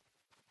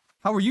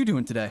 How are you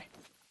doing today?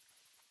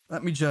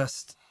 Let me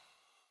just...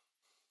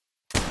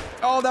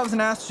 Oh, that was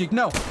an ass cheek.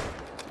 No.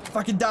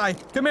 Fucking die.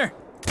 Come here.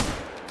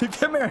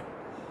 Come here.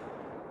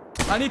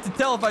 I need to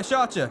tell if I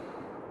shot you.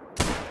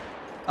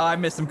 Oh, I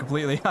missed him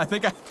completely. I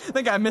think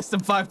I missed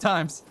him 5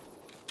 times.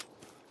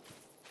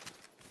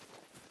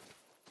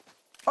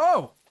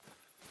 Oh.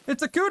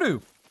 It's a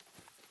cotw.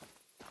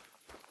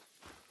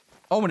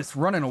 Oh, and it's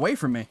running away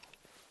from me.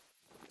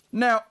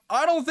 Now,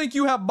 I don't think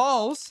you have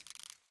balls,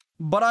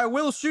 but I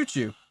will shoot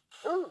you.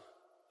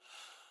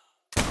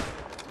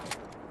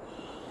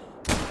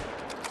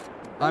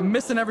 I'm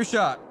missing every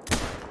shot.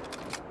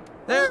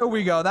 There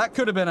we go. That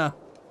could have been a...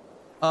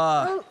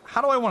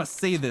 how do I want to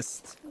say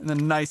this in a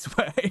nice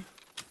way?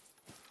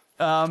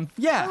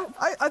 Yeah,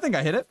 I think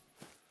I hit it.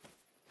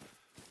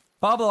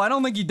 Pablo, I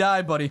don't think he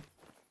died, buddy.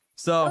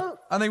 So,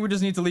 I think we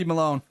just need to leave him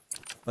alone.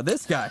 But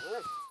this guy,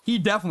 he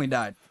definitely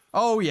died.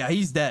 Oh, yeah,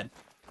 he's dead.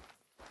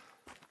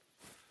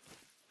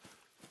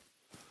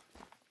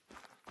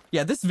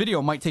 Yeah, this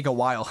video might take a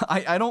while.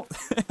 I don't...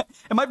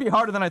 It might be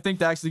harder than I think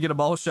to actually get a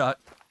ball shot.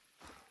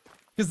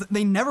 Because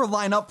they never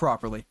line up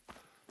properly.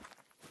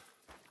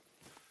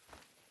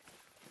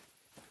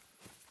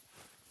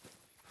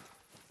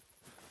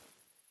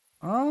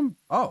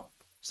 Oh.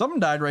 Something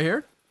died right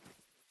here.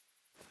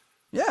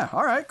 Yeah,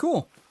 alright,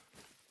 cool.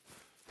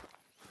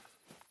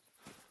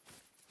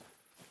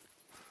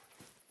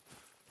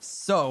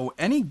 So,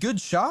 any good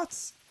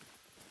shots?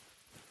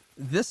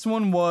 This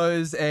one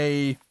was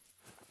a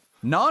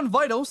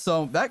non-vital,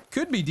 so that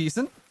could be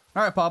decent.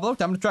 Alright, Pablo,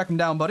 time to track him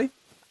down, buddy.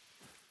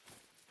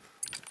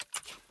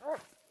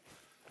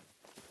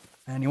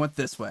 And he went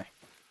this way.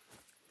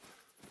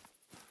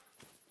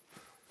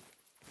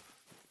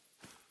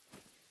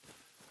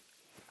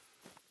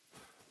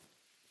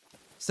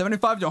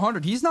 $75 to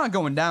 100. He's not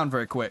going down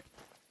very quick.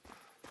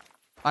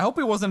 I hope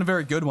he wasn't a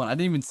very good one. I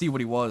didn't even see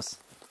what he was.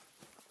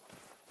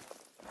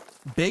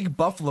 Big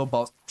buffalo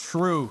balls.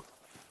 True.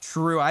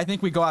 True. I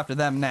think we go after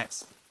them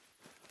next.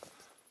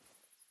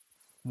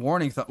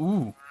 Warning.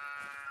 Ooh.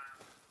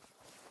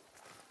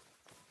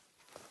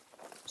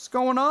 What's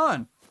going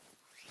on?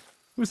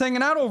 Who's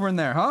hanging out over in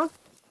there, huh?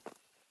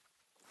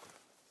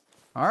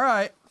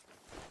 Alright.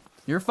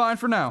 You're fine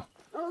for now.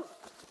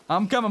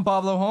 I'm coming,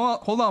 Pablo.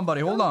 Hold on,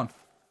 buddy. Hold on.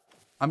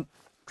 I'm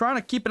trying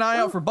to keep an eye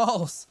out for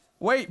balls.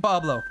 Wait,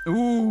 Pablo.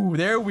 Ooh,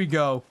 there we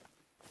go.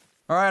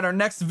 Alright, our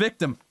next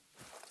victim.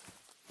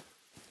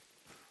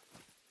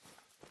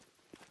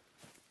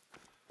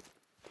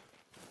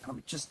 Let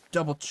me just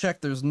double check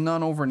there's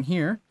none over in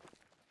here.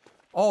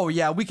 Oh,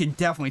 yeah, we can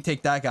definitely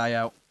take that guy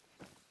out.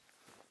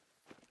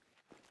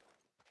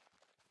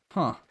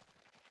 Huh.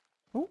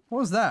 Oh, what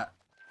was that?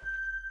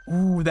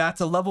 Ooh,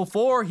 that's a level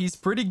 4. He's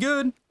pretty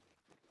good.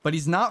 But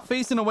he's not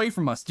facing away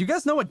from us. Do you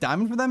guys know what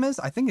diamond for them is?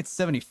 I think it's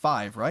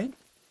 75, right?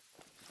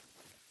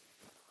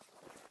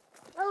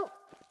 Oh.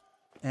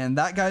 And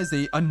that guy's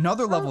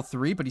another level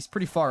 3, but he's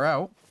pretty far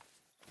out.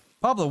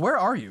 Pablo, where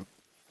are you?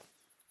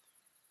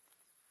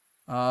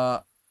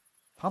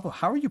 Pablo,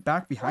 how are you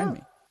back behind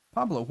me?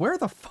 Pablo, where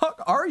the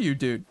fuck are you,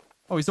 dude?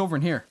 Oh, he's over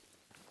in here.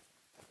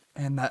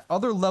 And that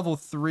other level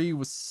 3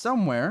 was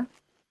somewhere.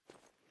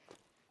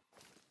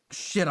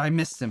 Shit, I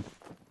missed him.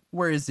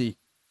 Where is he?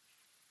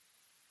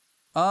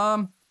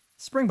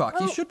 Springbok,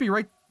 he should be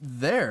right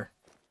there.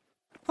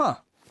 Huh.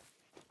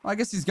 I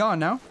guess he's gone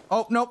now.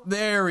 Oh, nope,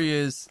 there he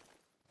is.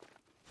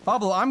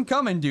 Pablo, I'm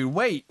coming, dude.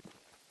 Wait.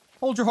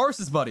 Hold your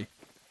horses, buddy.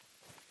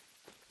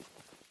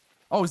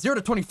 Oh, 0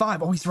 to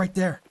 25. Oh, he's right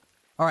there.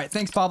 All right,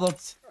 thanks, Pablo.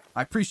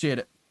 I appreciate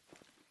it.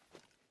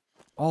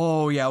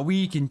 Oh, yeah,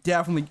 we can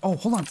definitely... Oh,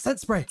 hold on, scent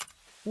spray.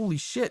 Holy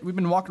shit, we've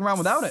been walking around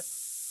without it.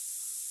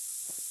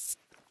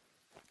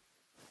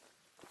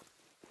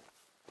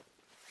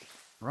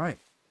 Right.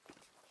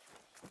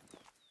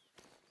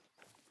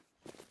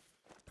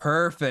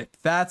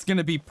 Perfect. That's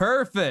gonna be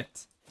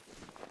perfect.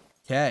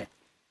 Okay.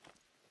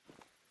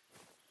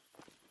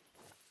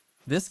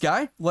 This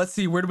guy? Let's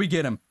see, where do we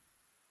get him?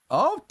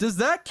 Oh, does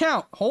that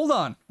count? Hold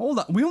on. Hold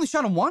on. We only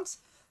shot him once?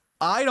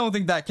 I don't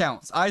think that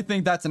counts. I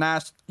think that's an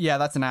ass... Yeah,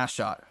 that's an ass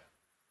shot.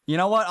 You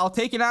know what? I'll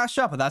take an ass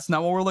shot, but that's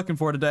not what we're looking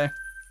for today.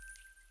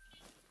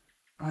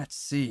 Let's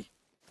see.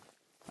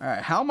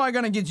 Alright, how am I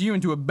gonna get you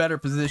into a better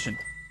position?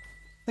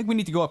 I think we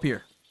need to go up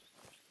here.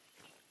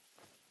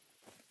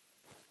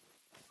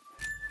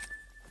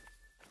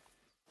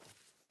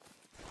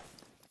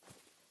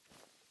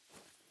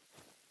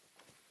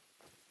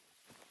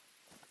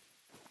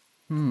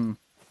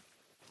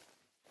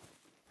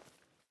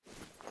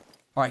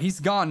 Alright,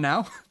 he's gone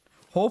now.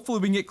 Hopefully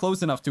we can get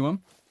close enough to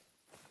him.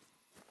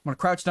 I'm gonna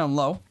crouch down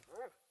low.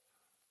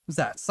 What's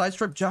that? Side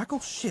striped jackal?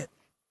 Shit.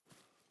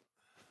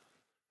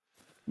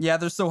 Yeah,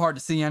 they're so hard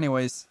to see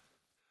anyways.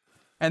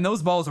 And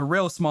those balls are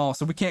real small,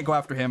 so we can't go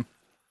after him.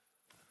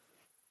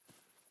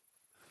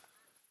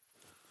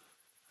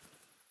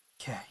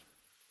 Okay.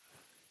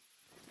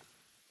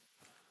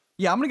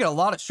 Yeah, I'm gonna get a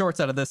lot of shorts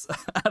out of this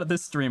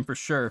stream for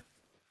sure.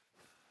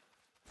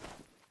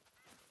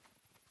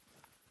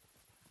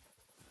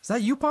 Is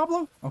that you,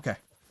 Pablo? Okay.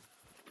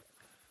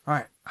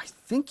 Alright. I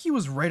think he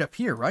was right up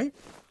here, right?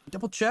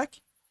 Double check.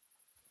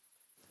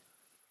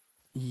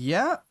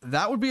 Yeah,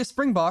 that would be a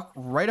Springbok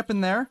right up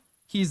in there.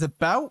 He's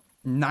about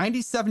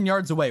 97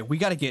 yards away. We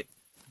got to get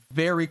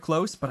very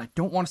close, but I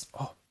don't want to...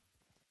 Oh.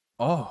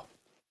 Oh.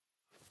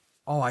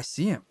 Oh, I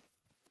see him.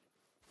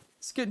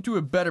 Let's get into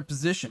a better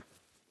position.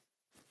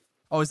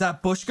 Oh, is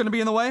that bush going to be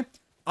in the way?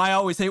 I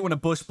always hate when a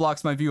bush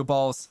blocks my view of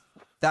balls.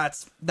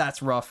 That's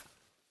rough.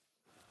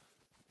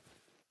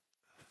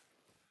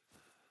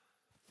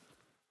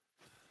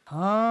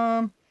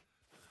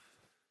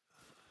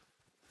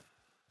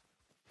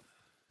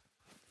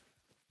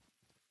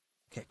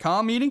 Okay,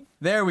 calm meeting.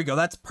 There we go.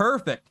 That's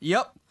perfect.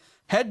 Yep.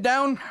 Head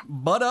down,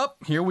 butt up.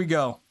 Here we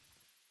go.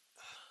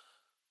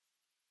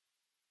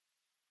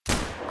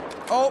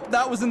 Oh,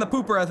 that was in the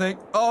pooper, I think.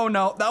 Oh,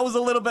 no. That was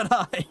a little bit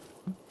high.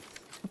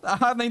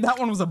 I think that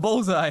one was a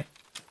bullseye.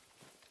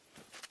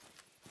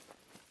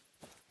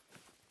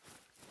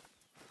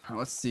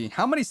 Let's see.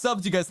 How many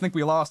subs do you guys think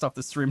we lost off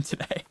the stream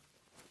today?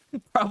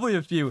 Probably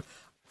a few.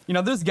 You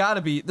know, there's gotta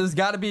be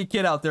a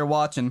kid out there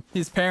watching.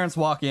 His parents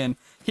walk in,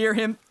 hear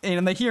him,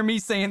 and they hear me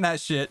saying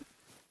that shit.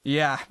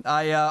 Yeah,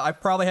 I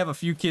probably have a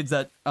few kids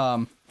that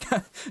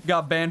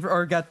got banned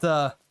or got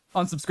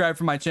unsubscribed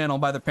from my channel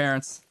by their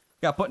parents.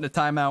 Got put in a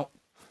timeout.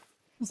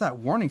 What's that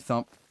warning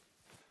thump?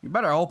 You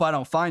better hope I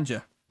don't find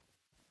you.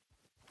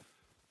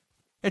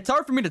 It's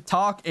hard for me to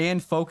talk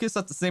and focus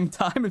at the same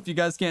time if you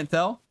guys can't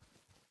tell.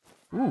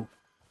 Ooh.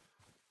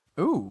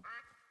 Ooh.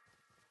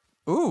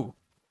 Ooh.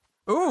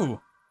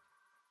 Ooh.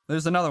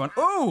 There's another one.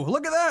 Ooh,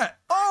 look at that.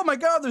 Oh my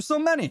god, there's so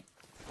many.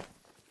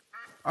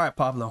 All right,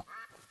 Pablo.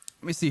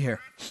 Let me see here.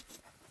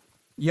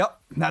 Yep,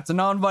 that's a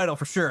non-vital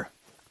for sure.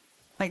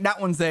 I think that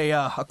one's a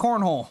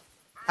cornhole.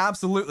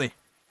 Absolutely.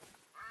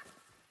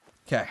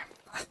 Okay.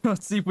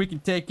 Let's see if we can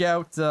take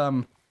out...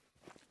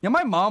 Yeah,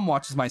 my mom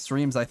watches my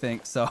streams, I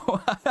think,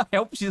 so I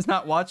hope she's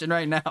not watching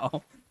right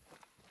now.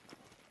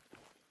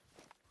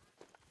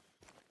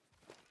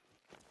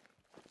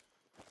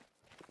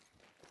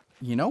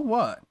 You know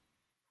what?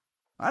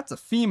 That's a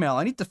female.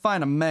 I need to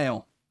find a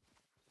male.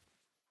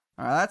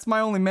 Alright, that's my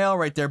only male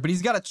right there, but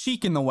he's got a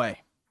cheek in the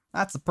way.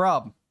 That's a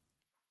problem.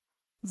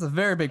 That's a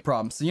very big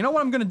problem. So you know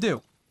what I'm gonna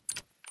do?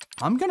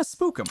 I'm gonna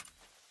spook him.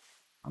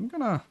 I'm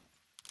gonna...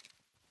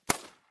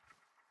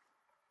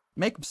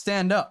 make him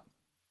stand up.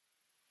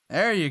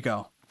 There you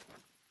go.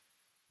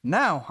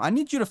 Now, I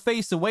need you to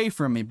face away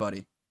from me,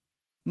 buddy.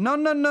 No,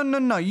 no, no, no,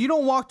 no. You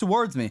don't walk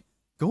towards me.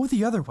 Go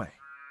the other way.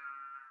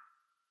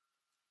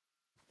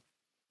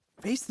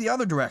 Face the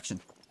other direction.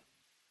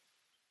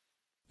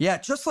 Yeah,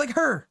 just like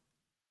her.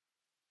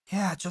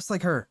 Yeah, just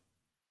like her.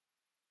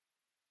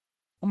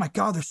 Oh my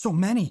god, there's so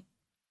many.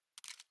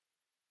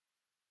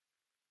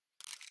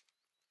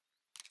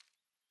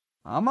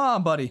 Come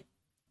on, buddy.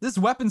 This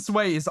weapon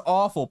sway is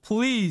awful.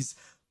 Please,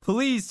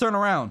 please turn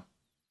around.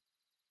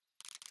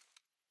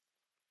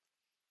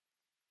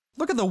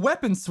 Look at the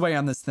weapon sway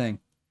on this thing.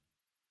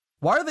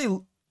 Why are they...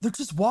 They're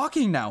just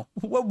walking now.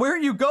 Where are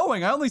you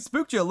going? I only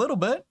spooked you a little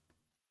bit.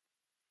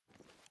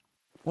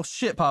 Well,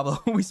 shit, Pablo.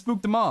 We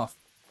spooked him off.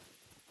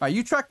 Alright,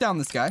 you track down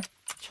this guy.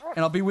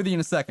 And I'll be with you in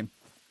a second.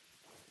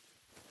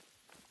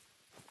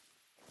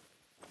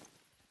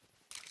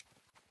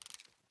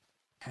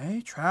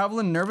 Okay,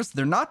 traveling nervous.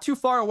 They're not too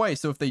far away,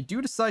 so if they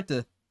do decide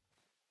to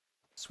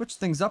switch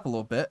things up a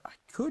little bit, I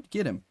could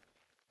get him.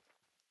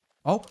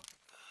 Oh.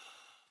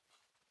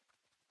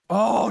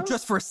 Oh,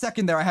 just for a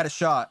second there, I had a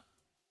shot.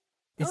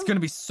 It's going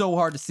to be so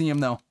hard to see him,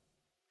 though.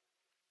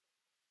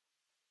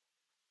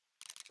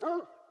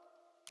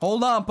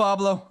 Hold on,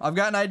 Pablo. I've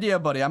got an idea,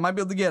 buddy. I might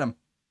be able to get him.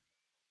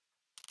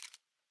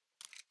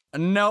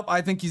 Nope,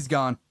 I think he's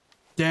gone.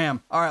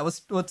 Damn. All right,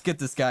 let's get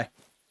this guy.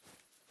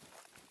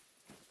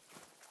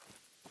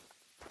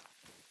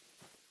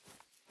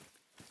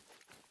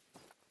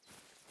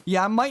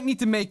 Yeah, I might need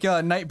to make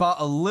Nightbot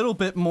a little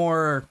bit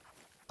more...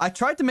 I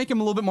tried to make him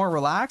a little bit more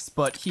relaxed,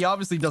 but he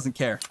obviously doesn't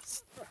care.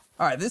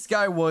 All right, this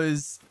guy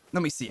was...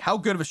 Let me see. How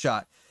good of a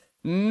shot?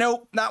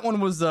 Nope, that one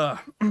was a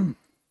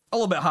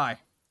little bit high.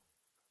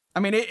 I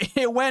mean,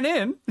 it went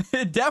in.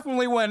 It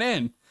definitely went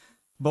in.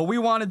 But we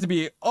wanted to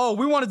be... Oh,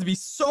 we wanted to be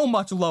so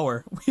much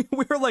lower.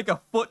 We were like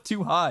a foot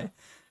too high.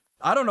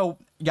 I don't know.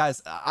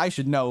 Guys, I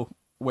should know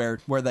where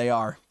they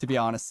are, to be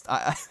honest.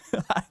 I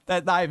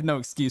have no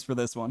excuse for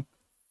this one.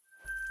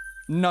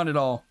 None at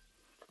all.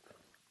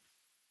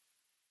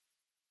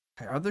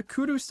 Okay, are the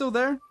cotw still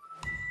there?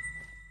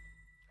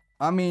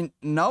 I mean,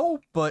 no,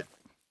 but...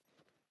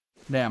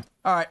 Damn.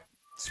 Alright,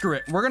 screw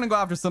it. We're gonna go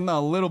after something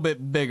a little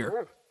bit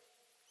bigger.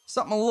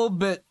 Something a little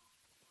bit...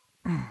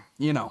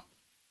 You know.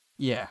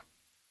 Yeah.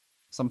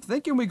 So I'm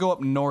thinking we go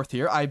up north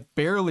here. I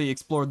barely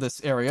explored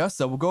this area,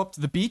 so we'll go up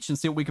to the beach and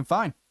see what we can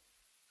find.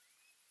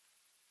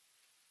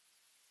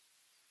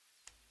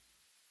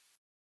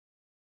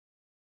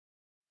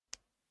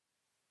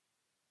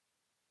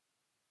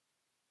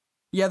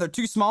 Yeah, they're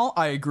too small.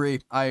 I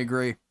agree. I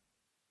agree.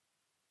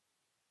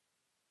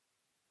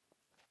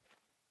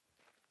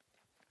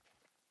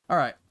 All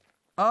right.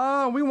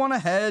 We want to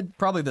head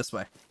probably this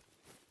way.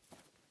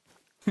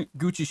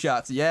 Gucci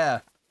shots. Yeah.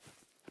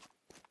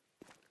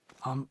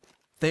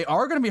 They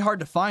are going to be hard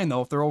to find,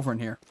 though, if they're over in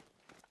here.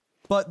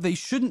 But they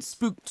shouldn't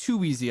spook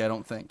too easy, I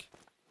don't think.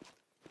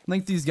 I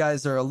think these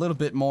guys are a little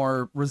bit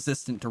more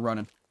resistant to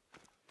running.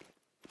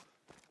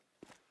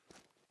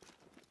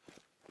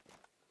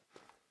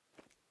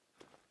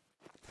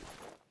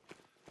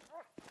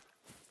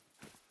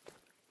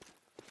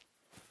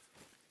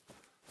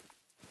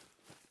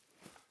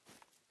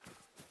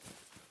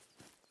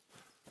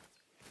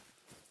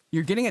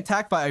 You're getting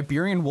attacked by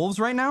Iberian wolves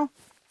right now?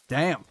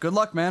 Damn. Good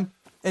luck, man.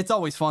 It's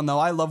always fun, though.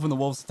 I love when the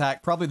wolves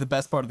attack. Probably the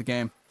best part of the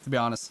game, to be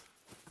honest.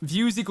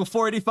 Views equal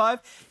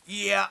 485?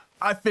 Yeah,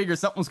 I figured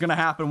something was going to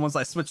happen once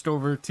I switched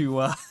over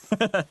to,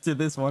 to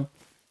this one.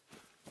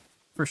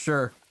 For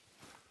sure.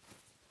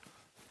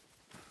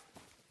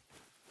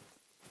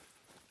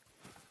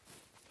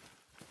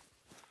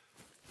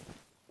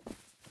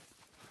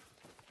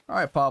 All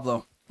right,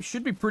 Pablo. You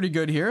should be pretty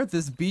good here.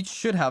 This beach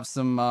should have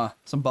some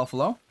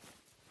buffalo.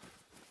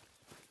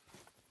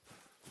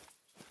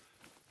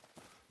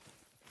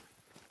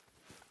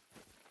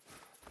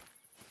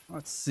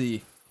 Let's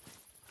see.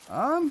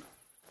 Oh,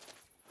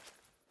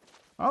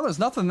 there's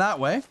nothing that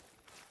way.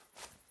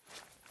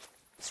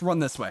 Let's run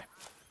this way.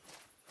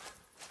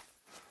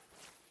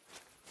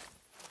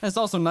 And it's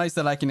also nice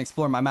that I can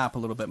explore my map a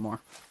little bit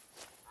more.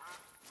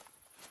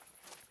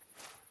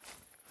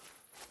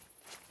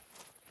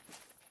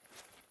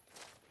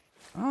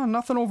 Oh,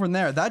 nothing over in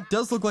there. That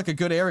does look like a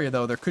good area,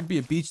 though. There could be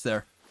a beach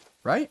there,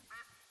 right?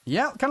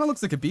 Yeah, it kind of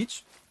looks like a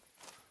beach.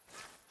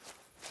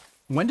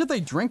 When did they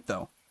drink,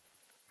 though?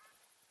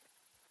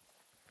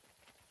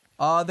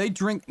 They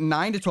drink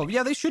 9 to 12.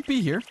 Yeah, they should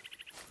be here.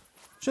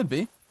 Should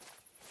be.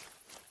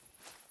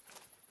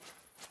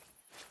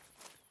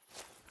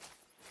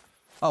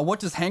 What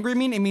does hangry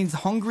mean? It means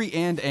hungry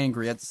and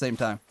angry at the same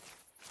time.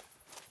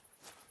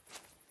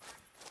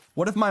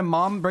 What if my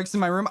mom breaks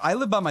in my room? I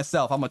live by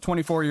myself. I'm a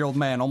 24-year-old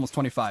man, almost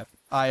 25.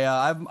 I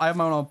have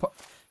my own...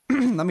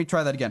 Let me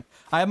try that again.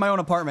 I have my own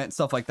apartment and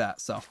stuff like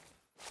that, so...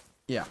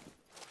 Yeah.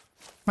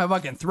 My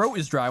fucking throat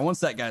is dry. One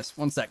sec, guys.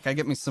 One sec. Can I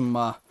get me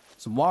some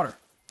water?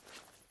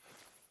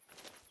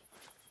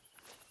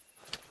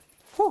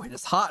 Whew, it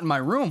is hot in my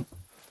room.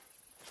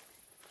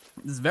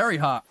 It's very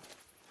hot.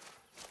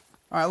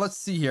 All right, let's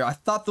see here. I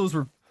thought those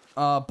were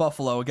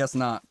buffalo. I guess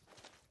not.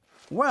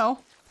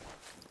 Well,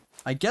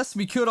 I guess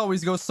we could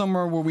always go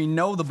somewhere where we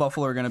know the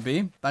buffalo are going to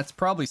be. That's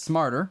probably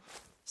smarter,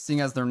 seeing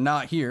as they're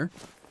not here.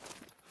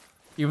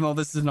 Even though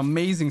this is an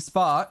amazing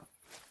spot.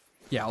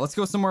 Yeah, let's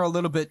go somewhere a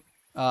little bit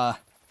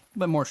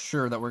more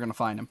sure that we're going to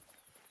find him.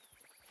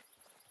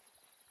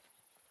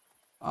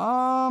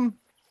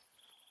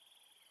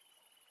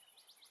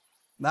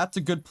 That's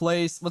a good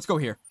place. Let's go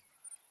here.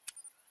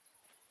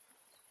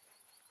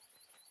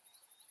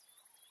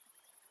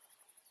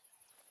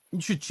 You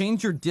should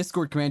change your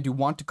Discord command to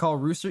want to call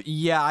Rooster.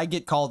 Yeah, I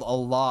get called a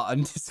lot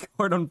on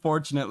Discord,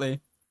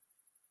 unfortunately.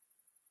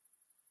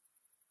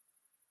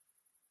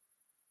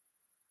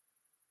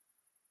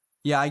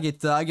 Yeah, I get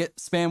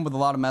spammed with a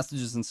lot of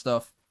messages and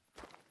stuff.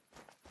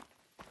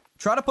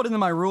 Try to put into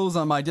my rules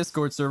on my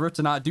Discord server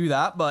to not do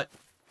that, but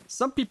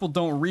some people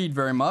don't read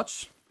very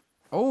much.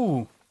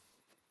 Oh.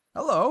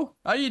 Hello.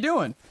 How you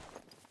doing?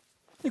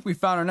 I think we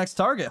found our next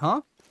target, huh?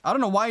 I don't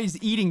know why he's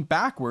eating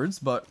backwards,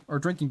 or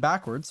drinking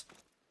backwards.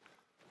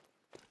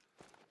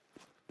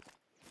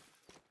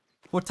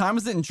 What time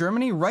is it in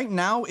Germany? Right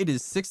now, it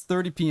is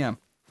 6:30 p.m.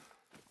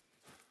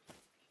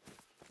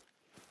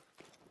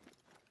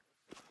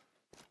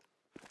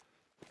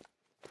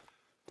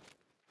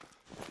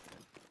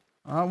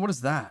 What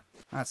is that?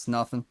 That's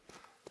nothing.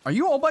 Are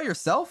you all by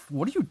yourself?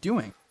 What are you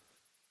doing?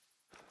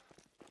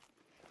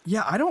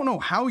 Yeah, I don't know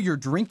how you're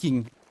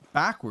drinking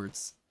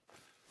backwards.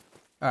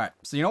 Alright,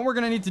 so you know what we're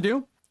gonna need to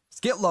do? Let's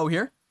get low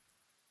here.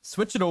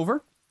 Switch it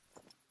over.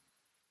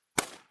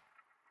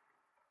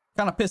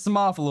 Kind of piss him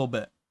off a little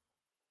bit.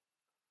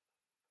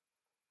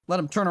 Let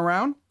him turn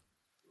around.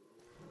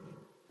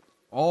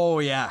 Oh,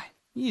 yeah.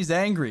 He's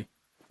angry.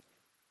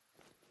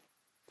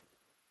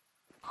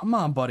 Come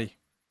on, buddy.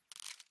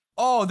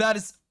 Oh, that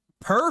is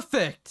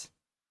perfect.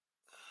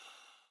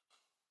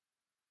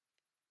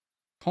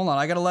 Hold on,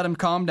 I gotta let him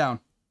calm down.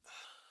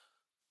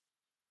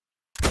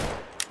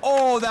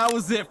 Oh, that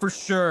was it for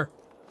sure.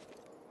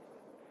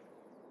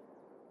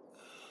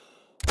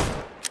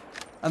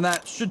 And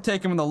that should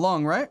take him in the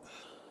lung, right?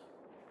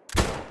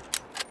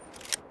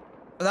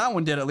 That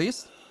one did at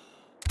least.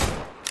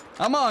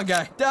 Come on,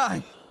 guy.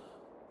 Die.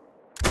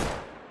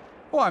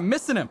 Oh, I'm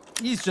missing him.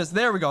 He's just...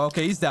 There we go.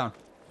 Okay, he's down.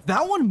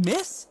 That one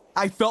miss?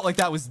 I felt like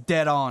that was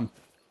dead on.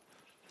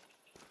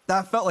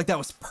 That felt like that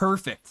was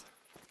perfect.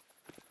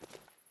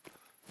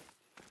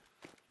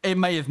 It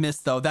may have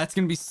missed, though. That's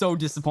going to be so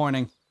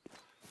disappointing.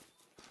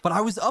 But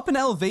I was up in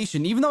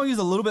elevation. Even though he was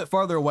a little bit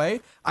farther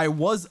away, I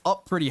was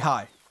up pretty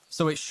high.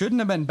 So it shouldn't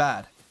have been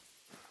bad.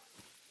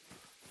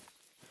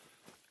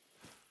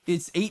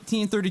 It's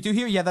 1832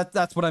 here? Yeah,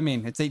 that's what I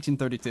mean. It's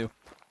 1832.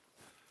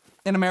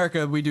 In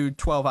America, we do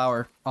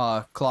 12-hour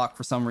clock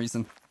for some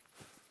reason.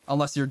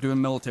 Unless you're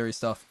doing military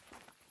stuff.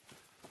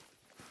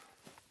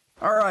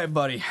 Alright,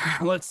 buddy.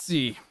 Let's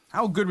see.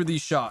 How good were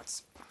these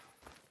shots?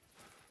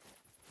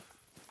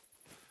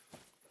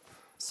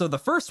 So the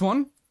first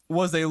one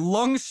was a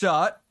lung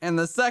shot, and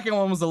the second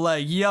one was a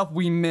leg. Yup,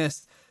 we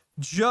missed.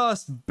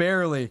 Just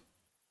barely.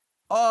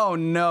 Oh,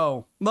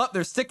 no. Look,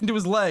 they're sticking to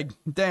his leg.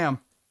 Damn.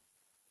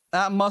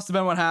 That must have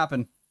been what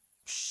happened.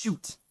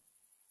 Shoot.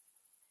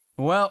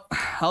 Well,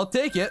 I'll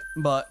take it,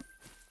 but...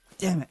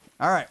 Damn it.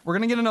 Alright, we're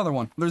gonna get another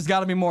one. There's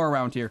gotta be more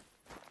around here.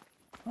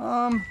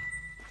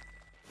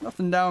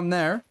 Nothing down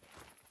there.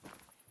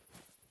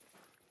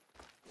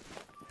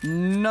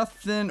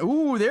 Nothing...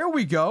 Ooh, there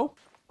we go.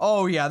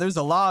 Oh, yeah, there's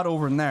a lot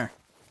over in there.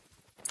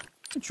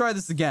 Let's try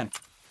this again.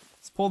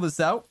 Let's pull this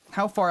out.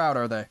 How far out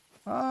are they?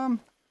 Well,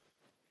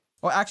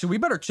 actually, we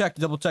better check,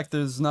 double check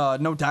there's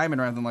no diamond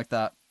or anything like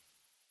that.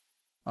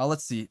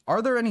 Let's see.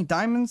 Are there any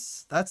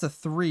diamonds? That's a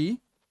 3.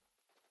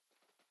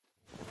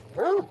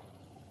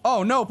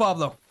 Oh, no,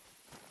 Pablo. All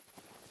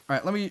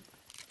right, let me...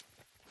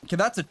 Okay,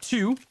 that's a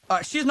 2.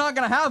 She's not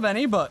gonna have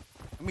any, but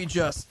let me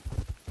just...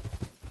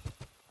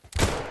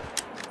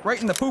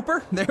 Right in the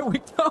pooper. There we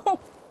go.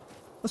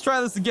 Let's try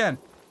this again.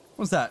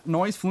 What's that?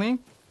 Noise fleeing?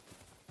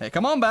 Hey,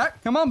 come on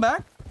back. Come on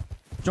back.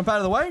 Jump out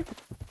of the way.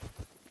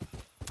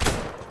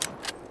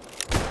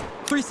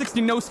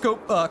 360 no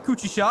scope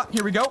coochie shot.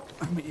 Here we go.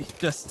 Let me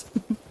just...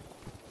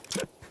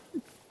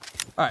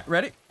 Alright,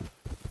 ready?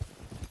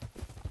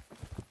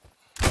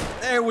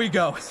 There we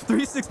go.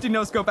 360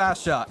 no scope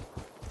ass shot.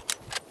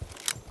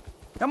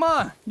 Come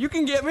on. You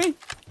can get me.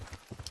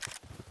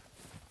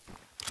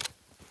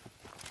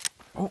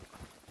 Oh.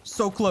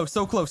 So close.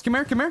 So close. Come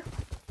here. Come here.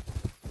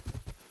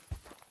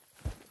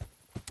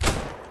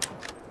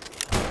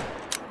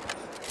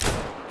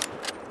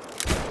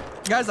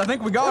 Guys, I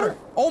think we got her.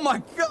 Oh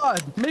my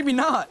god. Maybe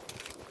not.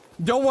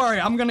 Don't worry.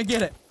 I'm gonna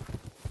get it.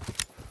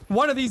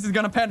 One of these is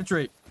gonna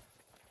penetrate.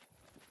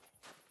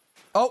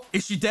 Oh,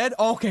 is she dead?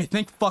 Okay,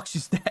 thank fuck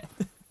she's dead.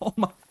 Oh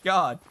my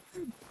god.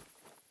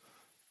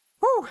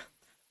 Whew.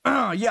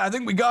 Yeah, I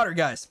think we got her,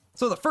 guys.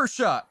 So the first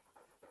shot.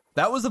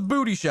 That was a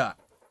booty shot.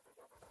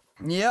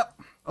 Yep.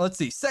 Let's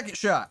see. Second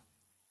shot.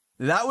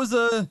 That was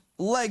a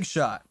leg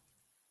shot.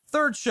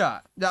 Third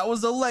shot. That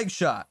was a leg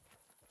shot.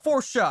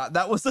 Fourth shot.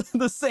 That was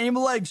the same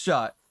leg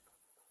shot.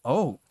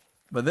 Oh,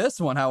 but this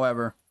one,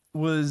 however,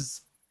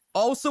 was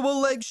also a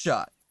leg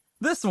shot.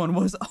 This one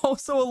was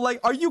also a leg...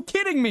 Are you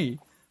kidding me?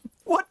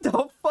 What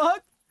the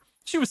fuck?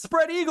 She was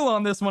spread eagle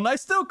on this one. I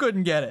still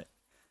couldn't get it.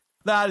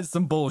 That is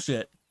some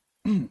bullshit.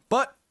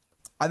 But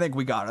I think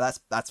we got her.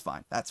 That's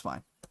fine. That's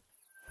fine.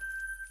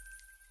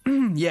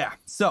 Yeah,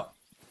 so.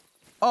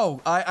 Oh,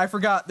 I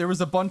forgot. There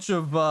was a bunch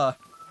of...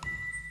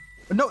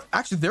 No,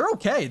 actually, they're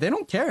okay. They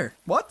don't care.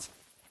 What?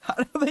 How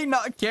do they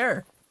not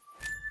care?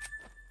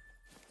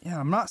 Yeah,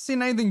 I'm not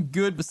seeing anything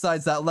good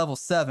besides that level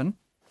 7.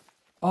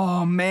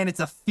 Oh, man, it's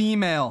a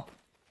female.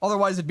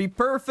 Otherwise, it'd be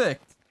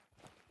perfect.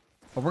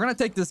 But we're going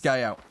to take this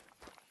guy out.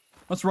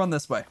 Let's run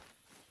this way.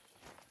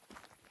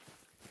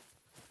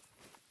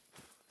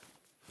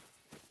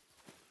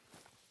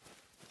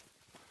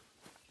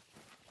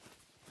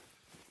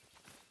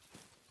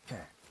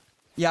 Okay.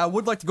 Yeah, I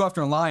would like to go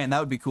after a lion. That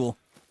would be cool.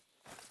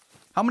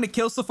 How many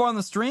kills so far on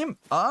the stream?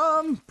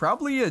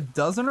 Probably a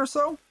dozen or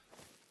so.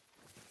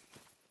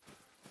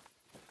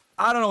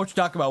 I don't know what you're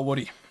talking about,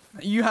 Woody.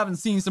 You haven't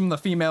seen some of the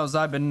females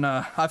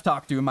I've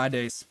talked to in my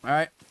days, all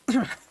right?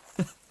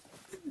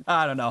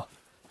 I don't know.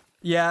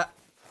 Yeah,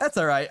 that's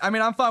all right. I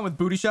mean, I'm fine with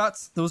booty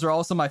shots. Those are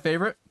also my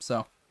favorite,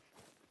 so.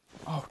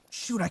 Oh,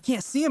 shoot, I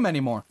can't see him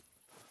anymore.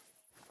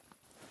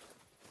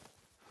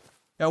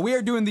 Yeah, we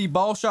are doing the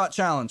ball shot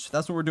challenge.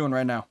 That's what we're doing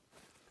right now.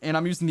 And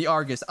I'm using the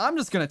Argus. I'm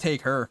just going to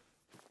take her.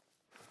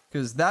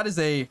 Because that is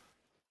a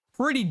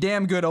pretty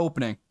damn good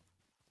opening.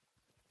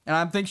 And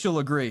I think she'll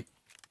agree.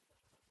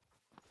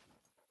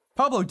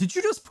 Pablo, did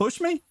you just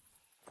push me?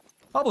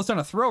 Pablo's trying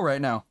to throw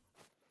right now.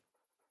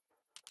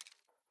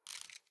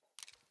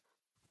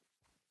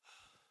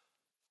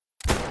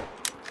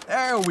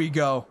 There we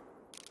go.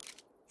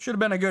 Should have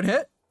been a good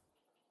hit.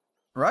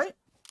 Right?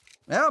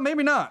 Yeah,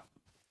 maybe not.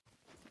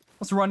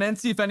 Let's run in,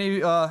 see if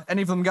any of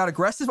them got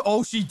aggressive.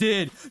 Oh, she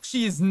did.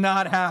 She is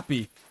not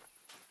happy.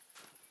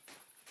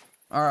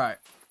 All right.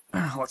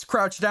 Let's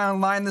crouch down,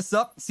 line this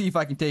up, see if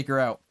I can take her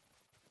out.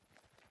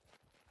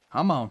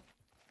 Come on.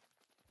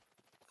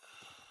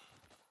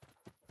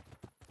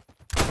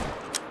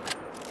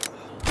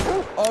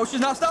 Oh,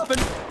 she's not stopping.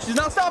 She's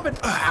not stopping.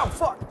 Ow,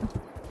 fuck.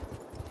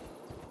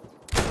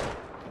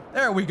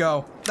 There we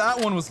go.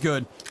 That one was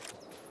good.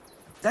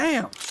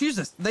 Damn.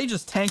 They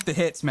just tanked the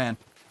hits, man.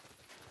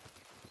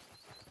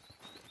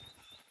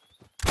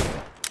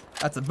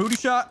 That's a booty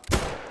shot.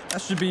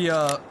 That should be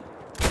a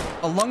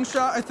lung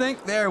shot, I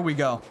think. There we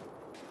go.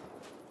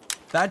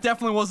 That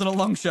definitely wasn't a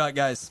lung shot,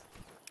 guys.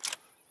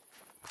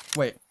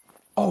 Wait.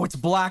 Oh, it's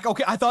black.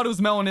 Okay, I thought it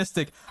was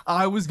melanistic.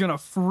 I was gonna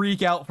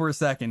freak out for a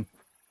second.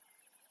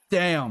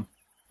 Damn.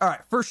 All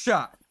right, first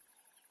shot.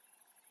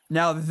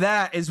 Now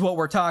that is what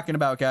we're talking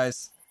about,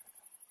 guys.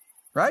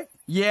 Right?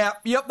 Yeah,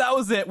 yep, that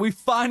was it. We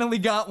finally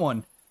got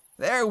one.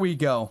 There we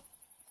go.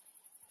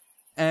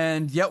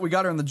 And, yep, we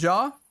got her in the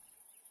jaw.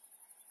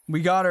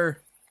 We got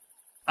her...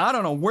 I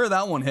don't know where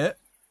that one hit.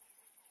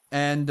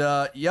 And,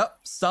 yep,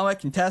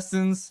 stomach,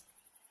 intestines.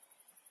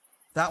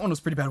 That one was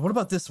pretty bad. What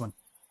about this one?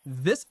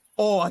 This...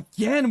 Oh,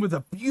 again with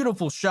a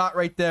beautiful shot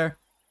right there.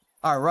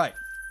 All right.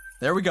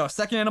 There we go.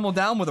 Second animal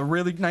down with a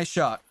really nice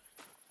shot.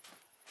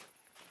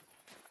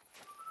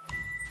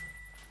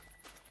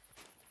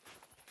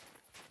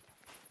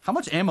 How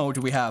much ammo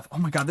do we have? Oh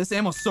my god, this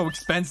ammo's so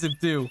expensive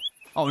too.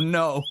 Oh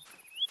no.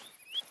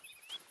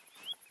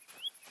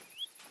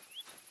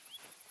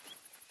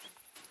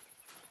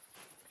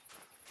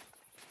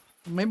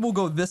 Maybe we'll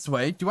go this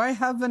way. Do I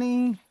have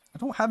any... I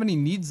don't have any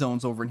need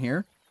zones over in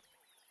here.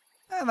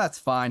 That's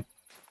fine.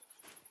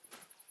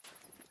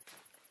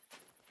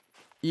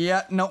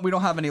 Yeah, no, we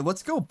don't have any.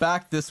 Let's go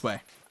back this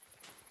way.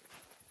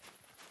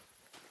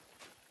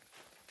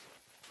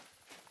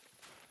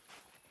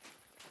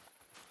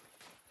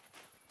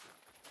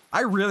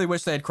 I really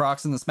wish they had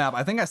Crocs in this map.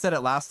 I think I said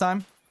it last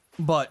time,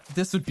 but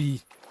this would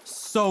be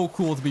so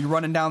cool to be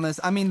running down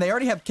this. I mean, they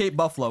already have Cape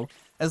Buffalo.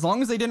 As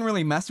long as they didn't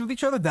really mess with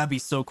each other, that'd be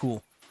so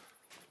cool.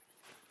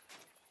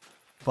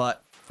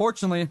 But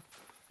fortunately,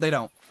 they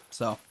don't,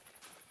 so.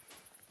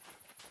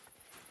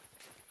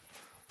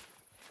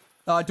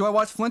 Do I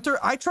watch Flinter?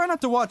 I try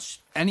not to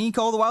watch any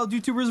Call of the Wild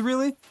YouTubers,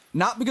 really.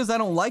 Not because I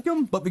don't like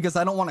them, but because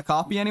I don't want to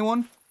copy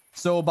anyone.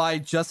 So by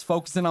just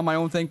focusing on my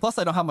own thing, plus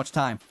I don't have much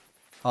time.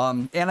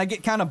 And I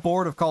get kind of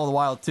bored of Call of the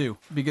Wild too,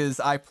 because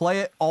I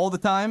play it all the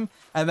time,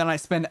 and then I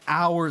spend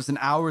hours and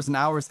hours and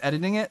hours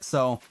editing it,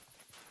 so...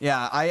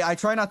 Yeah, I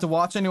try not to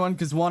watch anyone,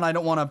 because one, I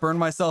don't want to burn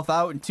myself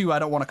out, and two, I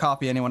don't want to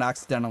copy anyone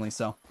accidentally,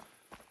 so...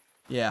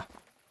 Yeah.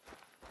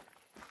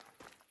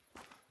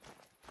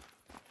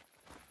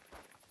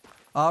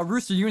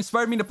 Rooster, you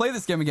inspired me to play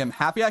this game again.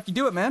 Happy I could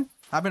do it, man.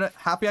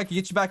 Happy I could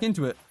get you back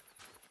into it.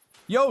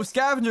 Yo,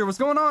 Scavenger, what's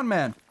going on,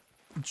 man?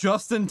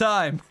 Just in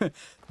time.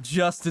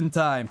 Just in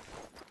time.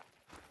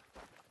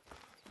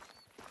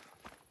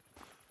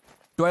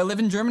 Do I live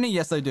in Germany?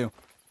 Yes, I do.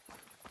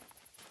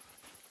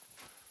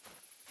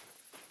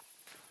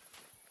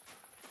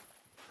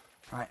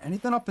 Alright,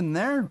 anything up in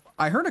there?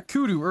 I heard a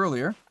cotw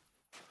earlier,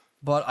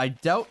 but I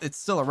doubt it's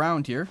still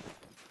around here.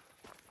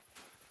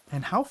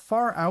 And how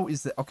far out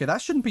is it? Okay,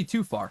 that shouldn't be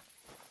too far.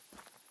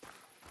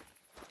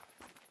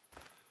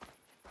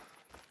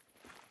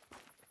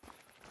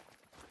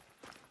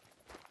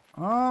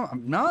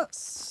 I'm not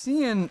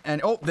seeing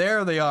any... Oh,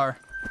 there they are.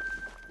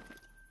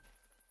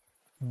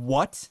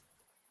 What?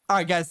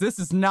 Alright, guys, this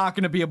is not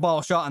going to be a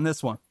ball shot on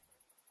this one.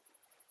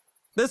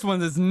 This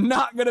one is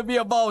not going to be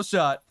a ball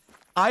shot.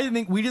 I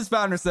think we just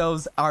found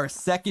ourselves our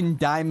second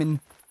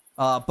diamond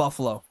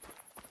buffalo.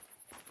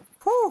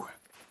 Whew.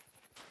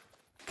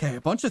 Okay,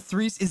 a bunch of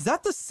threes. Is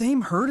that the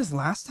same herd as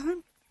last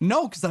time?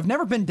 No, because I've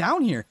never been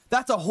down here.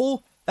 That's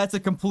a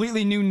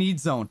completely new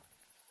need zone.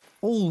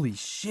 Holy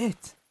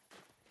shit.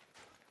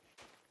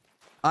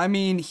 I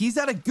mean, he's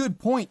at a good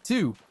point,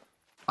 too.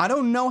 I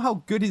don't know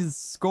how good his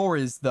score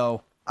is,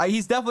 though.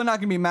 He's definitely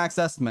not going to be max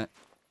estimate.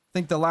 I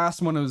think the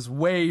last one was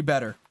way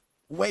better.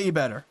 Way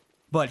better.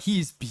 But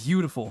he's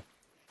beautiful.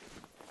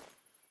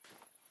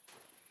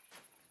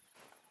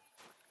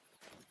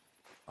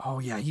 Oh,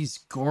 yeah, he's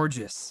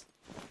gorgeous.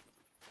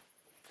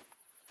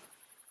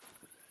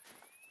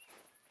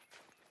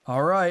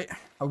 All right.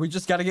 We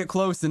just got to get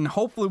close and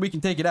hopefully we can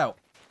take it out.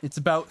 It's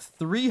about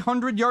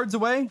 300 yards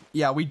away.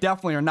 Yeah, we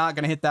definitely are not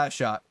going to hit that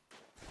shot.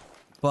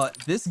 But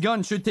this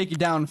gun should take it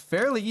down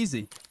fairly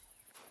easy.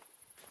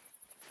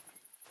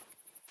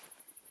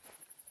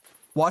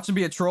 Watch him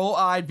be a troll?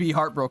 I'd be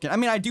heartbroken. I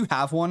mean, I do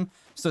have one,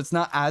 so it's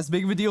not as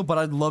big of a deal, but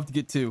I'd love to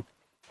get two.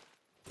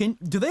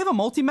 Do they have a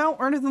multi-mount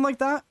or anything like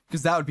that?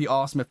 Because that would be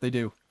awesome if they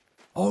do.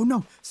 Oh,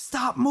 no.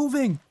 Stop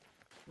moving.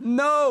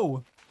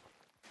 No.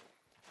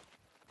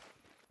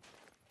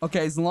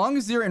 Okay, as long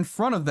as you're in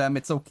front of them,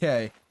 it's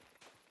okay.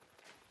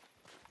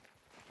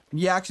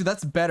 Yeah, actually,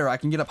 that's better. I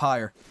can get up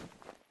higher.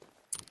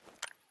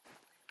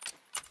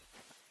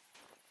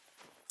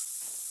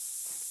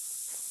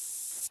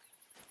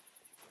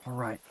 All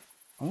right.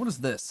 What is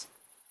this?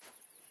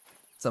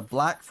 It's a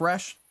black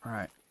fresh. All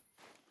right.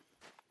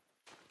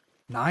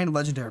 9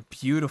 legendary.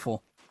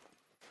 Beautiful.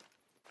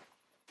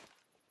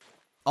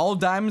 All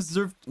diamonds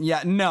deserve...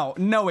 Yeah, no.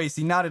 No,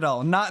 AC. Not at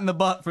all. Not in the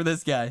butt for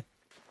this guy.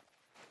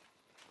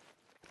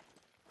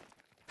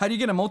 How do you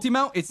get a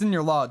multi-mount? It's in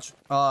your lodge.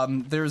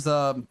 There's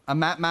a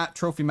mat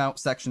trophy mount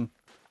section.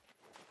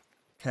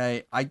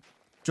 Okay. I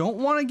don't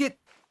want to get...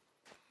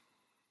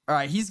 All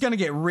right. He's going to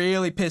get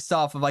really pissed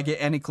off if I get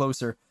any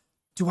closer.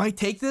 Do I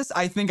take this?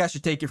 I think I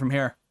should take it from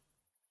here.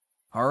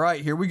 All right,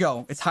 here we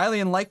go. It's highly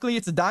unlikely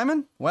it's a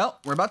diamond. Well,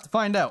 we're about to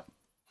find out.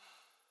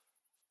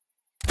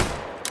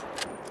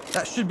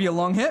 That should be a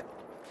long hit.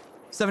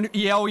 70.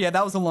 Yeah, oh yeah,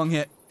 that was a long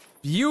hit.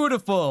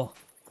 Beautiful.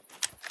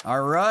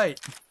 All right.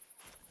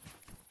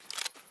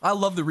 I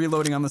love the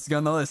reloading on this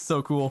gun, though. That's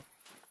so cool.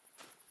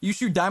 You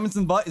shoot diamonds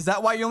in the butt? Is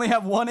that why you only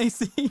have 1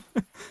 AC?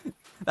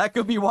 That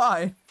could be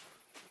why.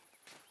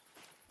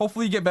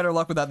 Hopefully you get better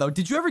luck with that, though.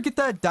 Did you ever get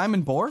that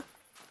diamond boar?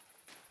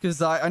 Because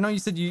I know you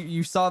said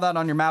you saw that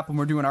on your map when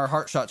we're doing our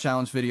heart shot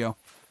challenge video.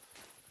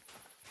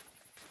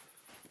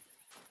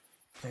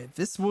 Okay,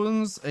 this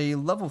one's a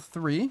level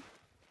 3.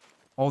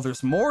 Oh,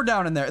 there's more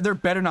down in there. There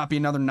better not be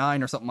another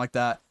 9 or something like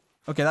that.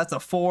 Okay, that's a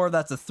 4.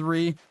 That's a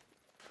 3. I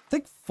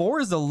think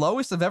 4 is the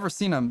lowest I've ever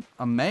seen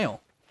a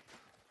male.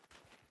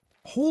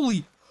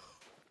 Holy...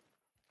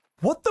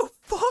 What the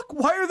fuck?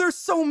 Why are there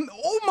so...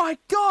 Oh my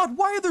god,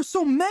 why are there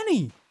so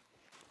many?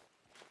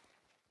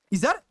 Is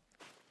that...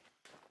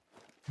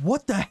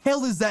 What the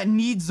hell is that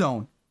need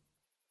zone?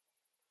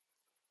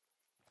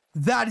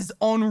 That is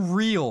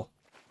unreal.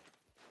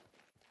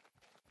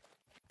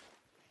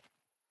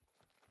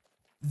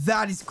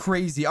 That is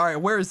crazy. All right,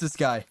 where is this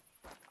guy?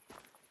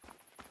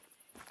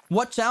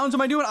 What challenge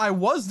am I doing? I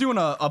was doing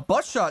a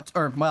butt shot,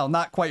 or well,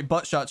 not quite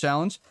butt shot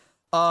challenge.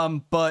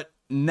 But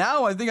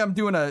now I think I'm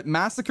doing a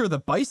massacre the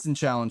bison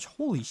challenge.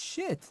 Holy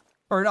shit.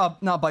 Or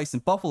not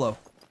bison, buffalo.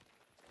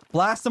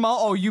 Blast them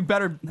all. Oh, you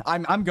better.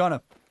 I'm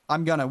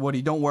gonna,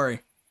 Woody. Don't worry.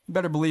 You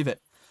better believe it.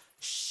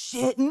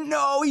 Shit,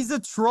 no, he's a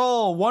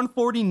troll.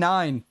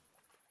 149.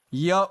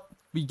 Yup.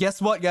 But guess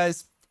what,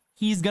 guys?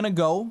 He's gonna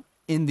go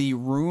in the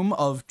room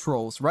of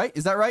trolls, right?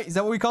 Is that right? Is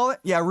that what we call it?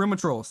 Yeah, room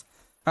of trolls.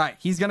 All right,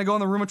 he's gonna go in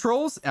the room of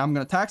trolls. And I'm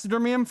gonna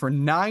taxidermy him for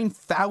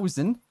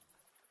 9,000.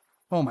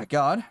 Oh my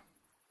god.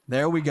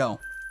 There we go.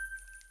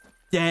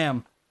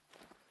 Damn.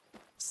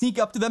 Sneak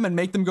up to them and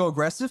make them go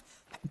aggressive.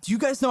 Do you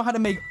guys know how to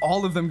make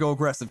all of them go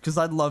aggressive? Because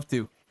I'd love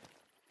to.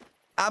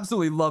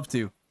 Absolutely love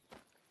to.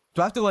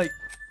 Do I have to, like...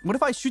 What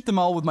if I shoot them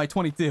all with my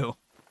 22?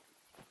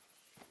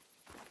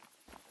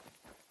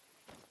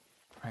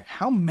 Alright,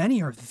 how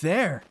many are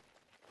there?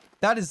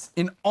 That is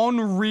an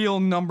unreal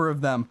number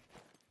of them.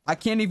 I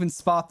can't even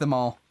spot them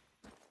all.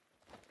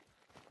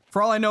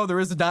 For all I know,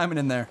 there is a diamond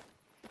in there.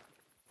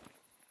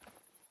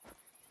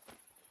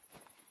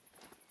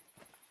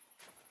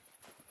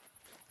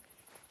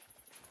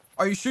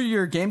 Are you sure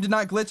your game did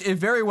not glitch? It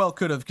very well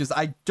could have, because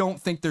I don't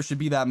think there should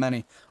be that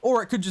many.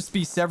 Or it could just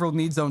be several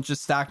need zones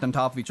just stacked on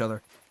top of each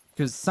other.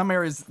 Because some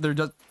areas, there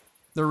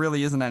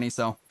really isn't any,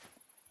 so.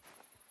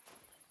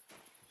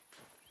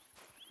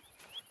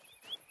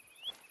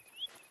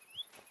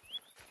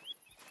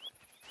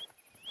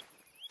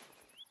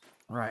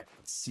 Alright,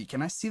 let's see.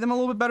 Can I see them a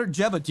little bit better?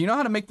 Jebba, do you know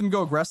how to make them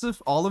go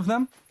aggressive? All of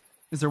them?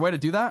 Is there a way to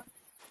do that?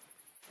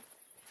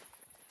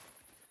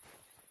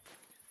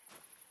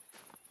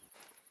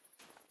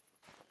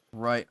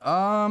 Right,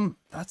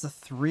 that's a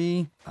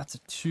 3, that's a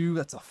 2,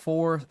 that's a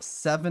 4,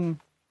 7,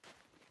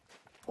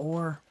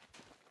 4,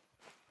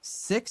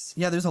 6.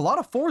 Yeah, there's a lot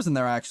of 4s in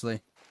there,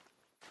 actually.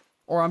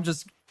 Or I'm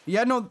just...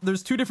 Yeah, no,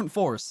 there's 2 different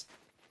 4s.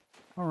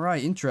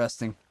 Alright,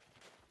 interesting.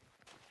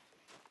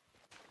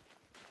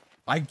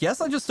 I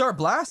guess I just start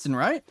blasting,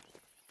 right?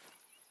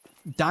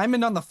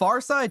 Diamond on the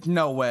far side?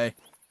 No way.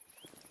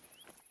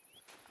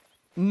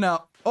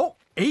 No. Oh,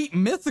 8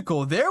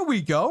 mythical. There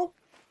we go.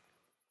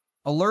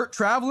 Alert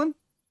traveling.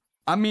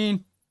 I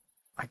mean,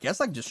 I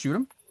guess I can just shoot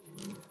him.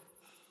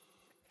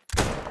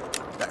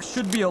 That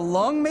should be a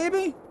lung,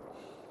 maybe?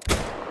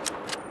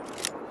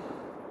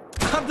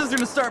 I'm just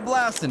gonna start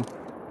blasting.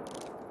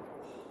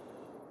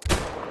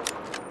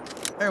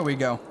 There we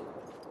go.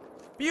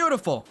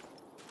 Beautiful.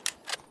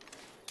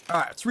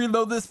 Alright, let's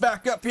reload this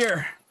back up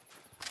here.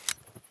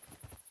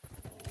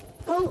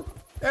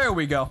 There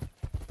we go.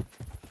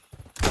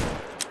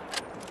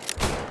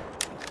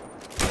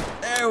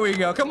 There we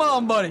go. Come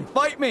on, buddy.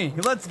 Fight me.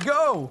 Let's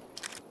go.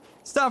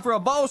 It's time for a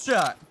ball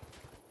shot.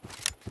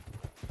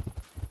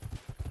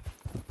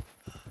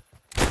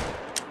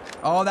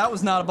 Oh, that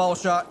was not a ball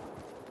shot.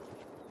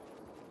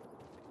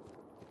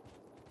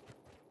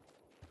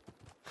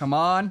 Come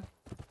on.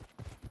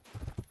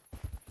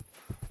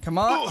 Come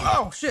on.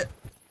 Oh, shit.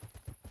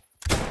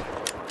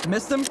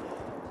 Missed him.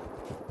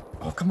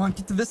 Oh, come on.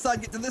 Get to this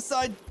side. Get to this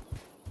side.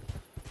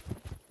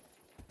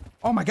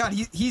 Oh, my God.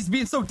 He's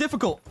being so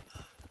difficult.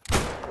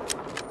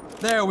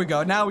 There we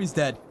go. Now he's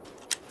dead.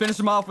 Finish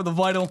him off with a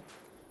vital.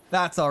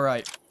 That's all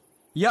right.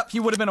 Yep, he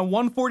would have been a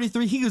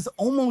 143. He was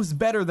almost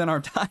better than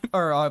our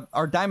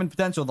our diamond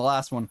potential, the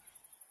last one.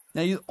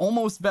 Now he's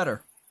almost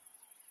better.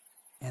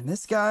 And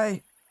this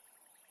guy...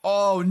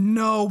 Oh,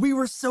 no. We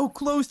were so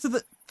close to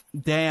the...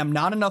 Damn,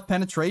 not enough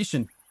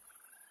penetration.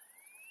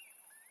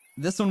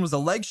 This one was a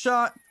leg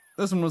shot.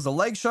 This one was a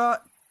leg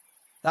shot.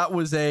 That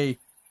was a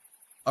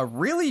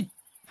really...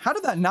 How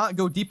did that not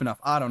go deep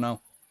enough? I don't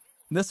know.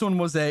 This one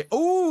was a...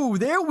 Oh,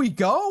 there we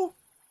go.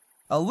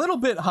 A little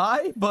bit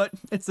high, but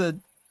it's a...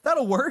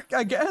 That'll work,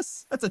 I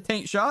guess. That's a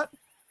taint shot.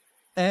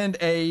 And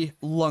a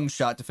lung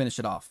shot to finish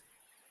it off.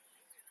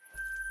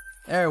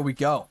 There we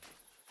go.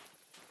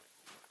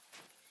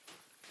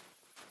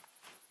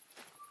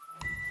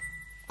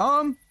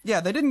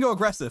 Yeah, they didn't go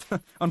aggressive,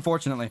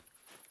 unfortunately.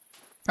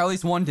 Or at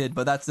least one did,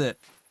 but that's it.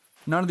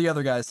 None of the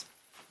other guys.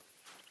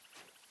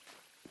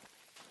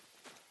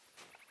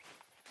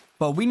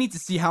 But we need to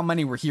see how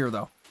many were here,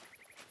 though.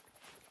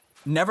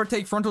 Never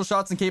take frontal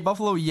shots in Cape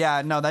Buffalo?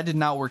 Yeah, no, that did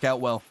not work out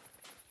well.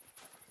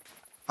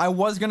 I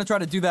was going to try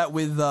to do that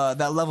with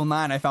that level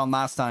 9 I found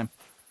last time.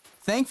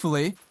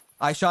 Thankfully,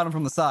 I shot him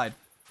from the side.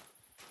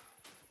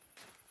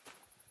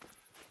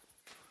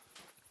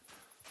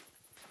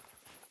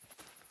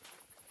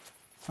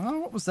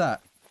 What was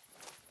that?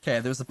 Okay,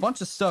 there's a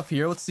bunch of stuff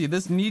here. Let's see.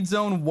 This need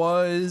zone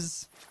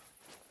was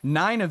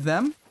 9 of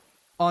them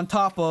on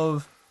top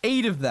of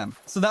 8 of them.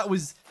 So that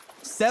was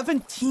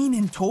 17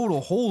 in total.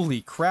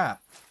 Holy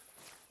crap.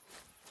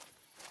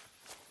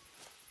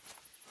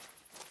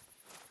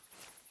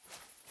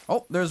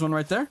 Oh, there's one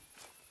right there.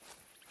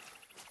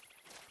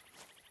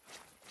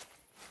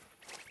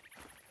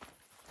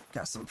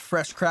 Got some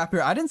fresh crap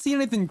here. I didn't see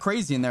anything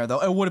crazy in there,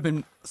 though. It would have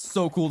been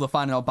so cool to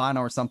find an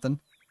albino or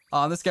something.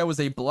 This guy was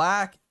a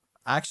black.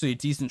 Actually, a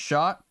decent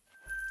shot.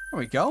 There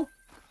we go.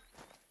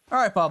 All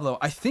right, Pablo.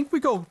 I think we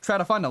go try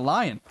to find a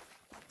lion.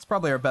 It's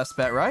probably our best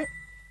bet, right?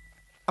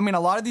 I mean, a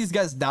lot of these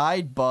guys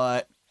died,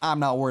 but I'm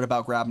not worried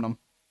about grabbing them.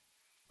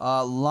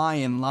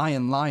 Lion.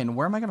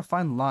 Where am I going to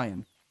find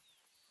lion?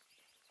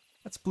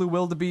 That's blue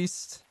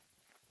wildebeest.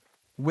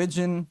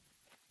 Widgeon.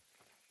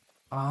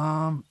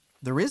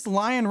 There is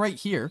lion right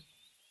here.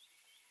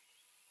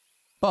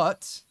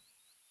 But,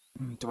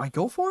 do I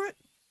go for it?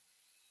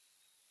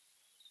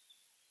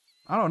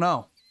 I don't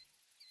know.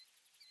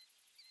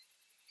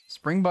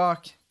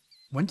 Springbok.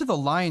 When do the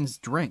lions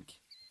drink?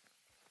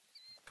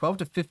 12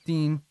 to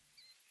 15.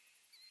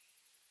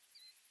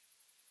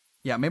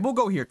 Yeah, maybe we'll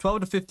go here.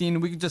 12 to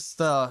 15. We can just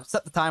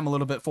set the time a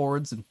little bit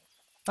forwards, and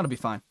that'll be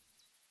fine.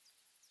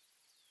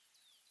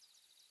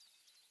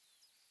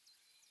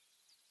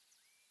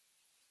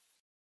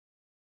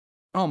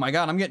 Oh my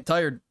God, I'm getting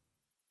tired.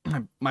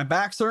 My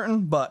back's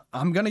hurting, but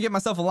I'm going to get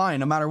myself a lion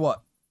no matter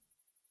what.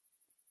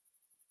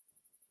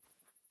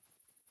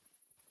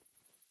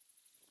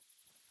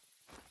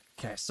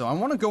 Okay, so I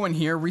want to go in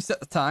here,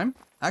 reset the time.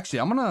 Actually,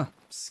 I'm going to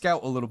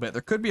scout a little bit.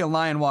 There could be a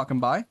lion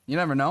walking by. You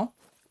never know.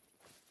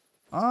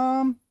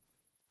 Don't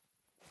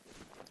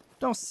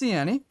see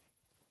any.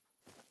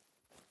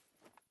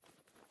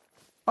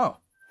 Oh.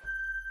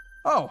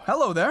 Oh,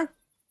 hello there.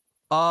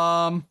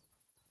 Are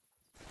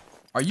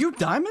you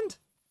Diamond?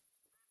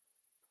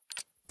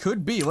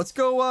 Could be. Let's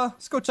go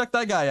check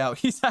that guy out.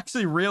 He's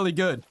actually really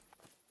good.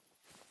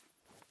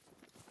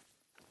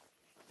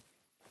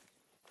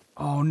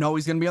 Oh no,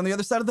 he's gonna be on the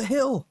other side of the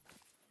hill.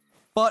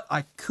 But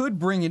I could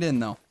bring it in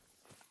though.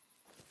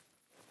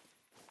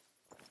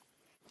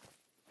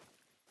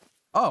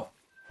 Oh,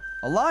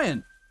 a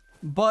lion.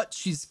 But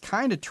she's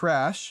kind of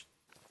trash.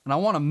 And I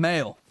want a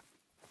male.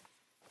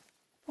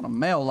 I want a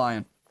male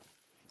lion.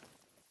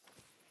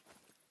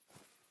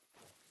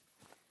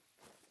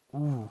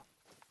 Ooh.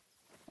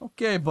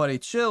 Okay, buddy.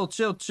 Chill,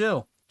 chill,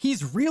 chill.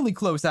 He's really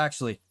close,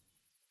 actually.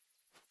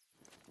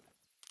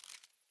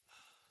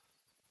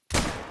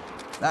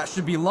 That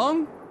should be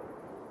lung.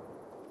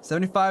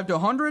 75 to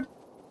 100.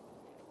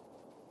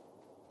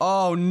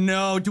 Oh,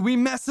 no. Do we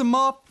mess him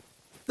up?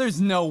 There's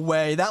no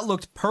way. That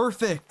looked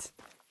perfect.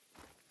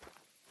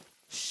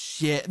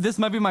 Shit. This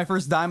might be my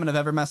first diamond I've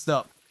ever messed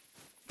up.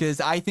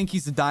 Because I think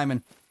he's a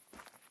diamond.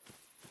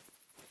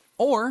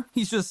 Or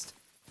he's just...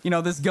 You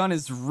know, this gun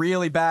is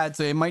really bad,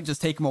 so it might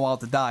just take him a while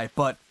to die.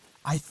 But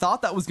I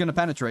thought that was going to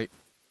penetrate.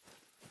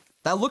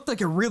 That looked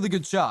like a really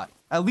good shot.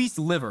 At least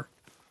liver.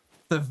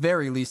 The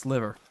very least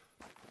liver.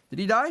 Did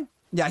he die?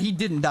 Yeah, he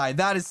didn't die.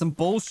 That is some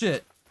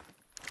bullshit.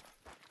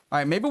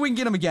 Alright, maybe we can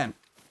get him again.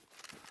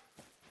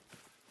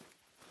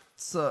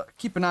 Let's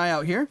keep an eye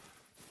out here.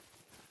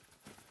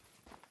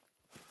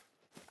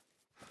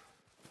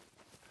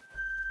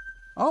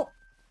 Oh,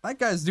 that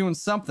guy's doing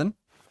something.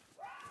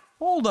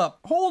 Hold up.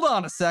 Hold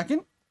on a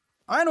second.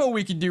 I know what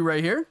we can do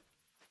right here.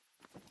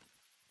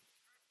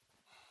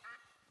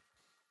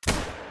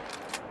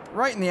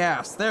 Right in the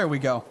ass. There we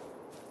go.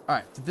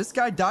 Alright, did this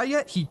guy die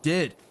yet? He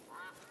did.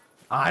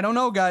 I don't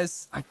know,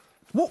 guys.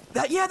 Whoa,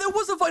 yeah, that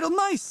was a vital.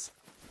 Nice.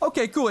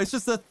 Okay, cool. It's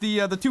just that the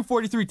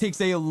 243 takes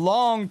a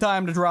long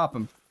time to drop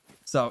him.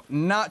 So,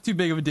 not too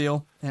big of a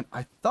deal. And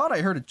I thought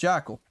I heard a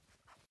jackal.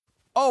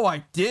 Oh,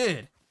 I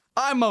did.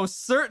 I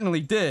most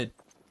certainly did.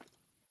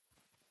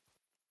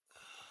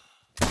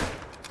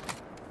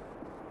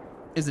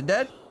 Is it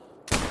dead?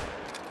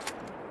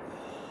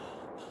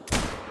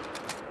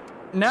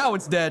 Now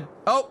it's dead.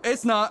 Oh,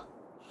 it's not.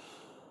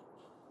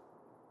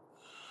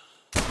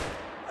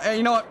 Hey,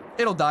 you know what?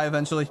 It'll die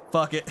eventually.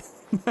 Fuck it.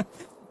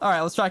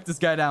 Alright, let's track this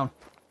guy down.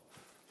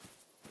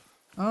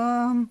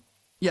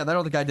 Yeah, that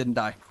other guy didn't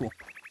die. Cool.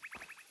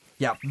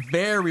 Yeah,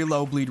 very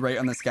low bleed rate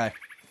on this guy.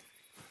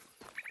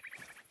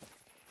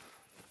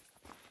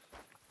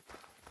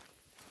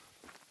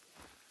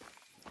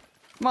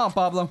 Come on,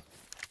 Pablo.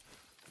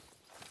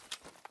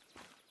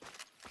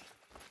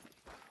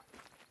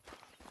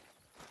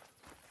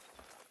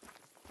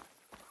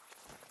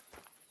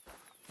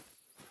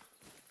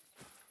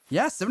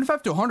 Yeah,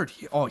 75 to 100.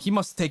 Oh, he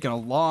must have taken a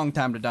long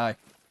time to die.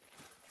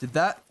 Did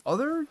that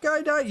other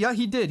guy die? Yeah,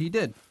 he did. He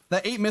did.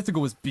 That 8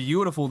 mythical was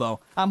beautiful, though.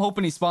 I'm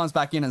hoping he spawns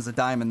back in as a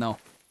diamond, though.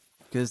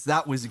 Because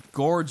that was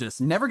gorgeous.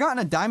 Never gotten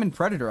a diamond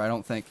predator, I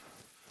don't think.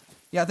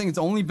 Yeah, I think it's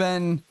only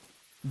been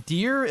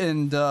deer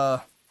and,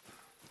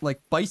 like,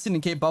 bison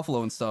and Cape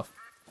Buffalo and stuff.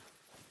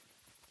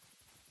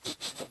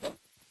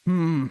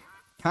 Kind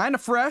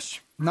of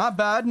fresh. Not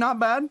bad, not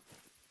bad.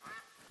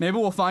 Maybe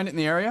we'll find it in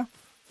the area.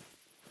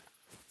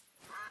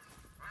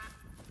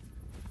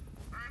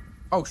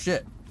 Oh,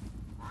 shit.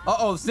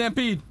 Uh-oh, the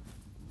stampede.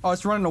 Oh,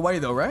 it's running away,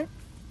 though, right?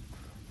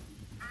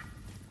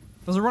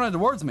 Was it running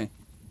towards me?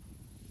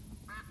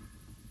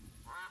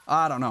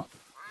 I don't know.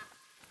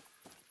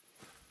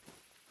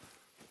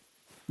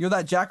 You know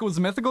that jackal was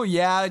a mythical?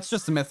 Yeah, it's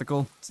just a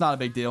mythical. It's not a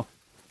big deal.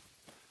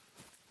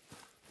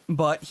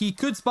 But he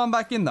could spawn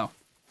back in, though.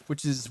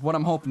 Which is what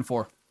I'm hoping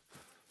for.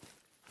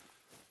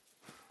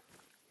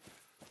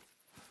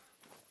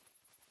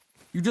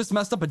 You just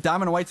messed up a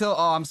diamond whitetail?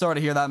 Oh, I'm sorry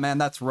to hear that, man.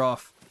 That's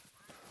rough.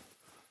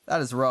 That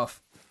is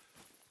rough.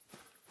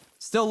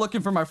 Still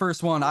looking for my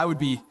first one. I would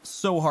be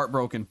so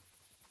heartbroken.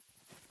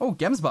 Oh,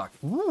 Gemsbach.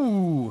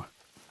 Ooh.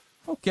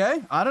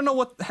 Okay. I don't know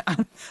what...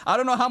 I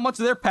don't know how much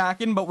they're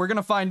packing, but we're going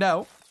to find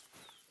out.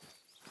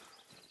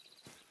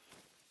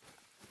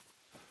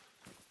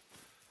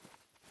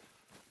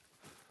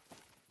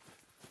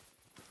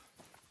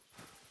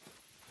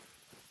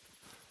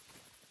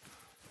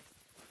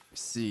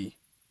 Let's see.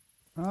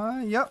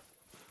 Yep.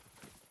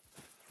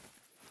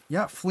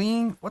 Yeah,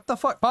 fleeing. What the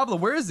fuck? Pablo,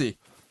 where is he?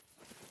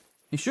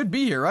 He should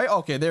be here, right?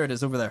 Okay, there it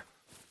is, over there.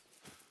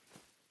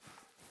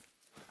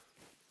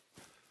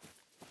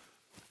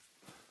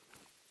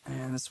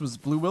 And this was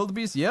blue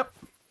wildebeest? Yep.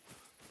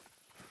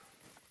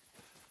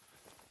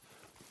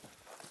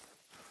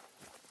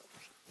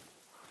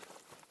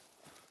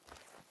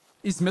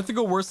 Is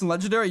mythical worse than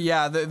legendary?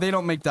 Yeah, they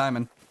don't make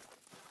diamond.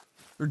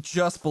 They're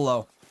just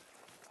below.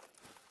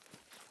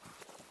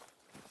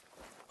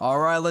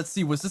 Alright, let's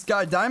see. Was this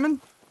guy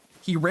diamond?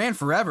 He ran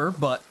forever,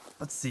 but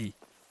let's see.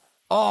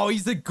 Oh,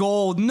 he's a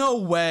gold. No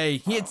way.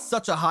 He had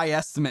such a high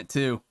estimate,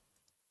 too.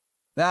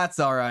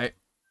 That's alright.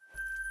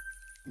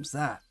 What's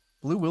that?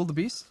 Blue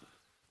wildebeest?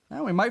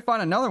 Well, we might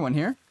find another one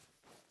here.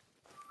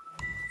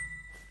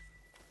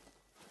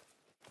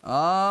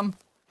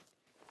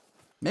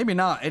 Maybe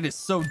not. It is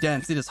so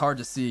dense. It is hard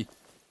to see.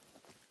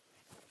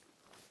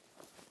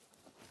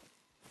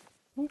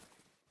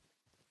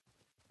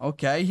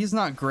 Okay, he's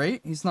not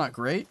great. He's not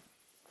great.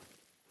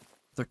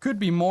 There could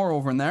be more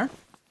over in there.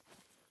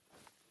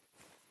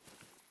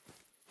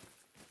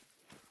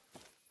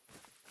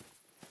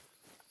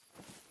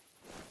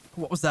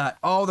 What was that?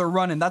 Oh, they're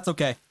running. That's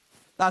okay.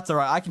 That's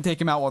alright. I can take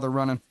him out while they're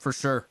running, for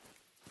sure.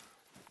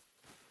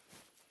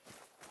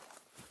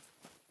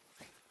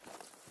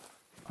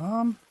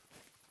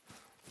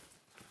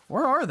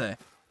 Where are they?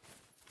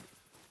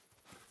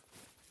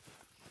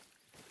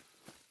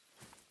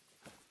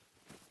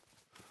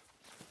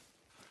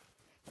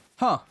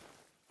 Huh.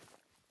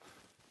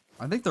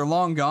 I think they're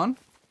long gone.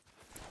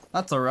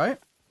 That's alright.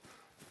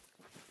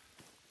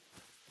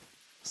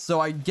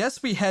 So I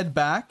guess we head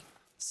back,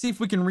 see if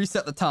we can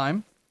reset the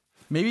time.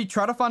 Maybe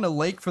try to find a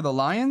lake for the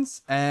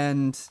lions,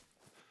 and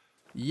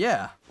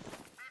yeah.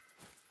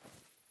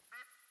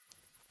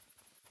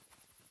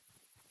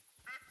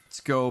 Let's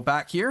go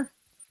back here.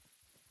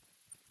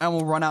 And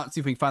we'll run out and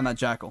see if we can find that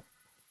jackal.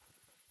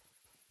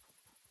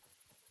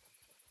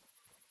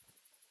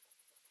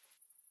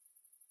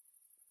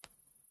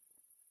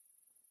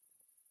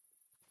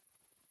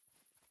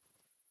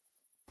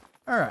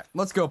 Alright,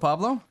 let's go,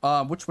 Pablo.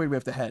 Which way do we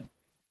have to head?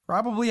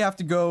 Probably have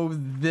to go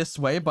this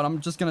way, but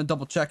I'm just gonna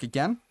double check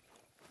again.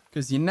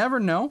 Because you never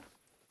know.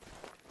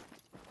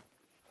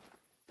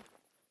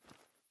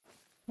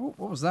 Ooh,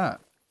 what was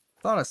that?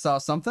 Thought I saw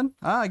something.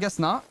 I guess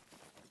not.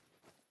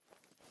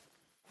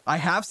 I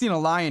have seen a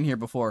lion here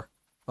before.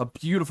 A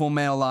beautiful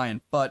male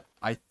lion, but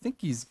I think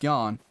he's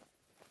gone.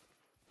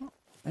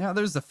 Yeah,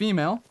 there's the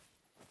female.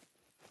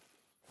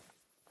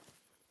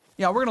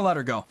 Yeah, we're gonna let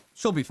her go.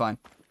 She'll be fine.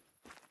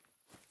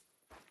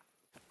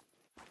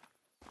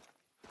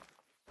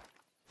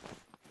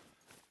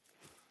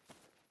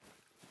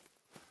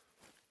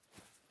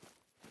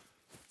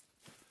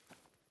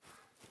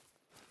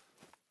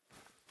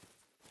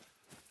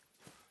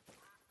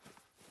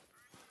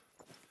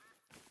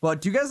 But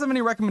do you guys have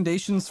any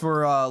recommendations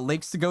for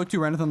lakes to go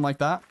to or anything like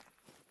that?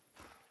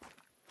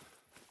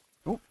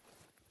 Oh,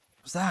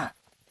 what's that?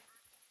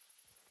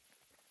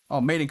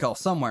 Oh, mating call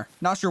somewhere.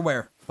 Not sure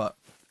where, but...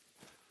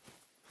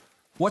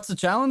 What's the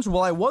challenge?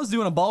 Well, I was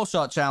doing a ball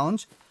shot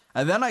challenge,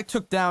 and then I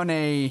took down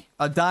a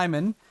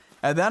diamond,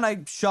 and then I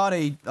shot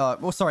a...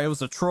 oh, sorry, it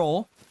was a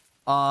troll.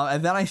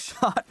 And then I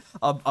shot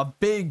a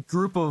big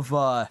group of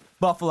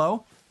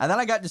buffalo, and then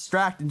I got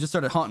distracted and just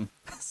started hunting.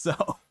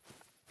 So,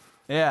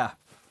 yeah.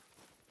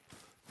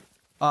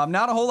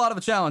 Not a whole lot of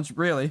a challenge,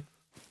 really.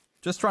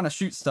 Just trying to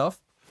shoot stuff.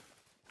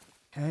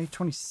 Okay,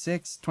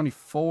 26,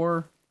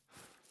 24.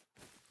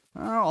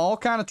 All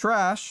kind of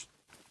trash.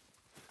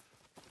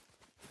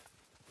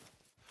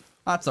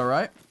 That's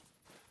alright.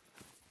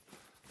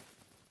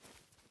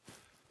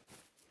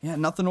 Yeah,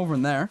 nothing over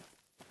in there.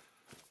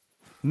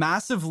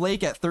 Massive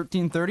lake at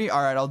 1330.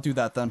 Alright, I'll do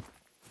that then.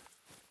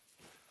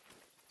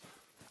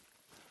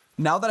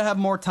 Now that I have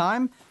more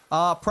time,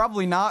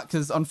 probably not,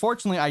 because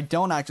unfortunately I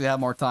don't actually have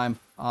more time.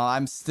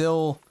 I'm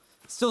still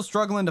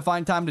struggling to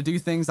find time to do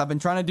things. I've been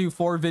trying to do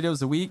 4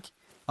 videos a week.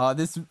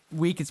 This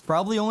week it's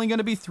probably only going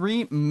to be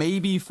 3,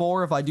 maybe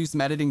 4 if I do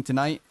some editing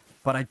tonight.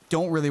 But I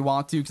don't really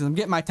want to because I'm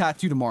getting my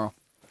tattoo tomorrow.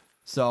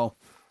 So,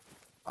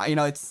 you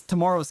know,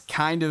 tomorrow's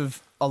kind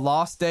of a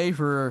lost day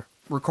for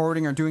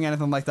recording or doing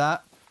anything like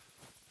that.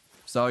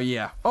 So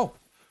yeah. Oh,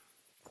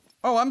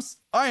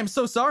 I am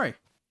so sorry.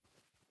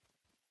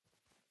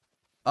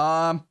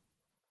 Pablo.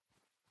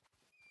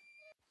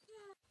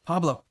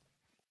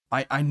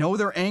 I know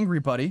they're angry,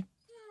 buddy,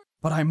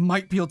 but I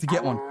might be able to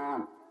get one.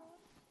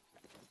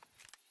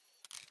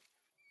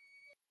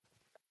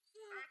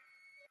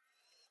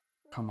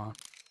 Come on.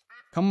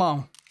 Come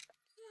on.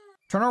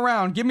 Turn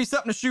around. Give me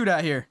something to shoot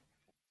at here.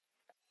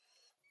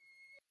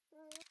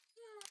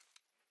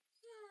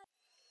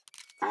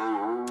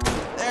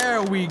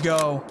 There we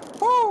go.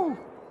 Woo!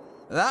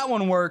 That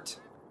one worked.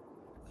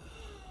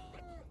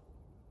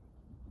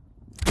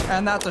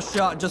 And that's a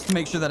shot just to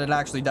make sure that it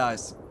actually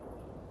dies.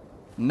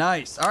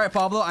 Nice. All right,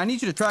 Pablo. I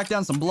need you to track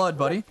down some blood,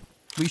 buddy.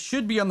 We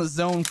should be on the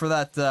zone for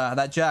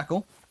that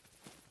jackal.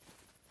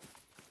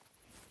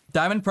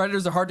 Diamond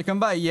predators are hard to come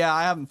by. Yeah,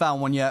 I haven't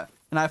found one yet.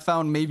 And I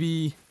found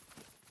maybe,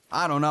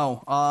 I don't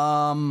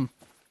know,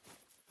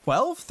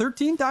 12,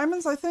 13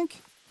 diamonds, I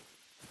think.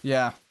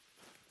 Yeah.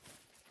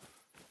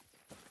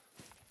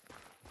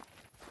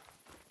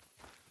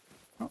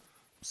 Oh,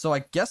 so I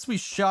guess we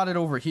shot it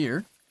over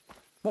here.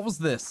 What was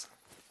this?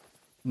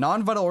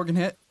 Non-vital organ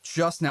hit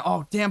just now.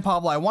 Oh, damn,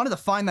 Pablo. I wanted to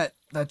find that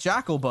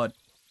jackal, bud.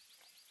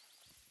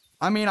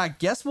 I mean, I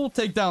guess we'll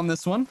take down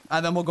this one,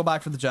 and then we'll go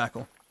back for the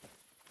jackal.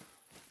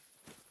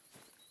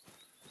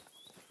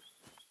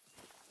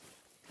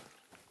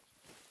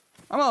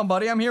 Come on,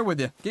 buddy. I'm here with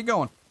you. Get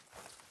going.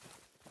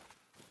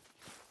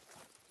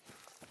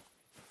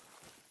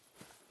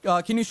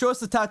 Can you show us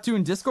the tattoo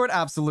in Discord?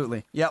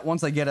 Absolutely. Yeah,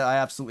 once I get it, I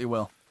absolutely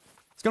will.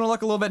 It's going to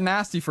look a little bit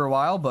nasty for a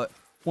while, but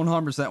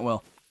 100%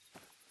 will.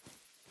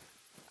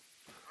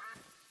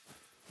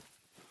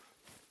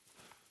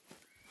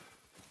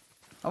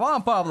 Come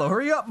on, Pablo.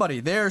 Hurry up, buddy.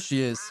 There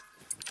she is.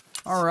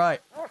 All right.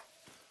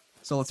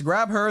 So let's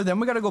grab her. Then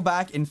we got to go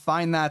back and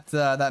find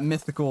that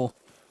mythical...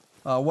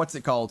 what's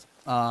it called?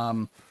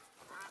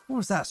 What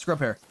was that? Scrub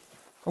hair.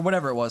 Or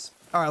whatever it was.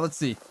 All right, let's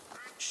see.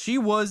 She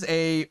was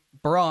a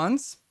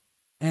bronze.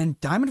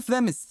 And diamond for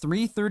them is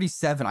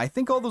 337. I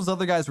think all those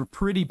other guys were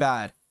pretty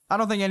bad. I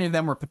don't think any of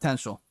them were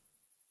potential.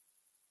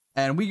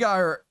 And we got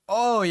her...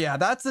 Oh, yeah.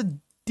 That's a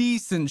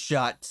decent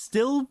shot.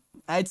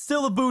 It's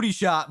still a booty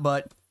shot,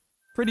 but...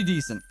 pretty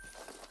decent.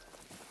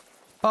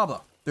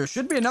 Pablo, there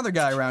should be another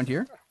guy around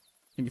here.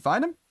 Can you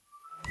find him?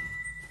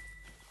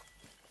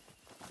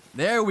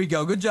 There we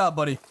go. Good job,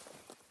 buddy.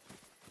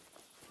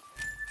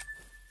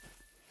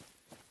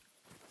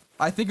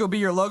 I think it'll be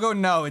your logo.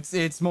 No,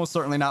 it's most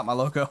certainly not my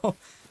logo.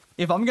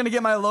 If I'm going to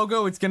get my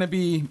logo, it's going to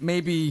be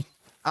maybe,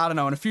 I don't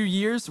know, in a few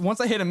years.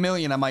 Once I hit 1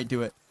 million, I might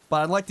do it.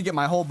 But I'd like to get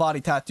my whole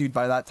body tattooed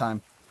by that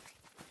time.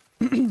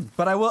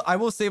 But I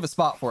will save a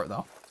spot for it,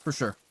 though. For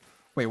sure.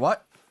 Wait,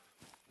 what?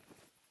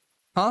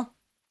 Huh?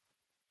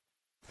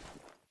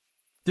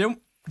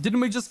 Didn't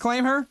we just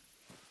claim her?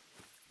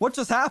 What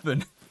just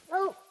happened?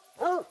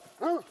 Oh,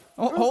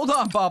 hold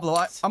on,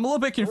 Pablo. I'm a little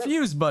bit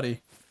confused,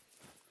 buddy.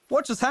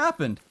 What just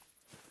happened?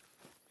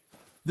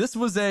 This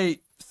was a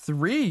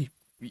 3.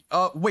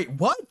 Wait,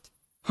 what?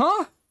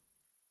 Huh?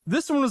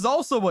 This one was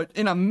also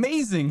an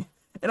amazing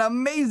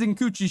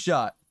coochie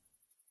shot.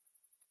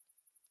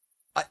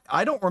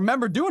 I don't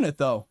remember doing it,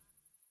 though.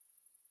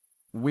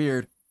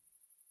 Weird.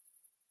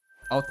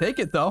 I'll take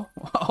it, though.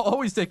 I'll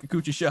always take a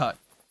coochie shot.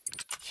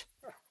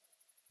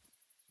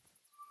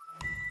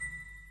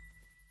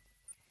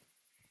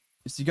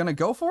 Is he gonna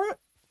go for it?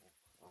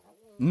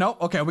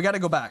 Nope. Okay, we gotta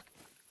go back.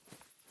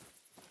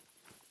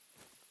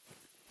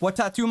 What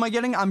tattoo am I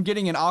getting? I'm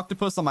getting an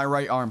octopus on my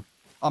right arm.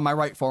 On my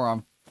right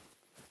forearm.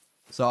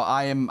 So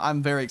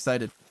I'm very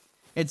excited.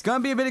 It's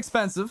gonna be a bit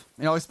expensive,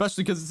 you know,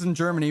 especially because it's in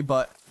Germany,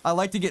 but I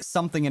like to get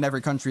something in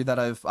every country that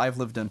I've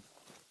lived in.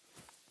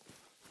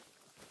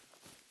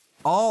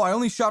 Oh, I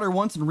only shot her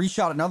once and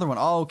reshot another one.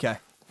 Oh, okay.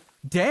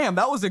 Damn,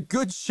 that was a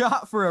good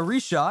shot for a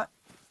reshot.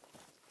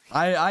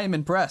 I am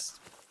impressed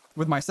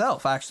with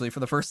myself, actually, for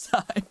the first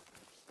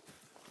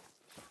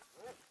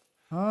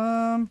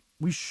time.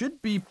 We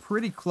should be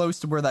pretty close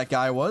to where that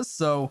guy was,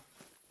 so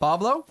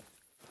Pablo,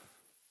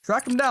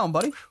 track him down,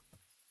 buddy.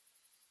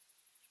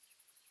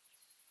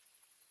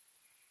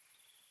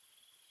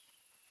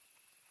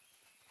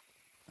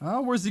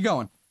 Oh, where's he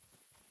going?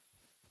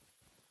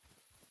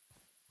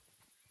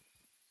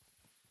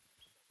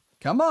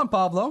 Come on,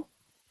 Pablo.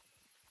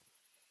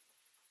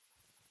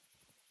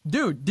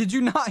 Dude, did you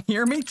not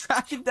hear me?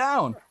 Track it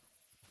down.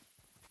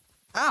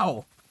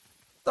 Ow.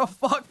 The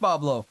fuck,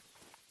 Pablo?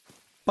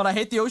 But I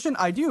hate the ocean?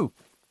 I do.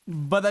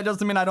 But that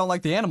doesn't mean I don't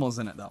like the animals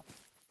in it, though.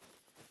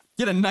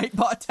 Get a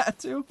Nightbot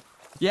tattoo?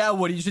 Yeah,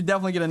 Woody, you should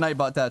definitely get a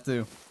Nightbot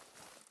tattoo.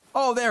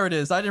 Oh, there it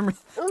is. I didn't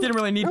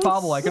really need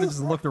Pablo. I could have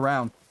just looked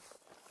around.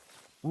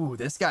 Ooh,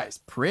 this guy's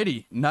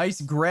pretty. Nice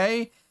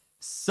gray.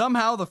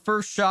 Somehow the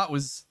first shot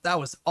was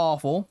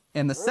awful,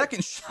 and the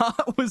second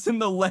shot was in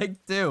the leg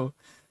too.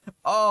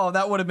 Oh,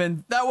 that would have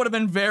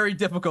been very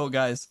difficult,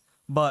 guys.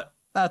 But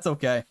that's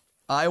okay.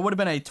 It would have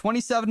been a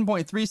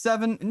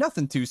 27.37.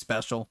 Nothing too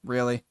special,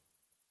 really.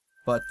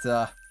 But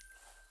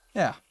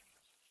yeah.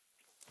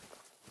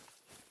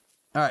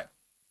 All right,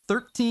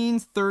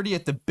 13:30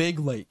 at the big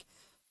lake.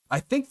 I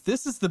think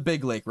this is the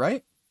big lake,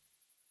 right?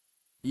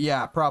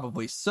 Yeah,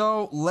 probably.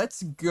 So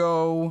let's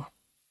go.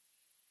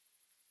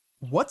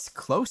 What's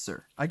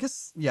closer? I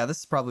guess, yeah, this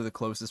is probably the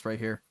closest right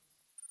here.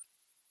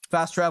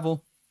 Fast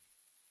travel.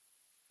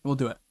 We'll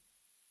do it.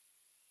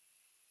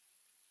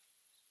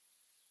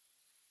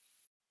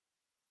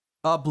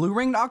 Blue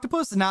ringed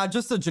octopus? Nah,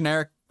 just a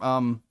generic,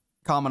 common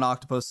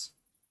octopus.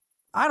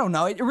 I don't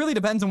know. It really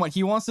depends on what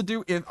he wants to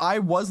do. If I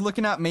was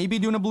looking at maybe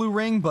doing a blue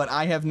ring, but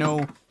I have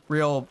no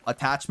real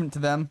attachment to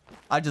them.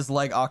 I just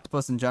like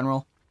octopus in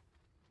general.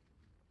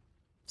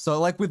 So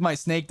like with my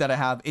snake that I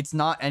have, it's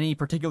not any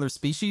particular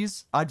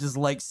species. I just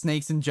like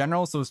snakes in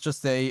general. So it's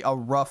just a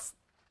rough,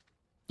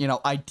 you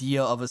know,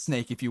 idea of a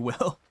snake, if you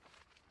will.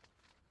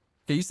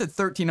 Okay, you said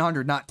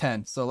 1300, not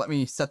 10. So let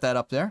me set that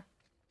up there.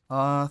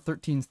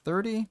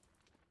 1330.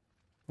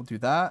 We'll do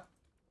that.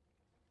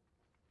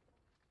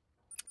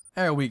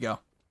 There we go.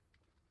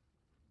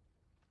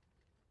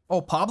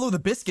 Oh, Pablo the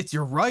biscuits,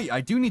 you're right. I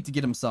do need to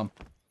get him some.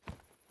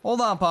 Hold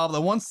on,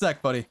 Pablo. One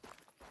sec, buddy.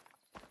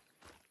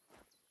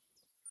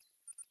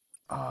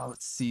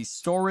 Let's see.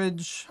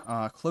 Storage.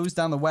 Close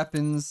down the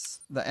weapons,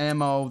 the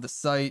ammo, the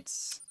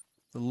sights,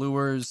 the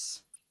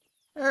lures.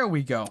 There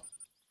we go.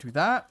 Do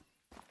that.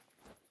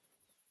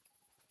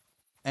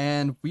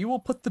 And we will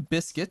put the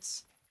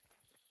biscuits.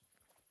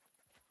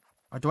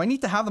 Or do I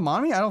need to have them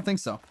on me? I don't think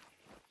so.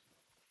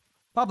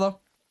 Pablo.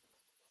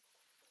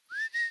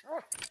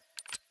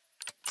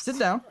 Sit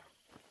down.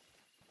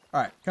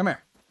 Alright, come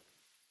here.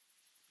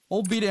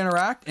 Hold B to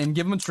interact and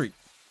give him a treat.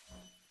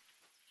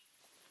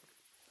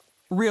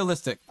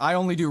 Realistic. I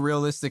only do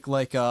realistic,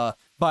 like,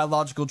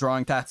 biological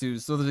drawing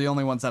tattoos. Those are the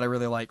only ones that I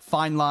really like.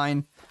 Fine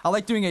line. I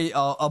like doing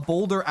a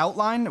bolder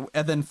outline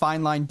and then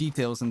fine line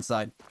details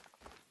inside.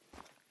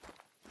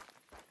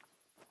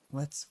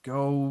 Let's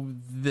go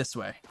this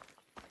way.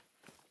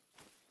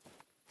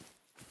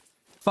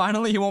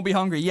 Finally, he won't be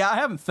hungry. Yeah, I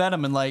haven't fed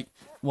him in, like,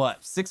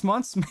 what, 6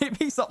 months?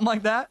 Maybe? Something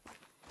like that?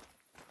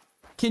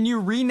 Can you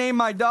rename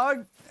my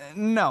dog?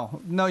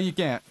 No. No, you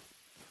can't.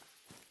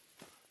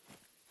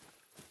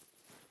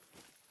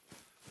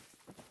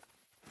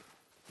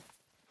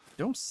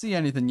 Don't see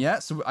anything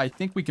yet, so I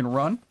think we can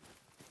run.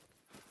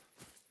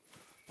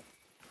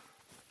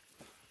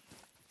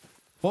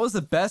 What was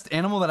the best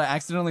animal that I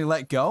accidentally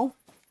let go?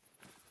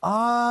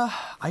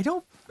 I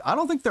don't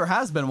think there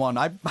has been one.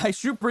 I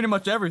shoot pretty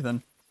much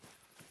everything.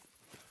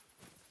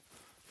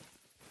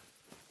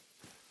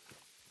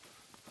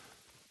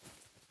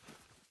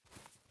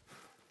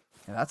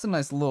 Yeah, that's a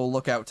nice little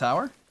lookout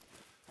tower.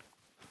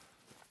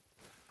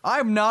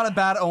 I'm not a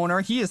bad owner.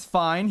 He is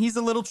fine. He's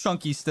a little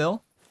chunky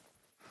still.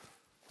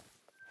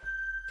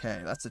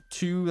 Okay, that's a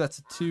 2. That's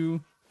a 2.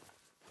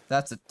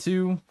 That's a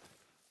 2.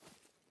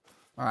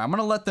 Alright, I'm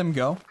gonna let them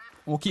go.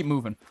 We'll keep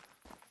moving.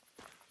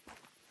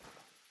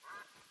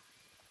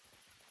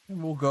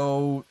 And we'll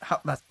go...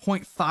 that's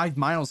 0.5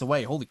 miles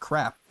away. Holy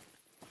crap.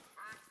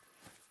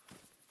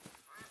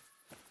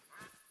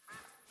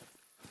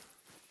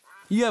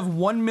 You have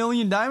 1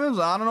 million diamonds?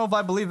 I don't know if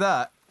I believe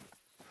that.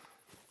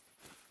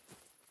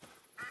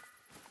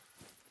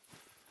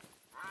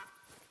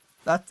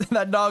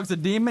 That dog's a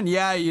demon?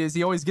 Yeah, he is.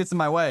 He always gets in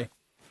my way.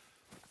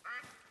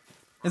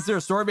 Is there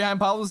a story behind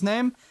Pablo's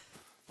name?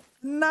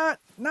 Not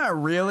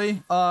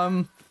really.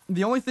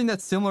 The only thing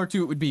that's similar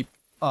to it would be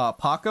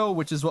Paco,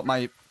 which is what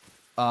my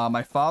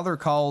father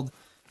called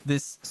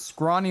this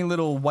scrawny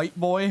little white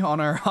boy on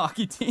our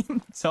hockey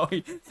team. So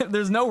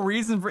there's no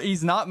reason for,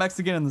 he's not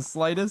Mexican in the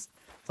slightest.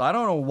 So I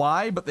don't know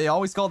why, but they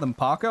always called him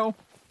Paco,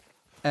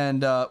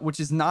 and which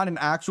is not an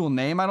actual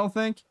name, I don't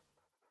think.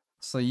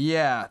 So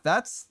yeah,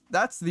 that's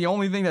the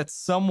only thing that's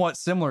somewhat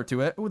similar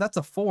to it. Ooh, that's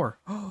a 4.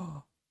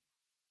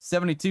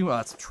 72. Oh,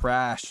 that's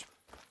trash.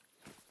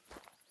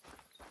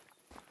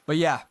 But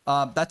yeah,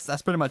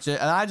 that's pretty much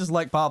it. And I just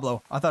like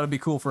Pablo. I thought it'd be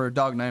cool for a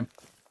dog name.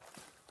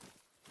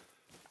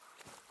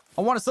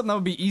 I wanted something that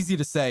would be easy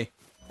to say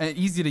and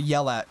easy to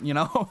yell at, you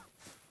know?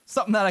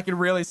 Something that I could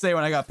really say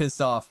when I got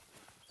pissed off.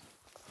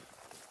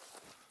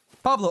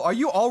 Pablo, are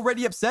you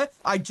already upset?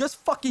 I just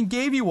fucking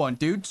gave you one,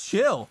 dude.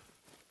 Chill.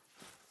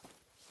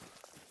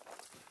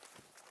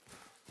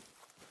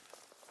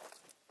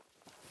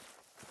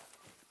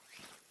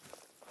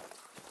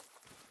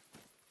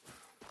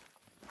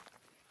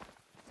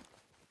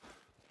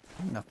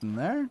 Nothing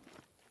there.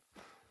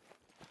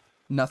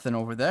 Nothing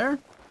over there.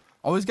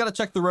 Always got to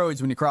check the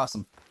roads when you cross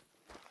them.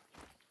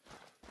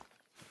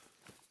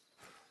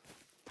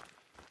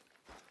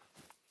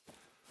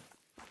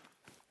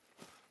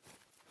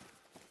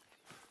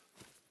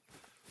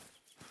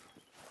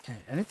 Okay,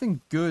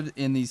 anything good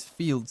in these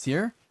fields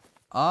here?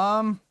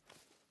 Nothing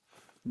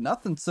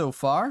so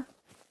far.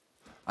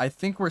 I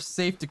think we're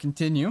safe to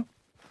continue.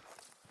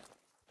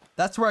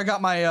 That's where I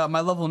got my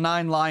my level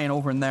 9 lion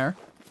over in there.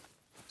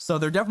 So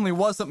there definitely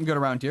was something good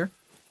around here.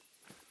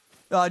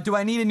 Do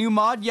I need a new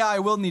mod? Yeah, I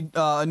will need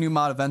a new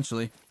mod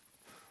eventually.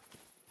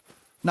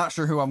 Not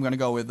sure who I'm going to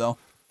go with, though.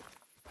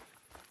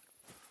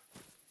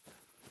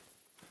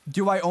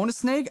 Do I own a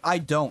snake? I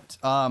don't.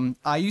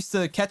 I used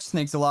to catch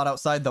snakes a lot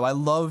outside, though. I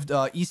loved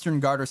eastern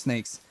garter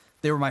snakes.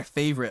 They were my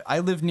favorite. I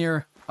lived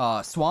near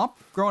swamp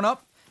growing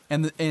up,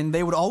 and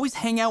they would always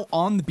hang out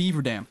on the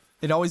beaver dam.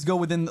 They'd always go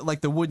within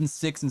like the wooden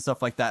sticks and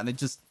stuff like that, and they'd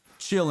just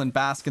chill and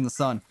bask in the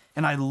sun.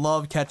 And I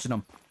loved catching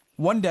them.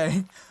 One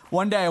day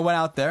I went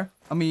out there.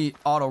 Let me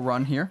auto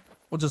run here.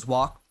 We'll just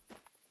walk.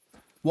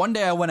 One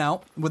day I went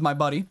out with my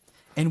buddy,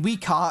 and we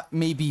caught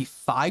maybe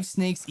 5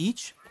 snakes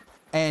each.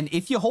 And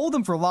if you hold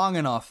them for long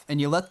enough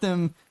and you let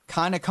them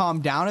kind of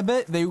calm down a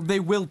bit, they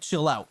will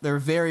chill out. They're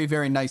very,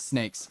 very nice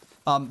snakes.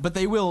 But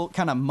they will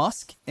kind of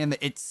musk, and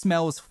it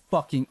smells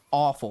fucking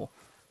awful.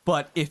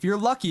 But if you're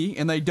lucky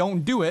and they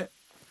don't do it,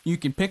 you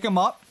can pick them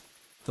up.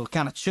 They'll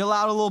kind of chill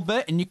out a little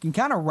bit, and you can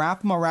kind of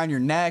wrap them around your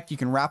neck. You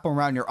can wrap them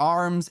around your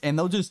arms, and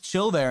they'll just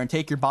chill there and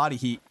take your body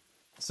heat.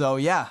 So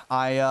yeah,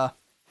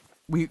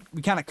 we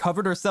kind of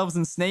covered ourselves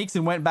in snakes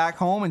and went back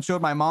home and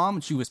showed my mom,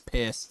 and she was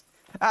pissed.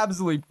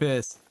 Absolutely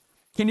pissed.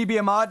 Can you be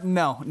a mod?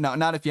 No,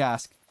 not if you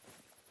ask.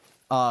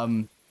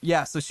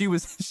 Yeah, so she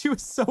was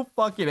so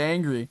fucking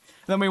angry.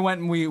 Then we went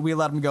and we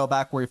let him go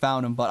back where we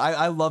found him, but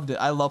I loved it.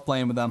 I love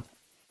playing with them.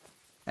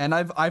 And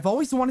I've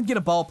always wanted to get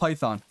a ball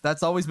python.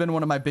 That's always been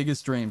one of my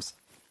biggest dreams.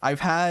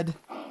 I've had...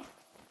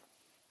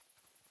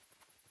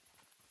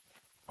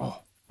 Oh,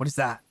 what is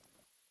that?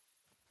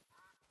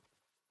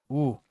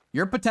 Ooh,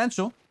 your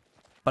potential,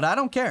 but I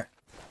don't care.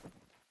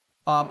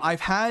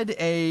 I've had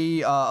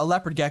a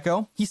leopard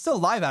gecko. He's still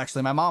alive,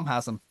 actually. My mom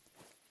has him.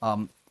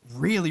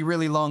 Really,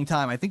 really long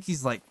time. I think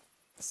he's like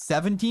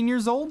 17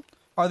 years old.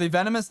 Are they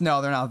venomous?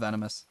 No, they're not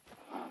venomous.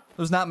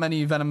 There's not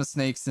many venomous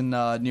snakes in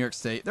New York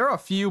State. There are a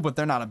few, but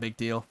they're not a big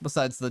deal.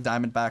 Besides the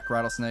diamondback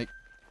rattlesnake.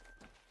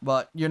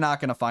 But you're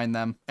not going to find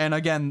them. And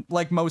again,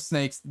 like most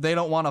snakes, they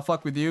don't want to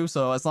fuck with you.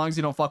 So as long as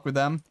you don't fuck with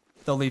them,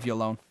 they'll leave you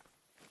alone.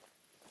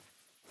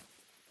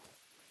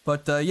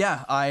 But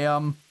yeah, I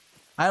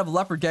have a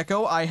leopard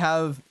gecko. I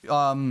have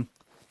binois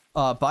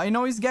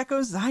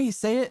geckos. Is that how you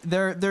say it?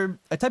 They're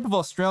a type of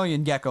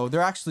Australian gecko. They're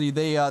actually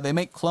they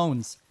make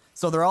clones.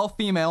 So they're all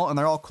female and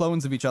they're all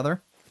clones of each other.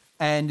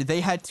 And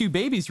they had 2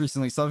 babies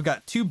recently. So I've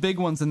got 2 big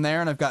ones in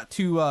there, and I've got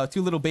two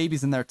little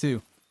babies in there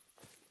too.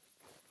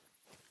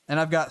 And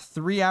I've got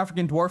 3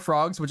 African dwarf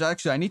frogs, which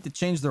actually I need to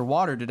change their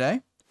water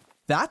today.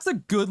 That's a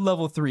good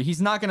level 3.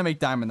 He's not gonna make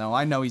diamond though.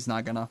 I know he's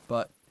not gonna,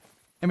 but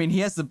I mean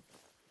he has the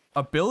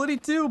ability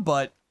to,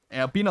 but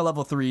being a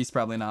level 3, he's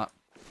probably not.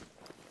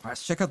 All right,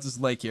 let's check out this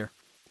lake here.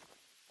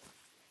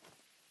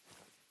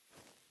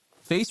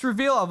 Face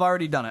reveal, I've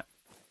already done it.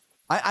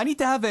 I need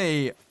to have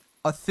a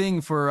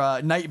thing for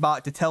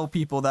Nightbot to tell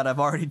people that I've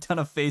already done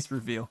a face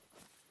reveal.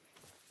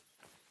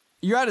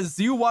 You're at a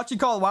zoo watching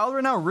Call of Wild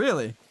right now?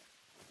 Really?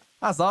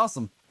 That's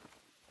awesome.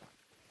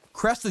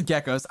 Crested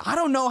geckos. I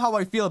don't know how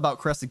I feel about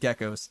crested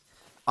geckos.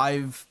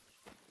 I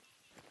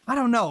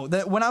don't know.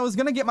 That when I was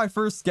gonna get my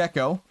first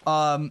gecko,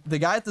 the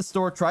guy at the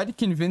store tried to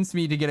convince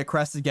me to get a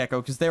crested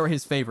gecko because they were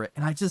his favorite,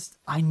 and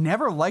I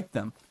never liked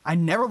them. I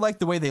never liked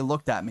the way they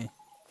looked at me.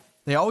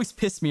 They always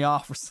pissed me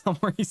off for some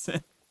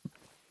reason.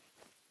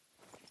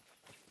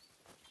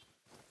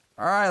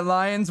 All right,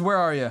 lions, where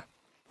are you?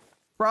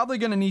 Probably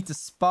gonna need to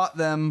spot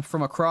them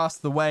from across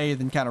the way,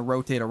 then kind of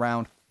rotate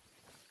around.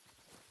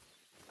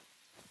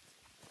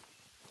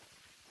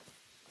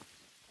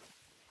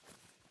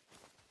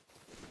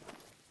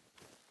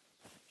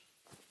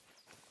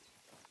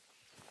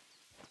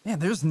 Man,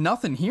 there's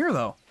nothing here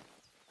though.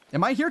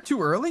 Am I here too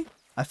early?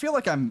 I feel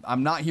like I'm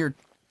not here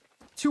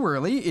too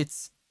early.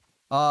 It's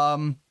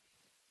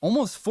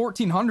almost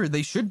 1400.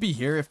 They should be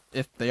here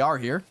if they are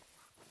here.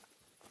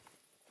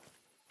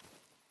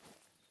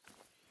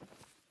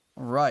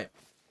 All right.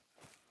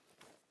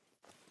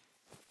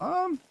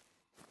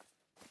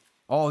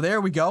 Oh, there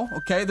we go.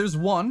 Okay, there's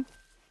one.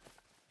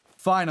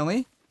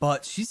 Finally.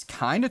 But she's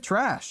kind of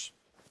trash.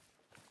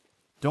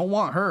 Don't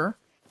want her.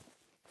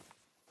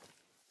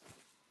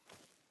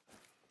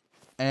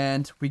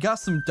 And we got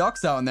some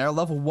ducks out in there.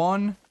 Level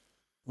 1.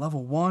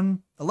 Level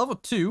 1. A level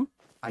 2.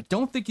 I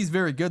don't think he's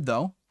very good,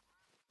 though.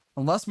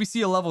 Unless we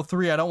see a level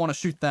 3, I don't want to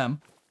shoot them.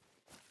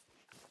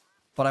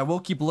 But I will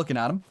keep looking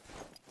at him.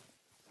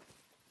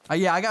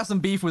 Yeah, I got some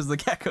beef with the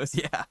geckos,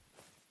 yeah.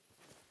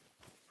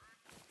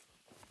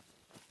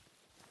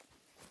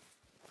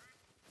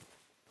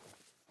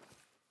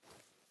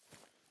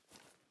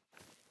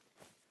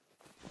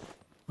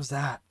 What's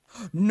that?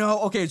 No,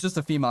 okay, it's just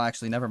a female,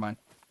 actually. Never mind.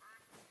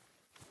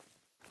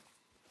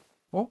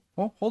 Oh,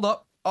 hold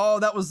up. Oh,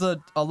 that was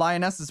a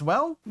lioness as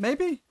well?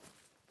 Maybe?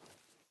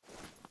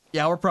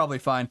 Yeah, we're probably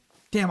fine.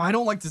 Damn, I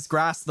don't like this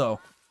grass,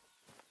 though.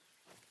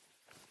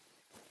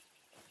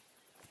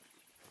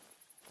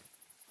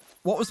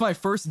 What was my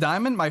first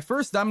diamond? My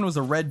first diamond was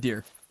a red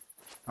deer.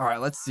 All right,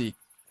 let's see.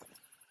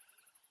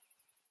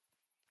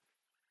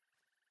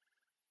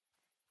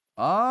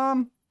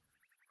 Damn.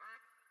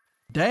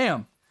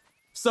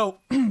 So,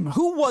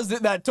 who was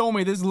it that told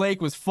me this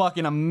lake was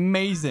fucking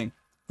amazing?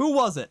 Who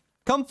was it?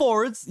 Come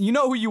forwards. You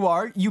know who you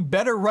are. You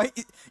better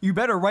write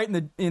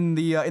in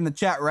the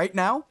chat right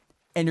now,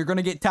 and you're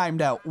gonna get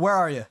timed out. Where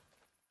are you?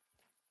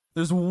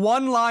 There's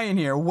one lion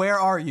here. Where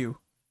are you?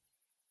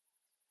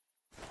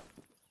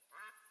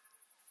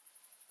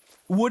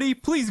 Woody,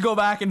 please go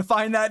back and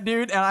find that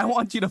dude, and I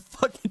want you to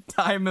fucking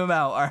time him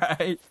out,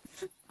 alright?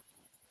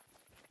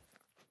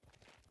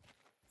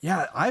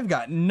 Yeah, I've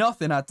got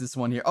nothing at this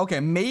one here. Okay,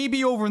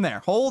 maybe over in there.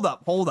 Hold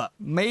up.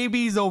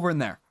 Maybe he's over in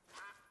there.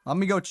 Let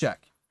me go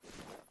check.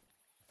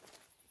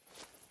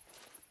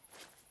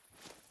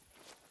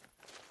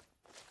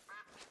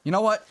 You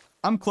know what?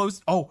 I'm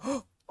close.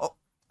 Oh,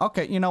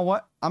 okay, you know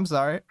what? I'm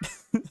sorry.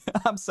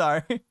 I'm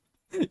sorry.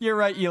 You're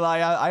right, Eli.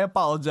 I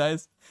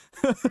apologize.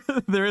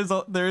 there is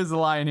a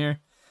lion here.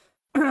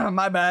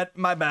 My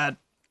bad.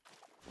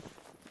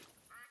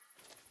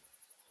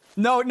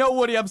 No,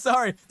 Woody, I'm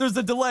sorry. There's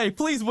a delay.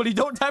 Please, Woody,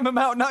 don't time him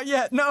out. Not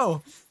yet.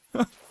 No.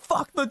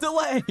 Fuck the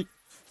delay.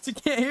 You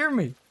can't hear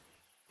me.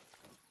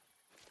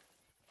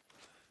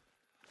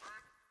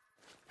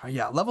 Oh,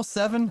 yeah, level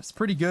 7. It's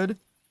pretty good.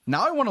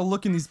 Now I want to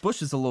look in these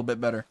bushes a little bit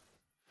better.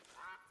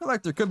 I feel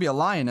like there could be a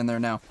lion in there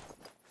now.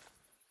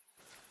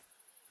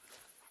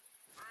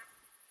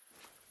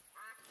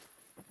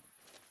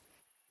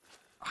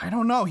 I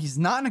don't know. He's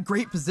not in a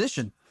great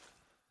position.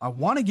 I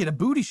want to get a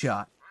booty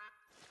shot.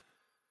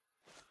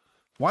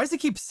 Why does he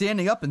keep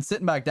standing up and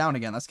sitting back down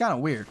again? That's kind of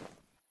weird.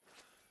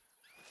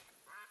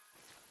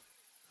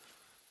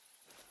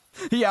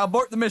 Yeah,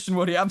 abort the mission,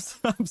 Woody. I'm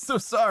so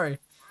sorry.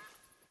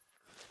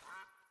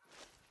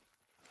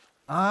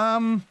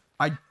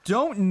 I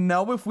don't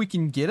know if we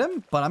can get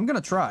him, but I'm gonna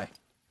try.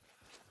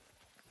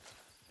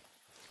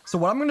 So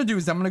what I'm gonna do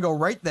is I'm gonna go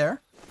right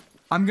there.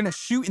 I'm gonna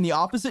shoot in the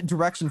opposite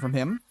direction from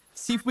him.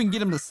 See if we can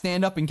get him to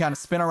stand up and kind of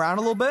spin around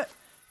a little bit.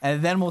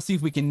 And then we'll see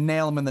if we can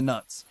nail him in the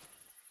nuts.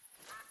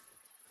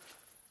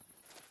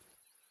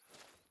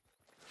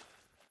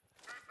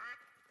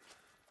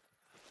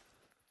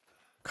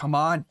 Come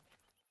on.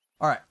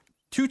 All right.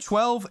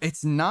 212.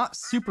 It's not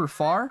super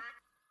far.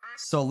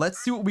 So let's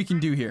see what we can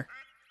do here.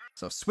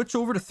 So switch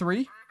over to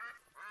 3.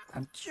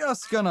 I'm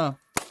just gonna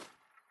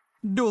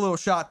do a little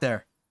shot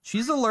there.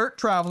 She's alert,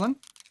 traveling.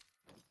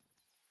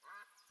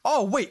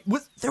 Oh, wait.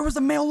 There was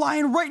a male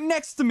lion right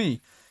next to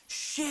me.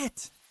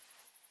 Shit.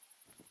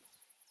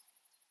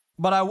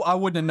 But I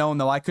wouldn't have known,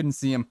 though. I couldn't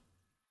see him.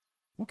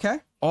 Okay.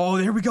 Oh,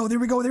 there we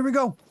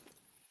go.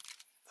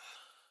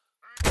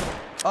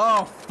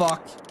 Oh,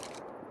 fuck.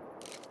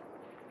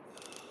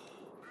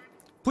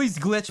 Please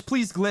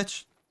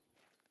glitch.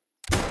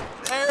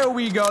 There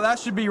we go. That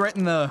should be right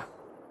in the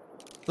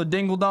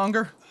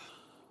dingle-donger.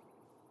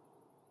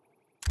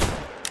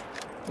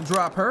 We'll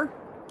drop her.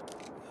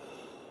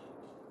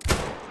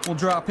 We'll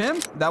drop him.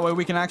 That way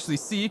we can actually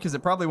see, because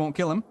it probably won't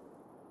kill him.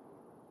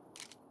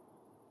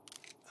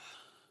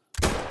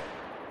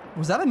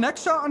 Was that a neck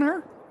shot on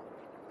her?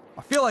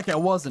 I feel like it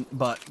wasn't,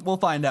 but we'll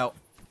find out.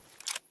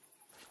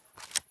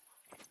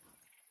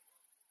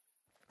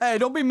 Hey,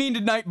 don't be mean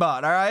to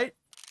Nightbot, alright?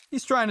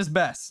 He's trying his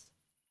best.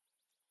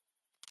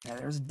 Yeah,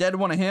 there's a dead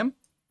one of him.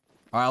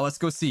 Alright, let's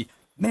go see.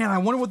 Man, I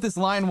wonder what this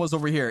lion was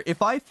over here.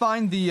 If I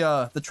find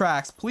the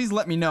tracks, please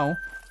let me know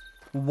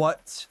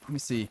what... Let me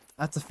see.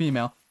 That's a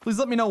female. Please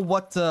let me know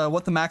what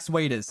the max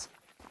weight is.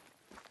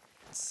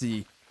 Let's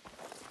see.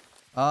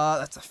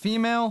 That's a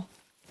female.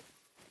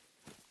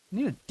 I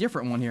need a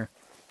different one here.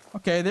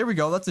 Okay, there we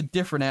go. That's a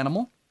different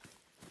animal.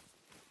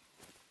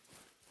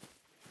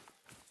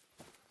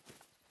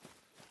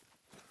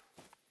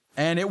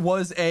 And it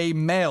was a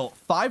male.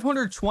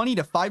 520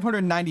 to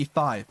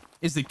 595.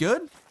 Is it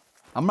good?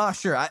 I'm not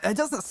sure. It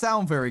doesn't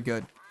sound very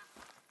good.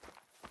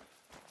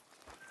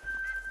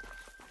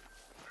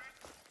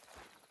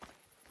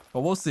 But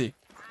we'll see.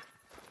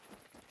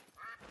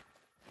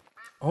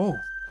 Oh.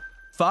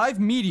 5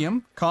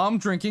 medium. Calm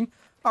drinking.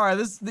 Alright,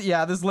 this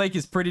lake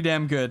is pretty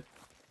damn good.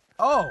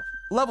 Oh,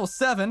 level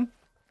 7.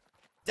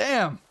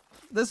 Damn.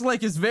 This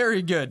lake is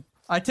very good.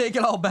 I take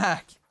it all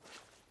back.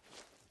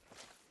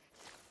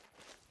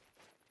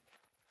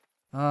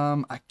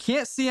 I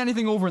can't see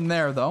anything over in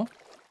there, though.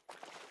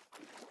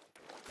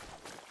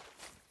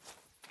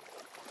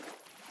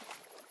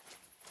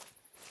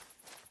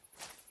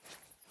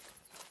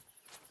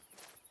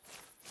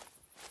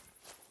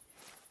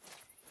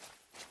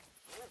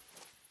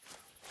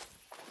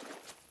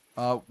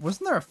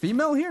 Wasn't there a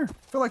female here?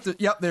 I feel like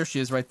yep, there she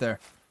is right there.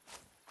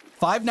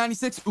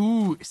 596.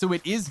 Ooh, so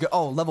it is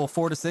oh, level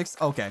 4 to 6.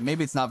 Okay,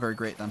 maybe it's not very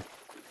great then.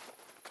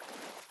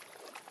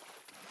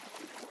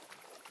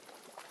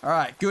 All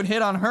right, good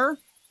hit on her.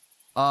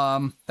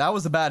 That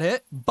was a bad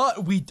hit,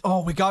 but we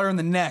got her in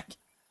the neck.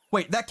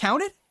 Wait, that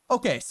counted?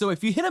 Okay, so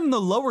if you hit him in the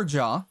lower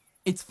jaw,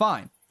 it's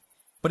fine.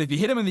 But if you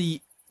hit him in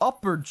the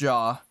upper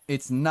jaw,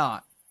 it's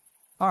not.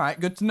 All right,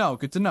 good to know.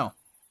 Good to know.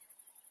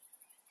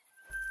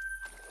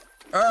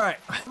 All right,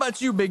 how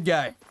about you, big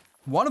guy?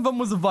 One of them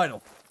was a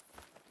vital.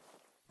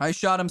 I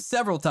shot him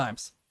several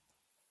times.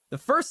 The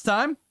first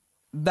time,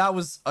 that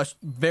was a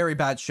very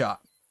bad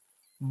shot.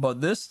 But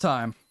this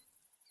time...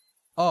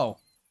 Oh.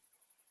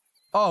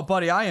 Oh,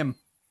 buddy, I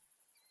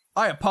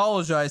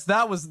apologize.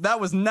 That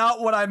was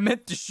not what I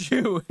meant to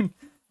shoot.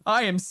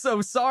 I am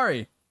so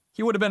sorry.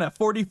 He would have been a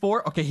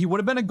 44. Okay, he would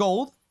have been a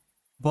gold.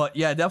 But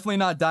yeah, definitely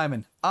not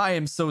diamond. I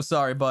am so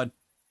sorry, bud.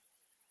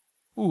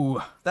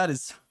 Ooh, that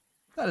is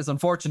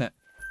unfortunate.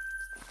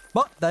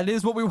 But that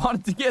is what we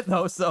wanted to get,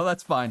 though, so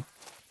that's fine.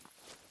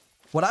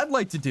 What I'd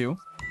like to do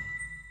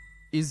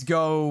is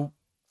go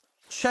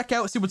check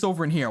out, see what's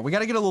over in here. We got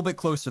to get a little bit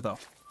closer, though.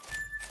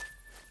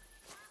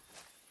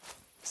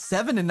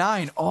 7 to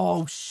 9.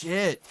 Oh,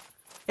 shit.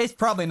 It's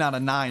probably not a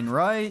 9,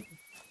 right?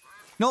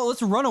 No,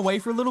 let's run away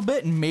for a little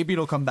bit, and maybe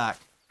it'll come back.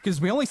 Because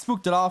we only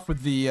spooked it off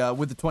with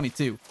the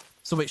 22.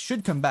 So it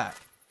should come back.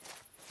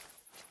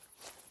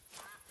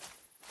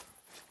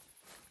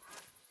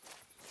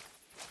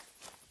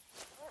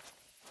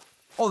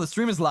 Oh, the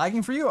stream is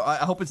lagging for you? I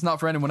hope it's not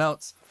for anyone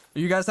else. Are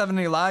you guys having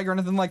any lag or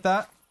anything like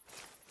that?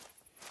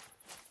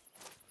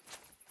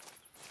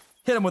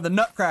 Hit him with a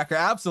nutcracker.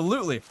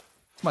 Absolutely.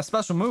 It's my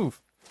special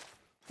move.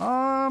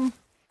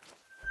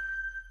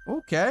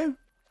 Okay.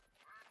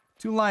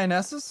 2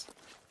 lionesses.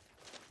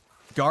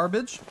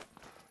 Garbage.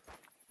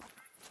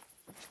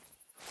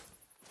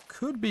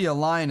 Could be a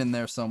lion in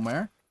there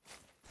somewhere.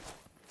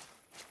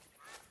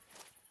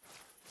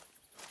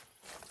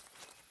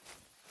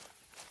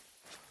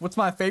 What's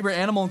my favorite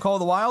animal in Call of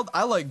the Wild?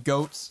 I like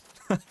goats.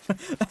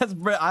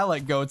 I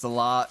like goats a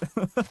lot.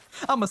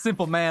 I'm a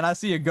simple man. I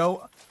see a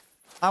goat,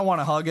 I want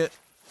to hug it.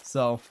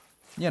 So,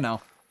 you know.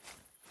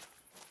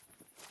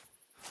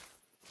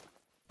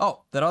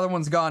 Oh, that other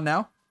one's gone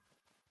now.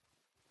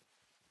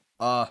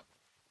 Huh.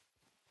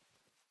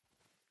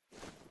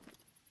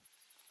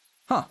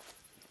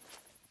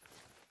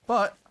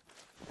 But,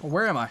 well,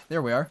 where am I?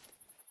 There we are.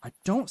 I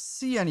don't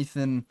see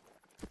anything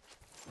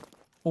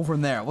over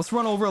in there. Let's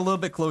run over a little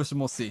bit closer and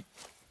we'll see.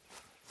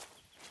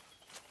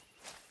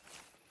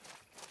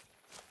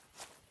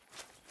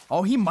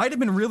 Oh, he might have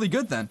been really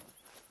good then.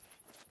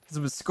 Because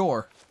of his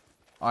score.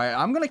 Alright,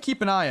 I'm going to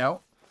keep an eye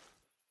out.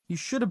 He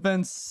should have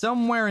been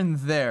somewhere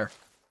in there.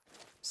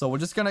 So we're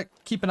just going to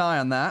keep an eye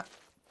on that.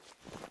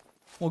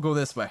 We'll go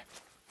this way.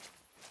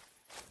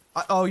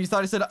 Oh, you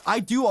thought I said...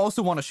 I do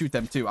also want to shoot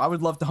them too. I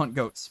would love to hunt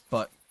goats.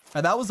 But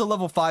that was a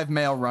level 5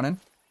 male running.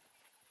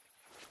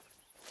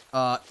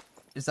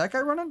 Is that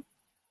guy running?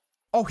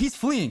 Oh, he's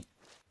fleeing.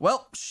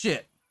 Well,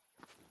 shit.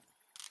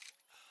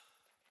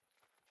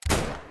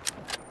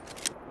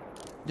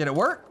 Did it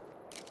work?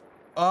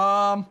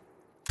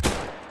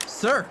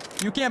 Sir,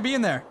 you can't be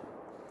in there.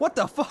 What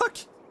the fuck?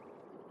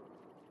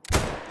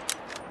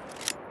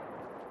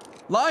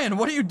 Lion,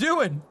 what are you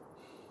doing?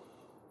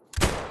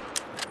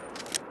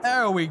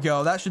 There we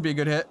go. That should be a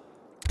good hit.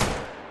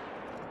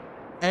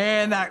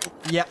 And that...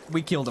 Yeah,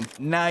 we killed him.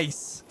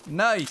 Nice.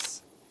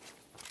 Nice.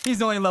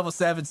 He's only level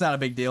 7. It's not a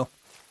big deal.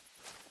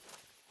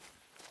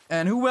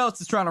 And who else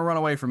is trying to run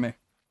away from me?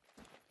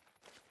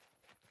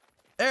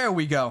 There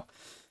we go.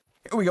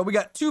 Here we go. We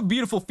got 2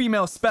 beautiful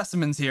female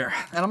specimens here.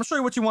 And I'm going to show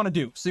you what you want to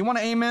do. So you want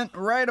to aim it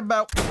right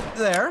about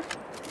there.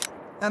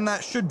 And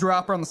that should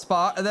drop her on the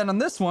spot. And then on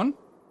this one...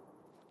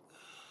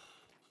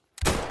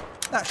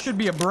 That should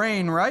be a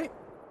brain, right?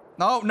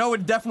 Oh, no,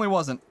 it definitely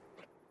wasn't.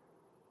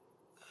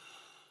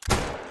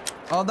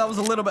 Oh, that was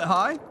a little bit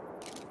high.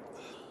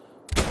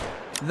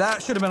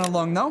 That should have been a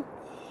lung, though.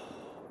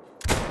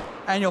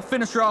 And you'll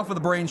finish her off with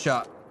a brain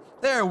shot.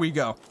 There we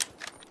go.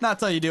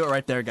 That's how you do it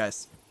right there,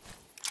 guys.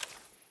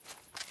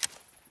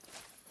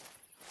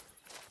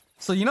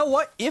 So you know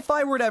what? If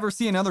I were to ever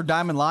see another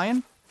diamond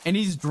lion, and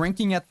he's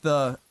drinking at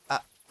the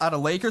at a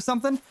lake or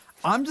something,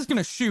 I'm just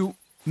gonna shoot,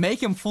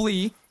 make him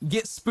flee,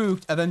 get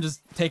spooked, and then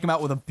just take him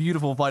out with a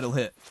beautiful vital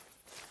hit.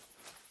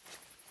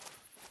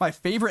 My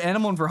favorite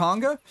animal in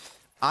Verhanga?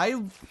 I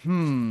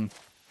don't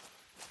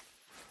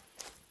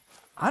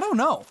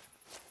know.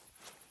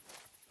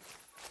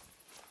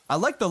 I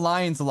like the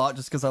lions a lot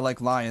just because I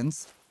like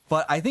lions.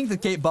 But I think the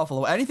Cape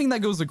Buffalo, anything that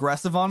goes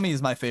aggressive on me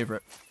is my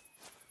favorite.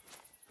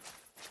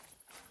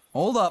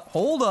 Hold up,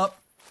 hold up.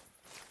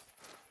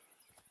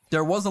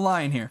 There was a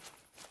lion here.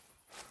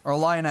 Or a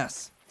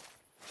lioness.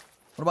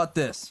 What about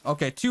this?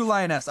 Okay, 2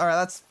 lioness.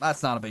 Alright,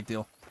 that's not a big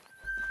deal.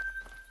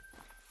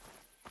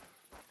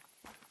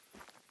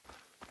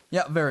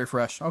 Yeah, very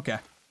fresh. Okay.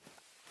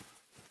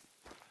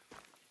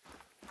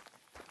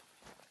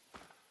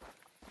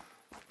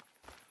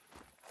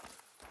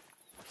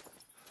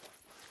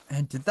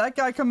 And did that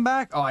guy come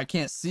back? Oh, I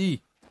can't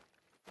see.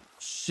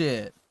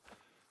 Shit.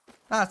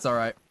 That's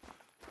alright.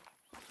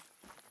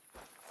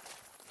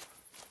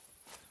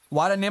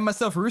 Why'd I name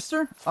myself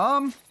Rooster?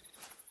 I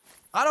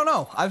don't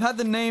know. I've had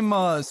the name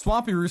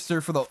Swampy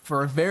Rooster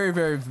for a very,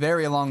 very,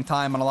 very long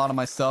time on a lot of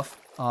my stuff.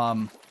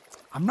 I'm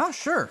not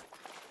sure.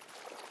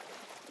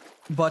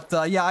 But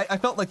yeah, I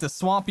felt like the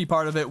swampy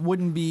part of it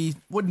wouldn't be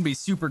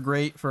super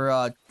great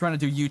for trying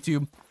to do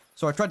YouTube.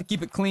 So I tried to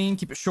keep it clean,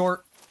 keep it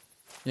short.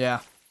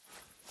 Yeah.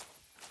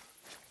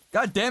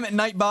 God damn it,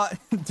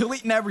 Nightbot.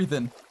 Deleting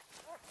everything.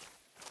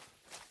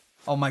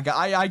 Oh my god,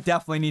 I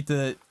definitely need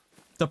to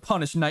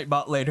punish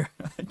Nightbot later.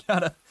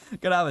 I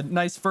gotta have a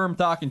nice firm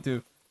talking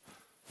to.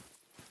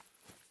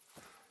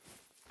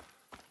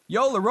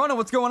 Yo, Lorona,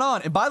 what's going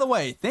on? And by the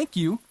way, thank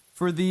you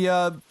for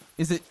the,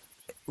 is it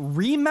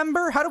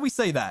remember? How do we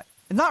say that?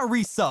 Not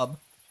resub,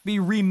 be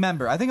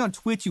remember. I think on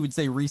Twitch you would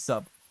say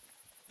resub.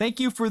 Thank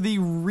you for the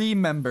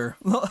remember,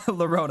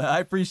 Lorona. I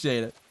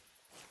appreciate it.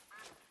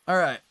 All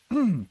right.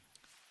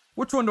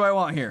 Which one do I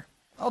want here?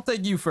 I'll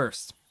take you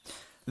first.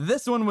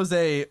 This one was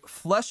a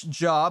flesh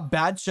jaw,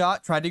 bad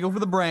shot, tried to go for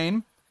the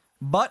brain,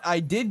 but I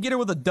did get her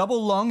with a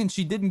double lung and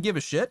she didn't give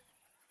a shit.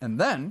 And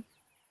then,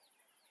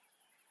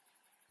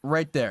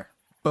 right there,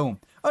 boom.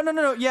 Oh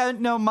no, yeah,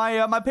 no,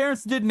 my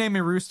parents did name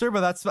me Rooster,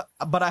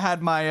 but I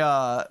had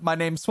my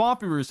name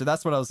Swampy Rooster.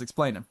 That's what I was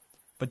explaining.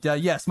 But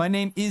yes, my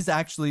name is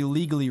actually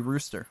legally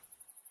Rooster.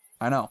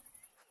 I know.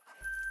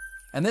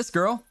 And this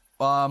girl,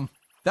 that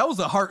was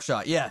a heart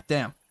shot. Yeah,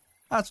 damn.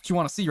 That's what you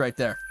want to see right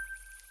there.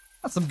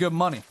 That's some good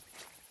money.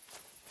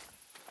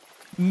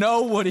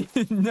 No, Woody.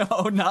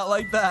 No, not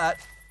like that.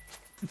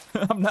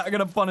 I'm not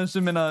gonna punish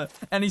him in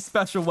any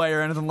special way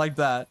or anything like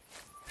that.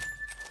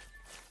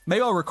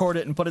 Maybe I'll record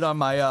it and put it on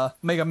my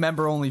make a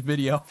member only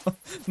video.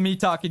 Me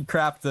talking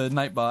crap to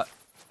Nightbot.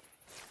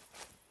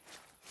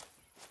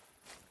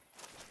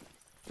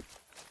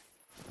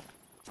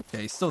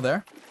 Okay, he's still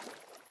there.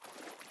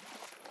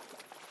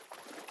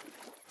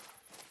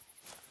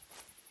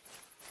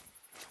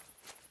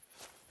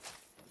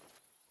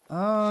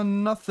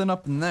 Nothing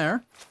up in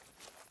there.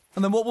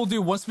 And then what we'll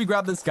do, once we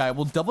grab this guy,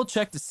 we'll double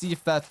check to see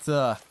if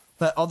that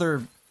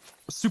other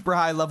super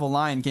high level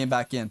lion came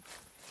back in.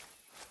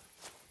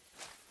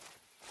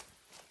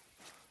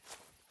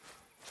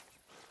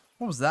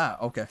 What was that?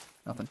 Okay,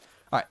 nothing.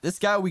 Alright, this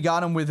guy, we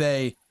got him with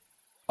a...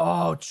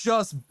 Oh,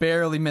 just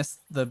barely missed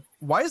the...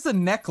 Why is the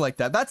neck like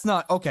that? That's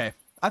not... Okay,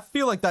 I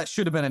feel like that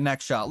should have been a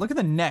neck shot. Look at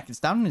the neck. It's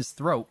down in his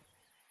throat.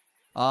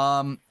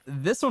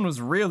 This one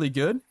was really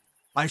good.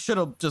 I should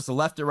have just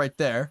left it right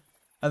there.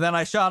 And then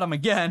I shot him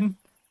again.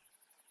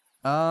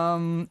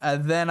 And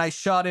then I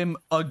shot him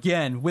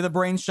again with a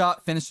brain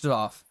shot, finished it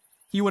off.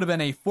 He would have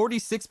been a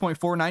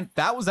 46.49.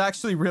 That was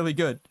actually really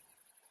good.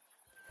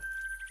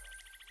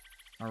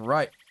 All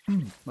right.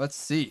 Let's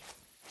see.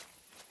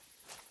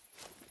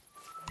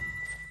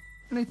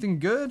 Anything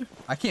good?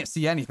 I can't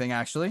see anything,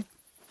 actually.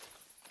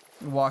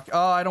 Walk.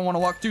 Oh, I don't want to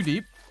walk too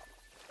deep.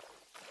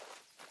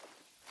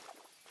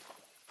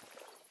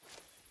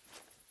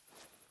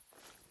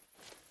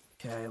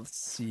 Okay, let's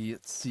see.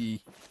 Let's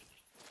see.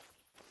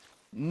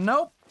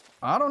 Nope.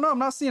 I don't know. I'm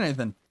not seeing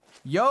anything.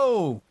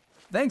 Yo.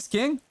 Thanks,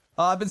 King.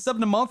 I've been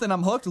subbing a month and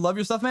I'm hooked. Love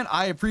your stuff, man.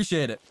 I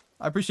appreciate it.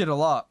 I appreciate it a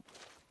lot.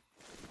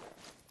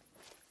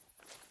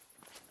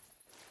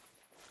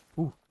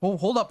 Ooh. Oh,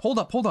 hold up. Hold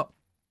up. Hold up.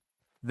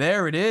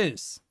 There it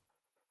is.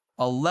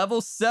 A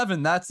level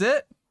 7. That's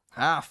it?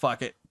 Ah,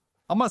 fuck it.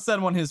 I'm gonna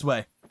send one his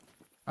way.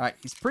 Alright,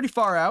 he's pretty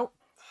far out.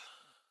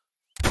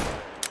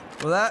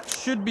 Well, that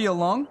should be a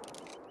lung.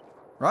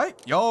 Right?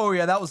 Oh,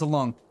 yeah, that was a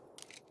lung.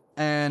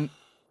 And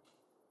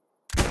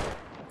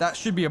that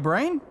should be a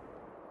brain?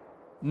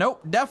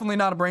 Nope, definitely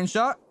not a brain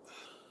shot.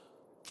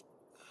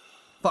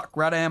 Fuck,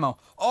 we're out of ammo.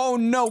 Oh,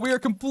 no, we are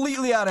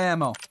completely out of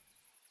ammo.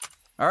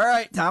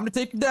 Alright, time to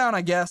take him down,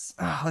 I guess.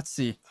 Let's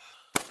see.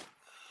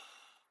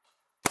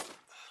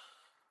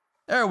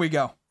 There we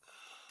go.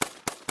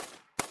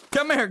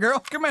 Come here, girl.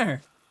 Come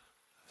here.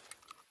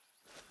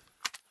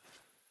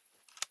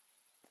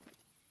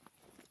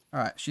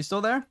 Alright, she's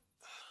still there?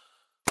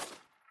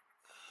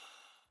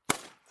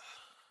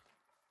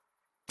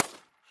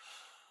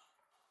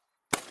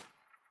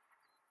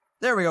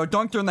 There we go.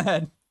 Dunked her in the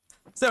head.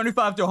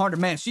 75 to 100.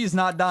 Man, she's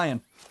not dying.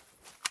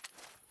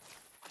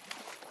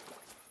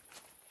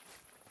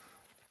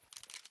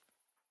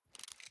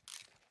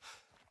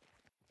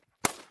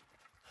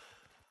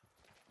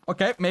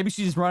 Okay, maybe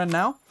she's running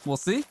now. We'll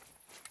see.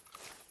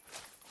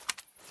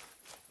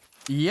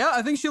 Yeah,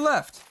 I think she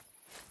left.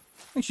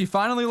 I think she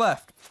finally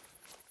left.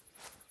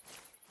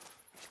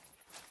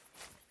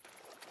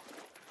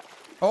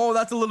 Oh,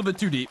 that's a little bit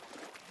too deep.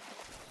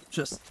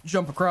 Just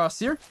jump across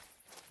here.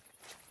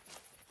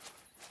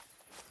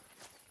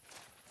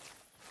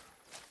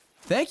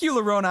 Thank you,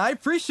 Lorona. I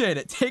appreciate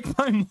it. Take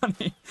my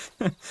money.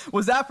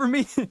 Was that for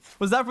me?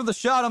 Was that for the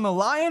shot on the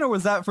lion, or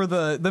was that for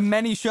the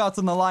many shots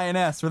on the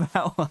lioness for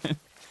that line?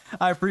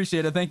 I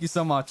appreciate it. Thank you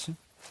so much.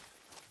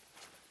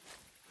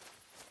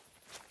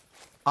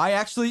 I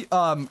actually,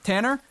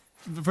 Tanner,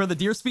 for the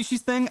deer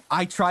species thing,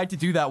 I tried to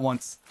do that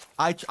once.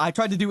 I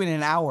tried to do it in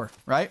an hour,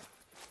 right?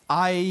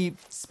 I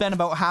spent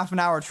about half an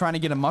hour trying to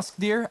get a musk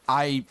deer.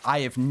 I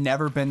have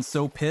never been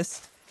so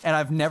pissed, and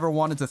I've never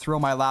wanted to throw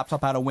my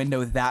laptop out a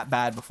window that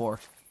bad before.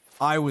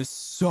 I was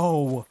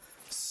so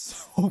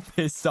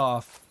pissed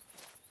off.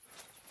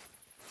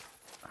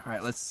 All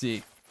right, let's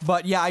see.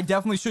 But yeah, I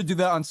definitely should do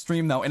that on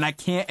stream though, and I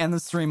can't end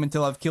the stream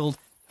until I've killed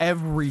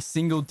every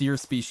single deer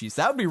species.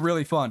 That would be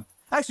really fun.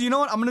 Actually, you know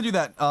what? I'm gonna do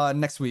that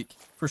next week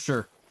for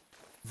sure.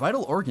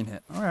 Vital organ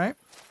hit. All right.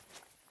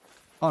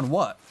 On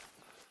what?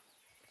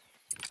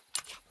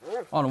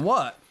 On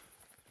what?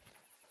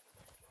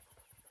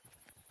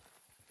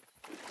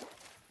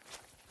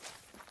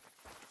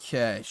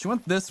 Okay, she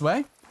went this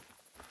way.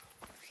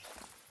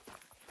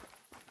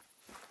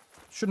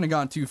 Shouldn't have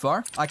gone too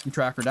far. I can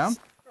track her down.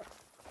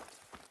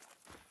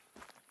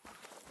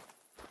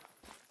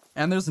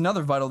 And there's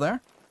another vital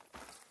there.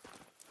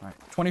 All right,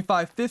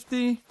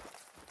 2550. Let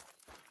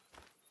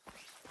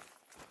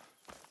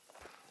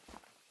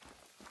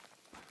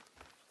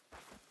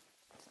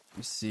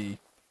me see.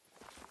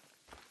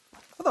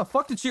 What the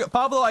fuck did she...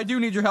 Pablo, I do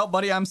need your help,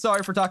 buddy. I'm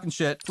sorry for talking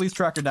shit. Please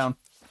track her down.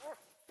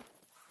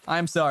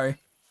 I'm sorry.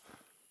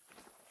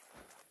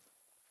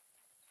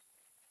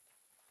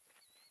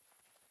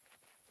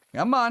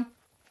 Come on.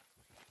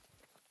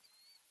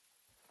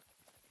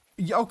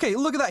 Okay,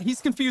 look at that.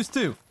 He's confused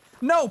too.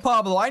 No,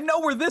 Pablo, I know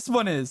where this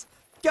one is.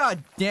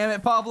 God damn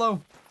it,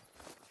 Pablo.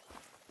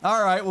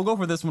 All right, we'll go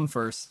for this one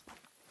first.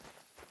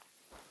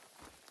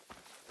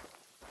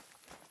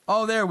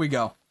 Oh, there we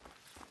go.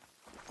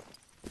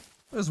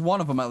 There's one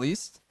of them at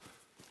least.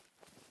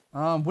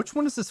 Which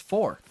one is this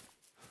for?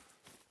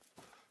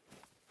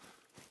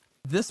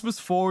 This was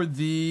for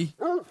the...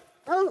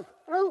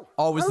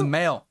 Oh, it was the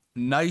male.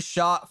 Nice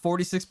shot,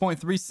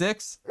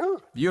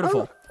 46.36.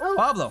 Beautiful.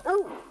 Pablo,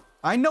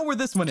 I know where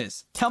this one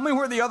is. Tell me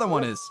where the other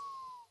one is.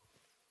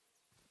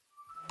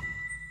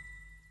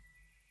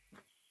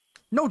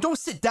 No, don't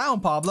sit down,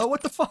 Pablo.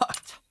 What the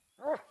fuck?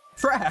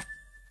 Track.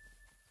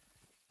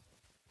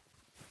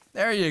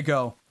 There you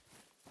go.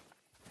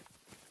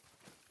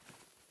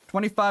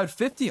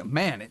 2550.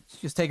 Man, it's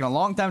just taking a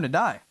long time to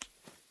die.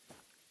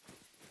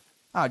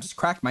 Oh, I just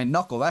cracked my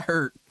knuckle. That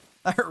hurt.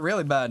 That hurt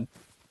really bad.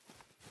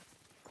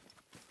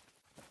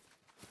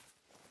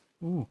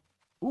 Ooh.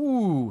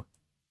 Ooh.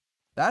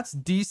 That's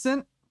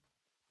decent.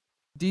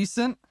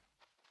 Decent.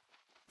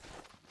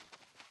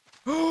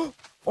 Oh.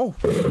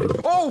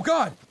 Oh,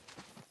 God.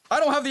 I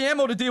don't have the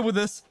ammo to deal with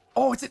this.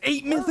 Oh, it's an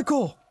 8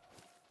 mythical.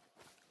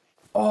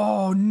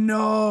 Oh,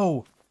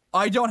 no.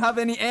 I don't have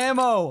any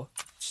ammo.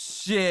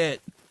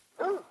 Shit.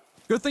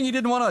 Good thing you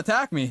didn't want to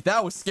attack me.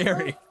 That was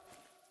scary.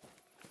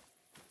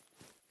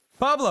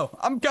 Pablo,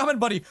 I'm coming,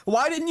 buddy.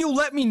 Why didn't you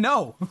let me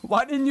know?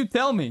 Why didn't you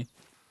tell me?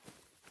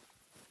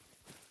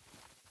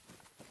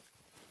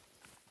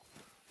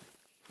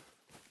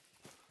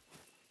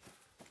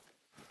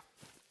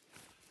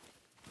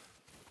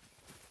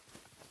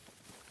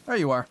 There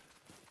you are.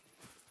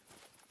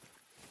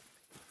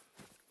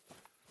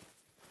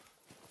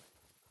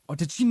 Oh,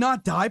 did she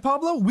not die,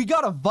 Pablo? We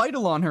got a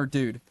vital on her,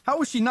 dude.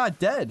 How is she not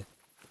dead?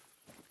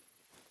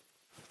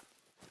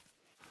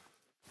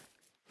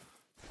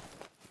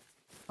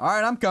 All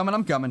right, I'm coming.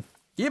 I'm coming.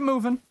 Keep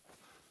moving.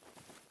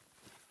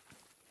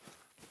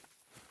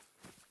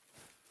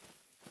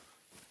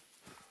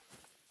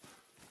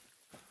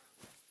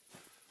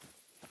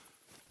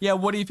 Yeah,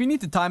 Woody, if you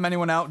need to time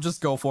anyone out, just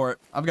go for it.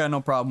 I've got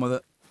no problem with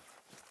it.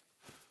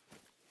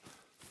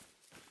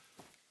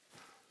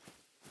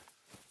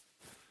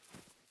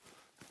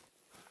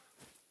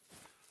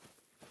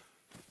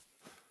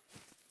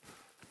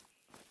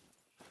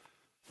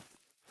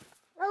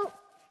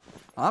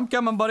 I'm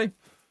coming, buddy.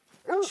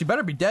 She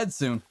better be dead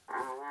soon.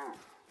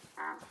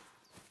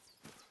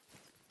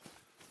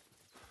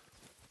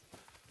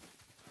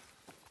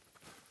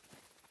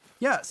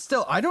 Yeah,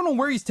 still, I don't know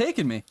where he's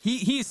taking me.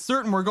 He's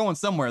certain we're going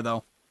somewhere,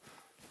 though.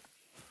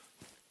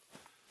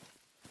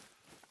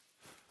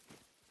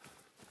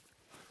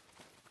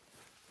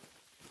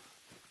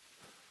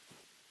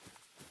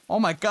 Oh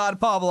my God,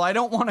 Pablo, I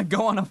don't want to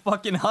go on a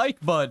fucking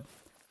hike, bud.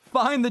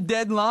 Find the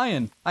dead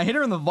lion. I hit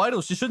her in the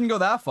vitals. She shouldn't go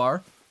that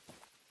far.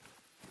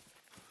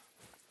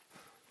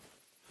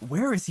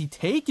 Where is he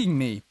taking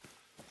me?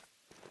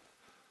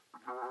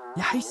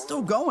 Yeah, he's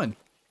still going.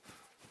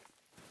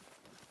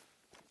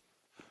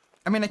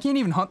 I mean, I can't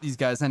even hunt these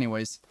guys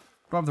anyways.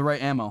 Don't have the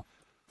right ammo.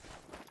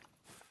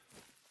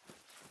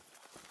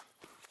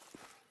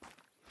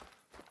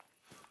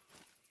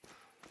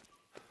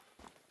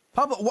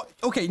 Pablo, what?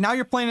 Okay, now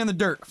you're playing in the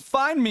dirt.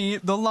 Find me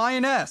the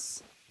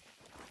lioness.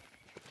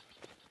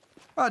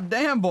 God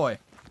damn, boy.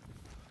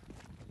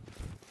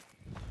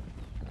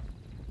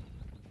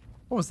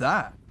 What was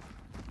that?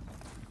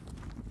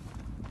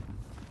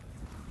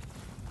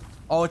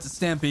 Oh, it's a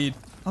stampede.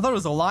 I thought it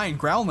was a lion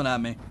growling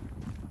at me.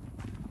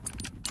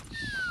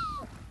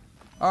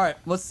 Alright,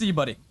 let's see,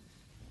 buddy.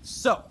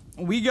 So,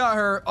 we got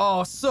her,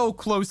 oh, so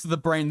close to the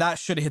brain. That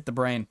should have hit the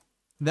brain.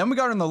 Then we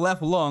got her in the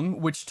left lung,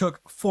 which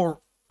took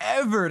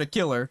forever to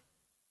kill her.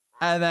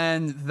 And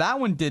then that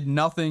one did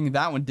nothing.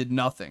 That one did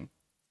nothing.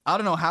 I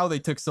don't know how they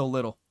took so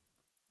little.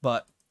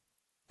 But,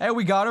 hey,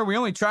 we got her. We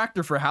only tracked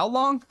her for how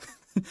long?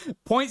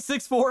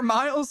 0.64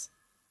 miles?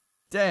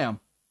 Damn.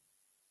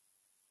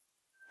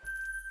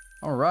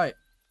 Alright.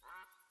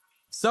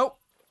 So,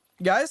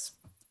 guys,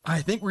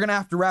 I think we're gonna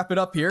have to wrap it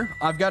up here.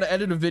 I've got to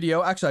edit a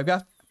video. Actually,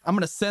 I'm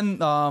gonna send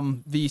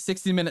the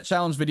 60-minute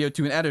challenge video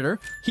to an editor.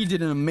 He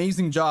did an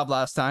amazing job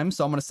last time,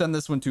 so I'm gonna send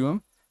this one to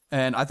him.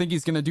 And I think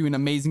he's gonna do an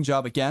amazing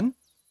job again.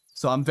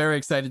 So I'm very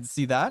excited to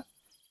see that.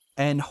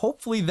 And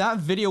hopefully that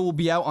video will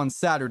be out on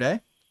Saturday.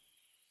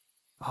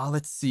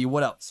 Let's see,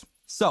 what else?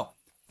 So,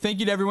 thank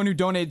you to everyone who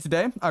donated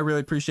today. I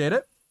really appreciate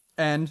it.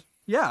 And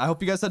yeah, I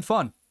hope you guys had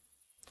fun.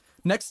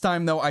 Next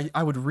time, though,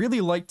 I would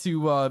really like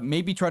to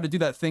maybe try to do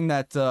that thing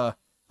that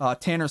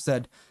Tanner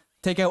said.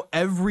 Take out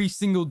every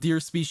single deer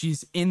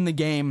species in the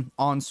game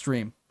on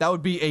stream. That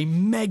would be a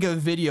mega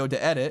video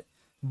to edit,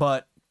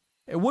 but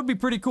it would be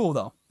pretty cool,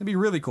 though. It'd be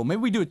really cool. Maybe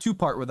we do a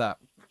 2-part with that.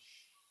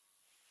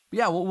 But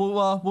yeah,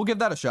 we'll give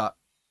that a shot.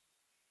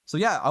 So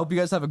yeah, I hope you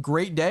guys have a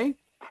great day,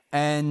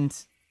 and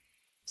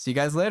see you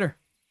guys later.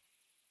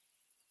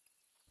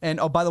 And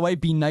oh, by the way,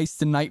 be nice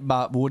to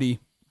Nightbot, Woody.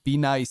 Be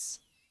nice.